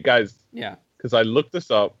 wait, guys. Yeah. Because I looked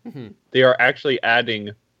this up. Mm-hmm. They are actually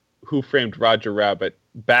adding Who Framed Roger Rabbit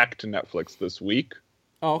back to Netflix this week.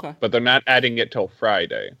 Oh, okay. But they're not adding it till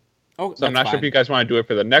Friday. Oh, so I'm not sure if you guys want to do it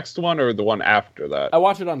for the next one or the one after that. I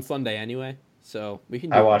watch it on Sunday anyway, so we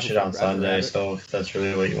can. I watch it on Sunday, so if that's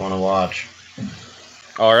really what you want to watch.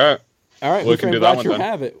 All right. We can do that one then.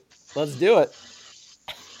 Habit. Let's do it.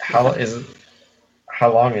 How long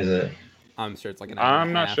is it? I'm sure it's like an hour.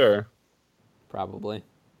 I'm not sure. Probably.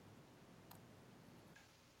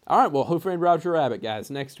 All right. Well, Who Framed Roger Rabbit, guys?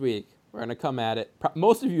 Next week we're gonna come at it.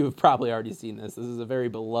 Most of you have probably already seen this. This is a very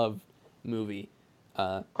beloved movie.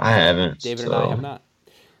 I haven't. David and I have not.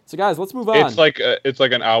 So, guys, let's move on. It's like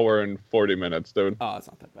an hour and 40 minutes, dude. Oh, it's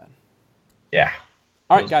not that bad. Yeah.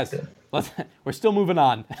 All right, guys. We're still moving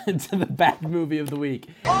on to the bad movie of the week.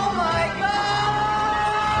 Oh my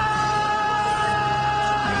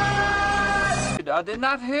God! I did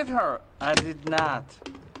not hit her. I did not.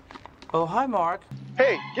 Oh, hi, Mark.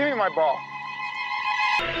 Hey, give me my ball.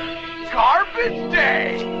 Garbage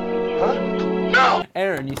day! Huh? No!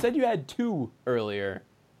 Aaron, you said you had 2 earlier,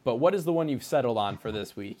 but what is the one you've settled on for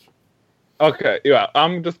this week? Okay, yeah,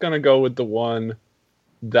 I'm just going to go with the one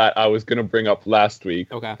that I was going to bring up last week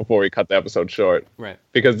before we cut the episode short. Right.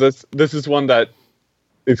 Because this is one that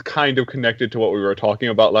is kind of connected to what we were talking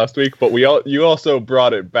about last week, but you also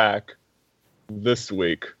brought it back this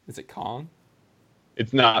week. Is it Kong?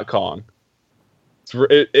 It's not Kong.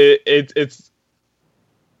 It's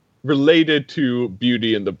related to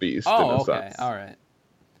Beauty and the Beast in a sense. All right.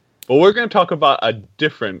 But we're going to talk about a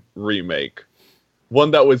different remake,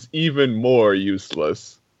 one that was even more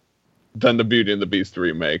useless than the Beauty and the Beast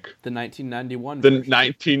remake. The 1991 version. The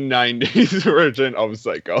 1990s version of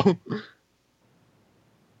Psycho.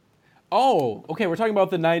 Oh, okay, we're talking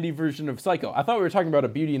about the 90 version of Psycho. I thought we were talking about a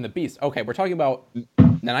Beauty and the Beast. Okay, we're talking about the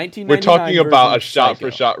 1999 We're talking about a Psycho.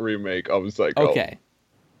 shot-for-shot remake of Psycho. Okay.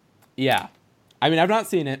 Yeah. I mean, I've not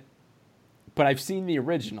seen it, but I've seen the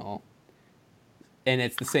original, and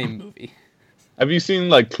it's the same movie. Have you seen,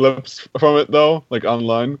 like, clips from it, though? Like,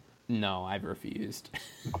 online? No, I've refused.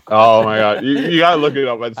 Oh, my God. You gotta look it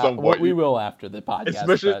up at some point. We will after the podcast.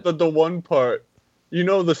 Especially the one part... You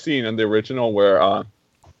know the scene in the original where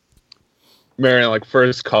Marion, like,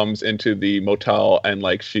 first comes into the motel and,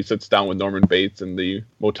 like, she sits down with Norman Bates in the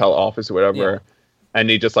motel office or whatever, and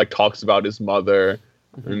he just, like, talks about his mother,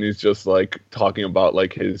 and he's just, like, talking about,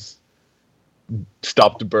 like, his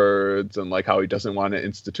stuffed birds and, like, how he doesn't want to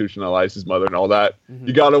institutionalize his mother and all that.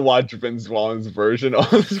 You gotta watch Vince Vaughn's version of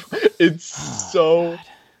this. It's so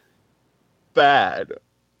bad.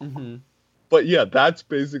 But, yeah, that's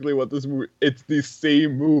basically what this movie... It's the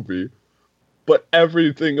same movie. But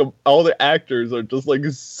everything, all the actors are just, like,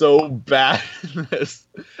 so bad in this.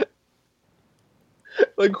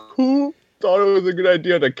 Like, who thought it was a good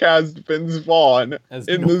idea to cast Vince Vaughn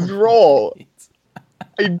in this role?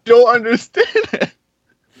 I don't understand it.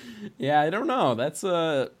 Yeah, I don't know. That's,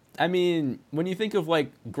 I mean, when you think of,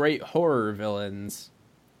 like, great horror villains,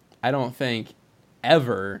 I don't think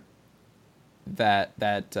ever that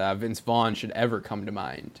Vince Vaughn should ever come to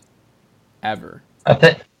mind. Ever. I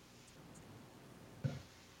think...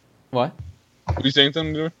 What? Were you saying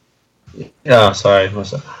something to me? Oh, sorry. I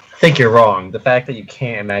think you're wrong. The fact that you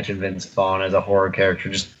can't imagine Vince Vaughn as a horror character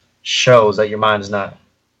just shows that your mind is not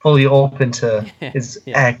fully open to his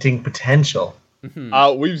acting potential.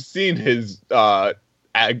 We've seen his acting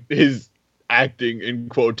in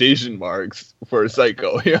quotation marks for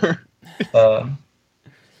Psycho here. But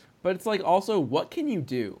it's like, also, what can you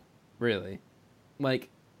do, really? Like,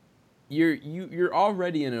 you're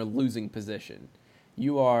already in a losing position.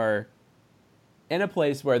 You are in a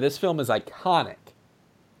place where this film is iconic.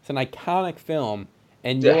 It's an iconic film,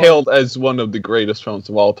 and you're hailed as one of the greatest films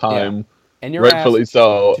of all time. Yeah. And you're rightfully asked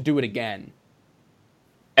so to do it again,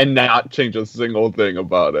 and not change a single thing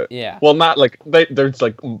about it. Yeah. Well, not like there's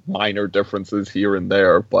like minor differences here and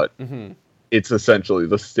there, but it's essentially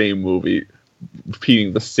the same movie,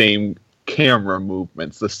 repeating the same camera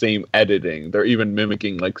movements, the same editing. They're even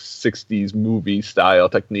mimicking like 60s movie style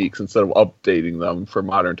techniques instead of updating them for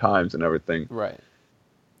modern times and everything. Right.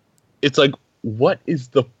 It's like, what is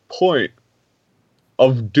the point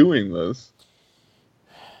of doing this?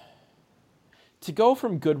 To go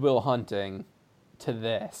from Good Will Hunting to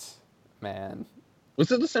this, man.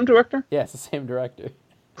 Was it the same director? Yeah, it's the same director.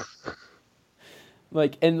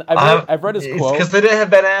 Like, and I've read his quote. Because they didn't have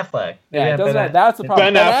Ben Affleck. Yeah, it doesn't. That's the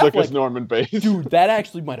problem. Ben Affleck is Norman Bates. Dude, that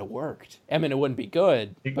actually might have worked. I mean, it wouldn't be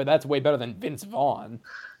good, but that's way better than Vince Vaughn.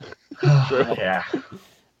 Yeah.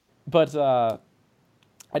 But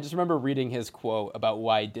I just remember reading his quote about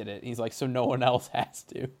why he did it. He's like, so no one else has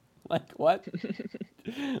to. Like, what?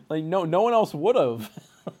 Like, no one else would have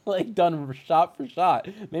like done shot for shot.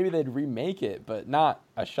 Maybe they'd remake it, but not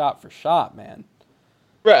a shot for shot, man.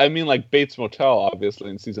 Right, I mean, like, Bates Motel,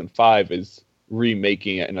 obviously, in Season 5 is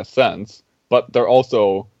remaking it in a sense, but they're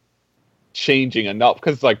also changing enough,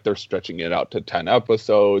 because, like, they're stretching it out to 10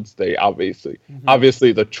 episodes. They obviously,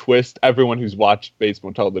 the twist, everyone who's watched Bates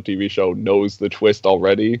Motel, the TV show, knows the twist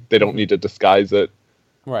already. They don't need to disguise it.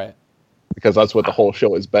 Right. Because that's what the whole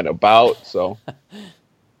show has been about, so.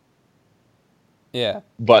 Yeah.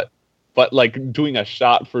 But, like, doing a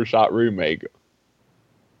shot-for-shot remake...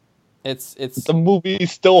 It's the movie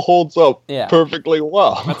still holds up perfectly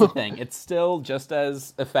well. That's the thing. It's still just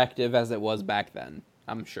as effective as it was back then,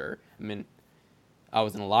 I'm sure. I mean, I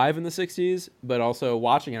wasn't alive in the 60s, but also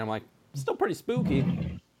watching it, I'm like, it's still pretty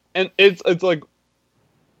spooky. And it's like,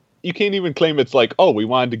 you can't even claim it's like, oh, we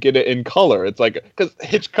wanted to get it in color. It's like, because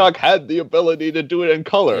Hitchcock had the ability to do it in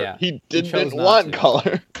color. Yeah. He didn't want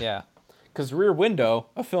color. Yeah. Because Rear Window,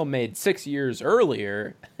 a film made 6 years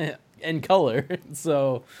earlier, in color.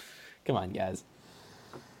 So... Come on, guys.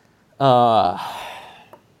 All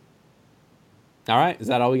right, is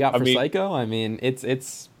that all we got for Psycho? I mean,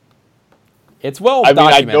 it's well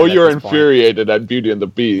documented. I know you're infuriated at Beauty and the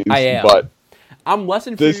Beast. I am, but I'm less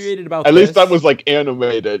infuriated about. At least that was like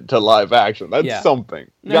animated to live action. That's something.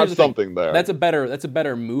 You got something there. That's a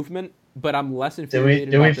better movement but I'm less Did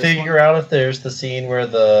infuriated. we figure out if there's the scene where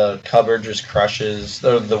the cupboard just crushes,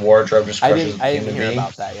 or the wardrobe just crushes? I didn't hear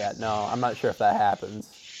about that yet. No, I'm not sure if that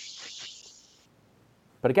happens.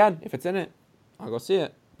 But again, if it's in it, I'll go see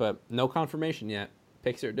it. But no confirmation yet.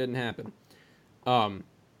 Pixar didn't happen.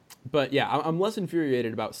 But yeah, I'm less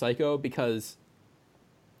infuriated about Psycho because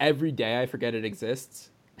every day I forget it exists.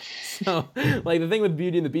 So, like, the thing with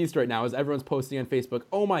Beauty and the Beast right now is everyone's posting on Facebook,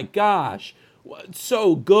 oh my gosh,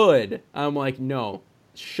 so good. I'm like, no,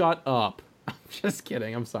 shut up. I'm just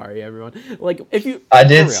kidding. I'm sorry, everyone. Like, if you... I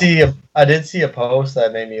did see a post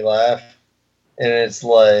that made me laugh, and it's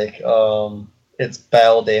like, it's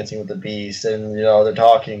Belle dancing with the Beast, and, you know, they're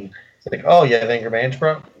talking. It's like, oh, you have anger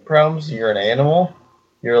management problems? You're an animal?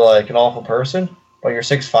 You're, like, an awful person? But you're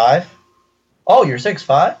 6'5"? Oh, you're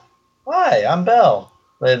 6'5"? Hi, I'm Belle.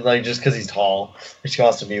 And, like, just because he's tall, she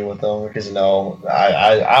wants to be with him because, you know,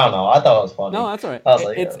 I don't know. I thought it was funny. No, that's all right. I was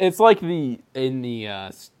like, it's like in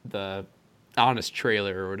the Honest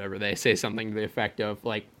trailer or whatever, they say something to the effect of,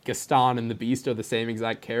 like, Gaston and the Beast are the same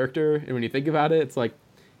exact character. And when you think about it, it's like,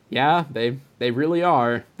 yeah, they really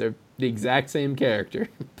are. They're the exact same character.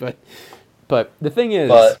 But the thing is...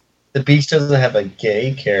 But the Beast doesn't have a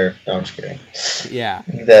gay character. No, I'm just kidding. Yeah.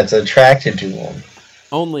 That's attracted to him.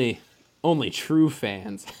 Only true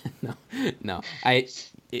fans. No.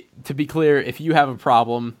 To be clear, if you have a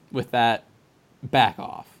problem with that, back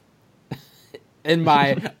off. In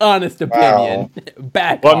my honest opinion,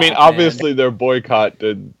 back off. Well, I mean, obviously their boycott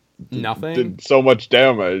did nothing. Did so much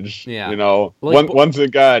damage. Yeah. You know, Like, once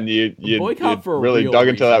again, you really dug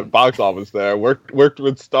into that box office there. Worked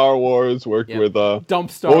with Star Wars. Worked with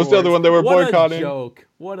Dump Star What was Wars. the other one they were boycotting?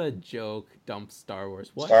 What a joke. Dump Star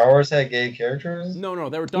Wars. What? Star Wars had gay characters? No,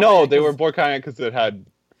 they were. They were boycotting it because it had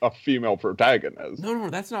a female protagonist. No,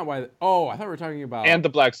 that's not why. Oh, I thought we were talking about. And the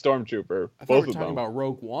Black Stormtrooper. I thought both we were of talking them. about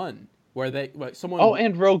Rogue One, where someone. Oh,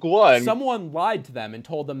 and Rogue One. Someone lied to them and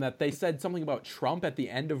told them that they said something about Trump at the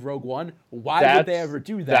end of Rogue One. Why would they ever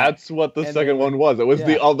do that? That's what the second one was. It was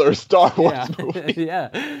the other Star Wars movie.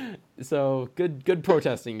 Yeah. So good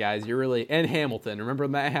protesting, guys. You're really and Hamilton. Remember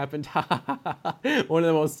when that happened? One of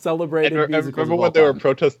the most celebrated musicals. Remember when they were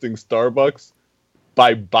protesting Starbucks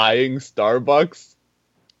by buying Starbucks?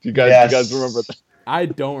 Do you guys remember that? I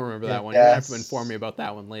don't remember that one. You're gonna have to inform me about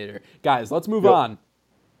that one later, guys. Let's move on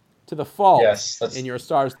to The Fault in Your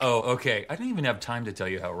Stars. Oh, okay. I don't even have time to tell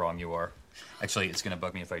you how wrong you are. Actually, it's going to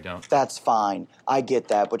bug me if I don't. That's fine. I get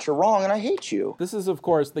that, but you're wrong and I hate you. This is, of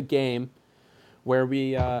course, the game where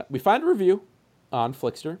we find a review on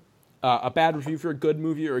Flixster, a bad review for a good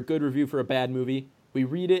movie or a good review for a bad movie. We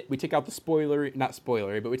read it. We take out the not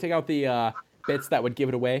spoilery, but we take out the bits that would give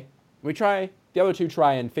it away. The other two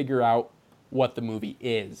try and figure out what the movie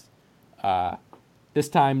is. This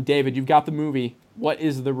time, David, you've got the movie. What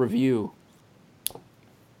is the review?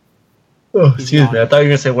 Oh, excuse me. I thought you were going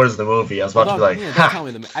to say, what is the movie? I was about to be like, don't tell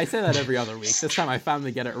me I say that every other week. This time I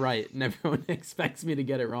finally get it right, and everyone expects me to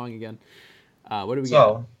get it wrong again. What do we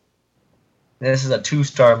get? This is a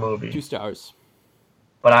 2-star movie. 2 stars.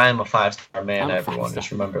 But I am a 5-star man, everyone.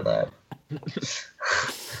 Just remember that.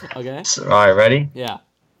 Okay. So, all right, ready? Yeah.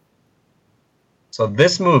 So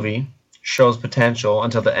this movie shows potential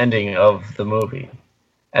until the ending of the movie.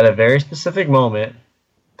 At a very specific moment,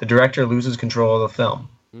 the director loses control of the film.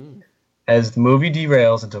 As the movie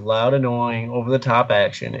derails into loud, annoying, over-the-top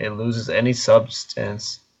action, it loses any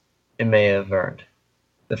substance it may have earned.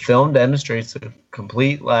 The film demonstrates the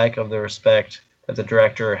complete lack of the respect that the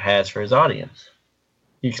director has for his audience.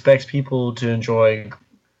 He expects people to enjoy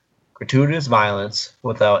gratuitous violence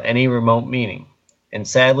without any remote meaning. And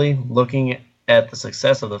sadly, looking at the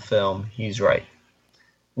success of the film, he's right.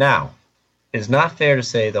 Now, it's not fair to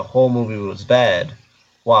say the whole movie was bad,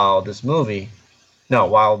 while the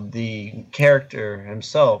character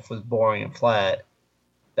himself was boring and flat,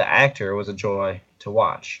 the actor was a joy to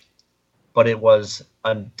watch. But it was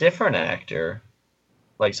a different actor,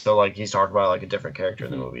 he's talking about a different character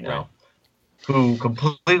in the movie now, who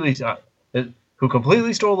completely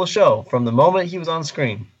stole the show from the moment he was on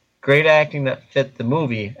screen. Great acting that fit the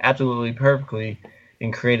movie absolutely perfectly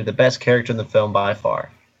and created the best character in the film by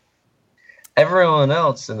far. Everyone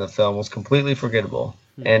else in the film was completely forgettable.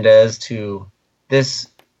 And as to this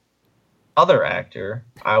other actor,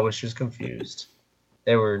 I was just confused.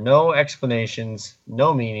 There were no explanations,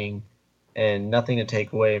 no meaning, and nothing to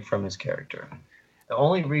take away from his character. The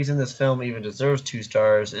only reason this film even deserves 2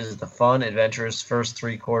 stars is the fun, adventurous first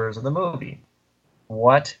 3/4 of the movie.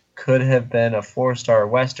 What could have been a 4-star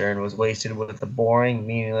Western was wasted with the boring,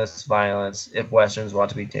 meaningless violence. If Westerns want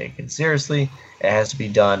to be taken seriously, it has to be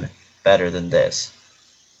done better than this.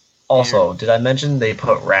 Also, did I mention they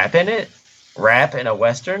put rap in it? Rap in a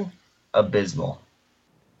Western? Abysmal.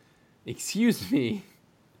 Excuse me.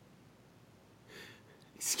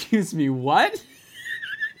 Excuse me, what?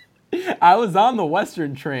 I was on the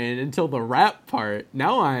Western train until the rap part.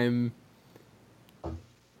 Now I'm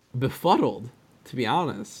befuddled, to be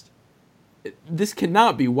honest. This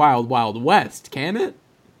cannot be Wild Wild West, can it?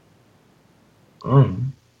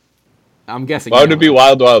 I'm guessing. Why would it be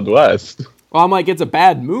Wild Wild West? Well, I'm like, it's a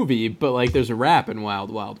bad movie, but like, there's a rap in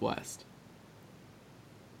Wild Wild West.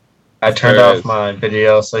 I turned off my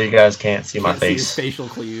video so you guys can't see my face. See his facial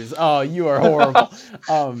clues. Oh, you are horrible.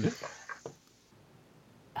 Oh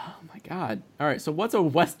my god. All right, so what's a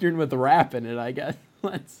Western with rap in it? I guess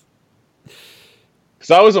let's.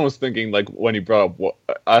 Because I was almost thinking, like, when he brought up,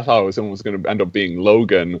 I thought it was almost going to end up being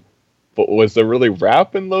Logan, but was there really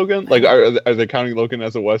rap in Logan? Like, are they counting Logan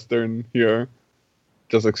as a Western here?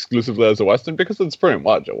 Just exclusively as a Western? Because it's pretty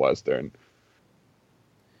much a Western.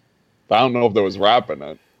 But I don't know if there was rap in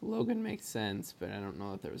it. Logan makes sense, but I don't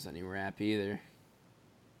know if there was any rap either.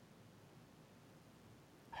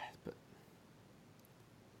 But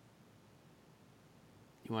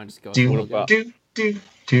you want to just go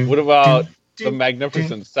with What about the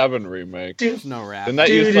Magnificent Seven remake? There's no rap. Didn't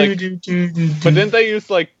they use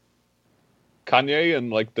like Kanye in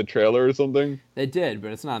like the trailer or something? They did,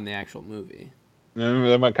 but it's not in the actual movie.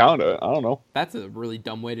 They might count it. I don't know. That's a really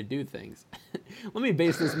dumb way to do things. Let me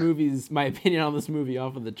base my opinion on this movie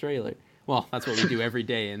off of the trailer. Well, that's what we do every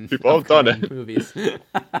day in people have done it. Movies.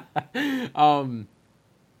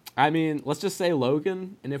 I mean, let's just say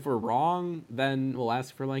Logan, and if we're wrong, then we'll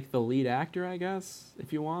ask for like the lead actor, I guess,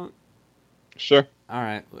 if you want. Sure. All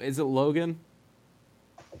right. Is it Logan?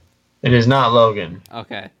 It is not Logan.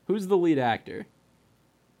 Okay. Who's the lead actor?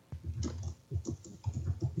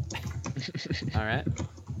 All right.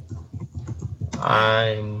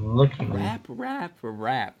 I'm looking. Rap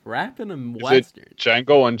in a Is Western. it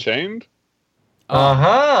Django Unchained?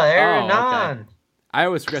 Aaron Nahn. Okay. I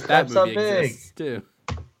always forget that movie exists too.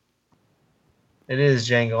 It is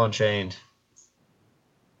Django Unchained.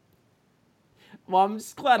 Well, I'm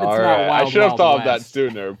just glad it's not Wild I should have thought of that West.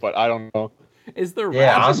 sooner, but I don't know. Is there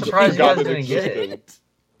Yeah, rap I'm in surprised you Django guys didn't get it.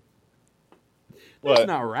 There's What?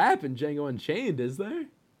 not rap in Django Unchained, is there?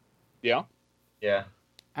 Yeah. Yeah.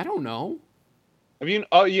 I don't know. I mean,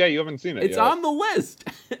 oh yeah, you haven't seen it. It's yet. on the list.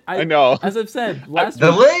 I know. As I've said last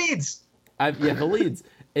The week. leads. The leads.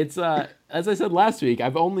 It's as I said last week,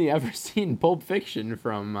 I've only ever seen Pulp Fiction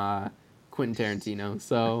from Quentin Tarantino,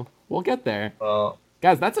 so we'll get there. Well,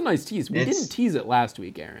 guys, that's a nice tease. We didn't tease it last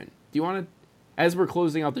week, Aaron. Do you want to, as we're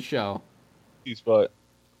closing out the show? Tease what?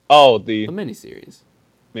 Oh, the miniseries.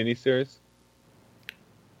 Miniseries.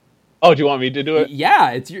 Oh, do you want me to do it? Yeah,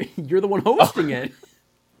 it's you're the one hosting it.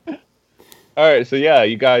 All right, so yeah,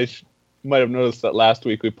 you guys might have noticed that last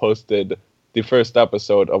week we posted the first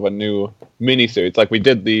episode of a new miniseries. Like we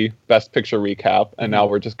did the Best Picture recap, and now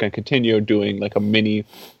we're just going to continue doing like a mini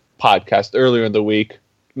podcast earlier in the week,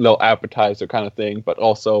 little appetizer kind of thing, but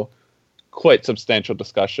also quite substantial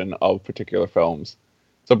discussion of particular films.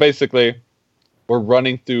 So basically, we're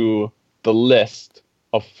running through the list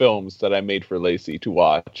of films that I made for Lacey to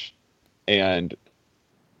watch, and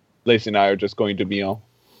Lacey and I are just going to be,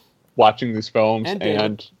 watching these films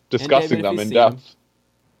and discussing them in depth.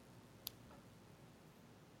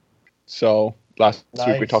 So last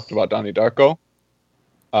week we talked about Donnie Darko.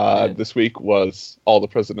 This week was All the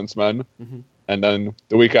President's Men. Mm-hmm. And then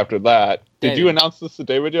the week after that, did you announce this to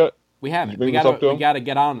David yet? We haven't. We got to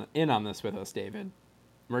get in on this with us, David.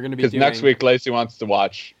 We're going to be doing... Because next week Lacey wants to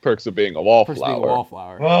watch Perks of Being a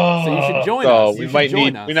Wallflower. So you should join us. We might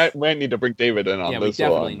need to bring David in on this one. Yeah, we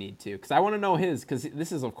definitely need to. Because I want to know because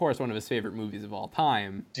this is, of course, one of his favorite movies of all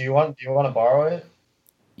time. Do you want to borrow it?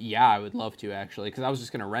 Yeah, I would love to, actually. Because I was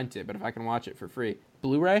just going to rent it, but if I can watch it for free.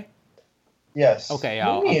 Blu-ray? Yes. Okay,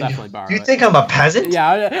 I'll definitely borrow it. Do you think I'm a peasant?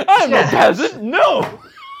 Yeah, I'm a peasant. No!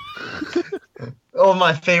 Oh,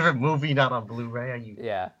 my favorite movie, not on Blu-ray. Are you?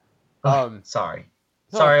 Yeah. Sorry.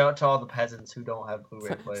 Sorry to all the peasants who don't have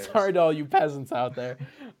Blu-ray players. Sorry to all you peasants out there.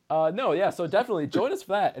 So definitely join us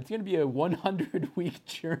for that. It's going to be a 100-week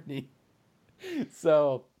journey.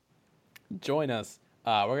 So join us.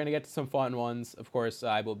 We're going to get to some fun ones. Of course,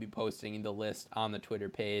 I will be posting the list on the Twitter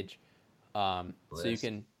page. So you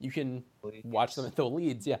can watch them at the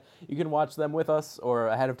leads. Yeah, you can watch them with us or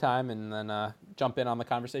ahead of time and then jump in on the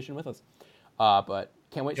conversation with us. But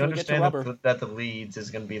can't wait till we get to rubber. That the leads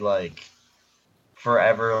is going to be like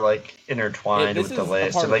forever like intertwined with the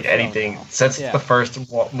list or like anything since the first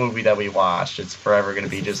movie that we watched. It's forever going to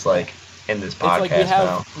be just like in this podcast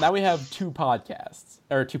now. Now we have two hashtags.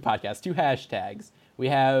 we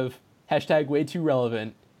have hashtag way too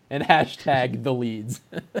relevant and hashtag the leads.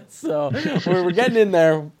 So we're getting in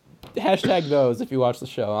there. Hashtag those if you watch the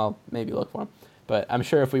show. I'll maybe look for them. But I'm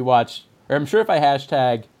sure if I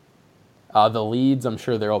hashtag the leads, I'm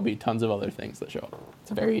sure there will be tons of other things that show up. It's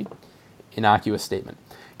a very innocuous statement.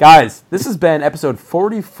 Guys, this has been episode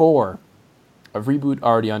 44 of Reboot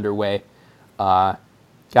Already Underway.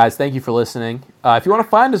 Guys, thank you for listening. If you want to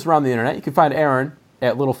find us around the internet, you can find Aaron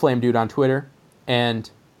at Little Flame Dude on Twitter, and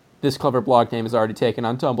this clever blog name is already taken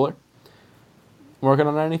on Tumblr. Working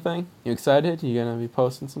on anything? You excited? You gonna be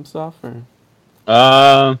posting some stuff or?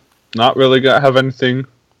 Not really. Have anything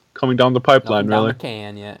coming down the pipeline, nothing really. Down the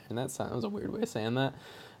can yet, and that was a weird way of saying that.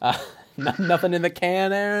 Nothing in the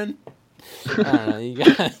can, Aaron. I don't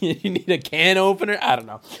know. You need a can opener. I don't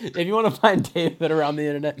know. If you want to find David around the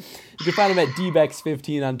internet, you can find him at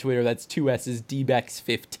dbex15 on Twitter. That's 2 S's,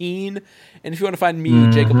 dbex15. And if you want to find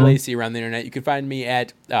me, Jacob Lacey, around the internet, you can find me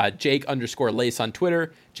at Jake_Lace on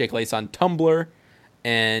Twitter, Jake Lace on Tumblr.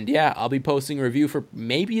 And yeah, I'll be posting a review for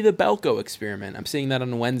maybe the Belko experiment. I'm seeing that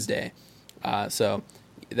on Wednesday. So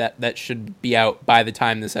that should be out by the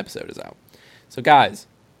time this episode is out. So guys,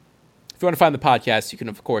 if you want to find the podcast, you can,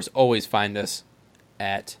 of course, always find us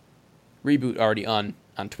at Reboot Already on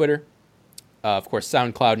Twitter. Of course,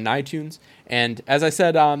 SoundCloud and iTunes. And as I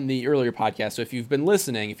said on the earlier podcast, so if you've been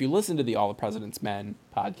listening, if you listened to the All the President's Men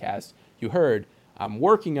podcast, you heard I'm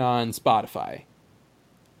working on Spotify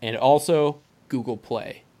and also Google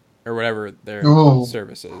Play or whatever their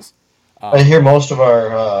service is. I hear most of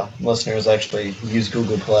our listeners actually use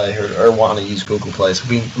Google Play or want to use Google Play, so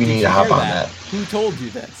we need to hop on that. Who told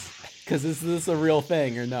you this? Because is this a real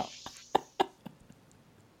thing or no?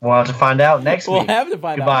 We'll have to find out next week. We'll have to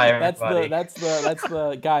find Goodbye, out. everybody. That's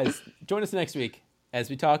the guys. Join us next week as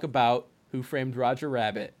we talk about Who Framed Roger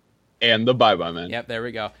Rabbit and the Bye Bye Man. Yep, there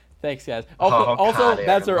we go. Thanks, guys. Also,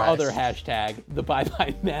 that's our other hashtag, the Bye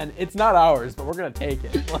Bye Man. It's not ours, but we're gonna take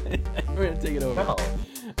it. We're gonna take it over. No.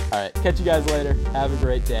 All right, catch you guys later. Have a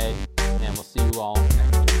great day, and we'll see you all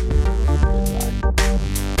next time.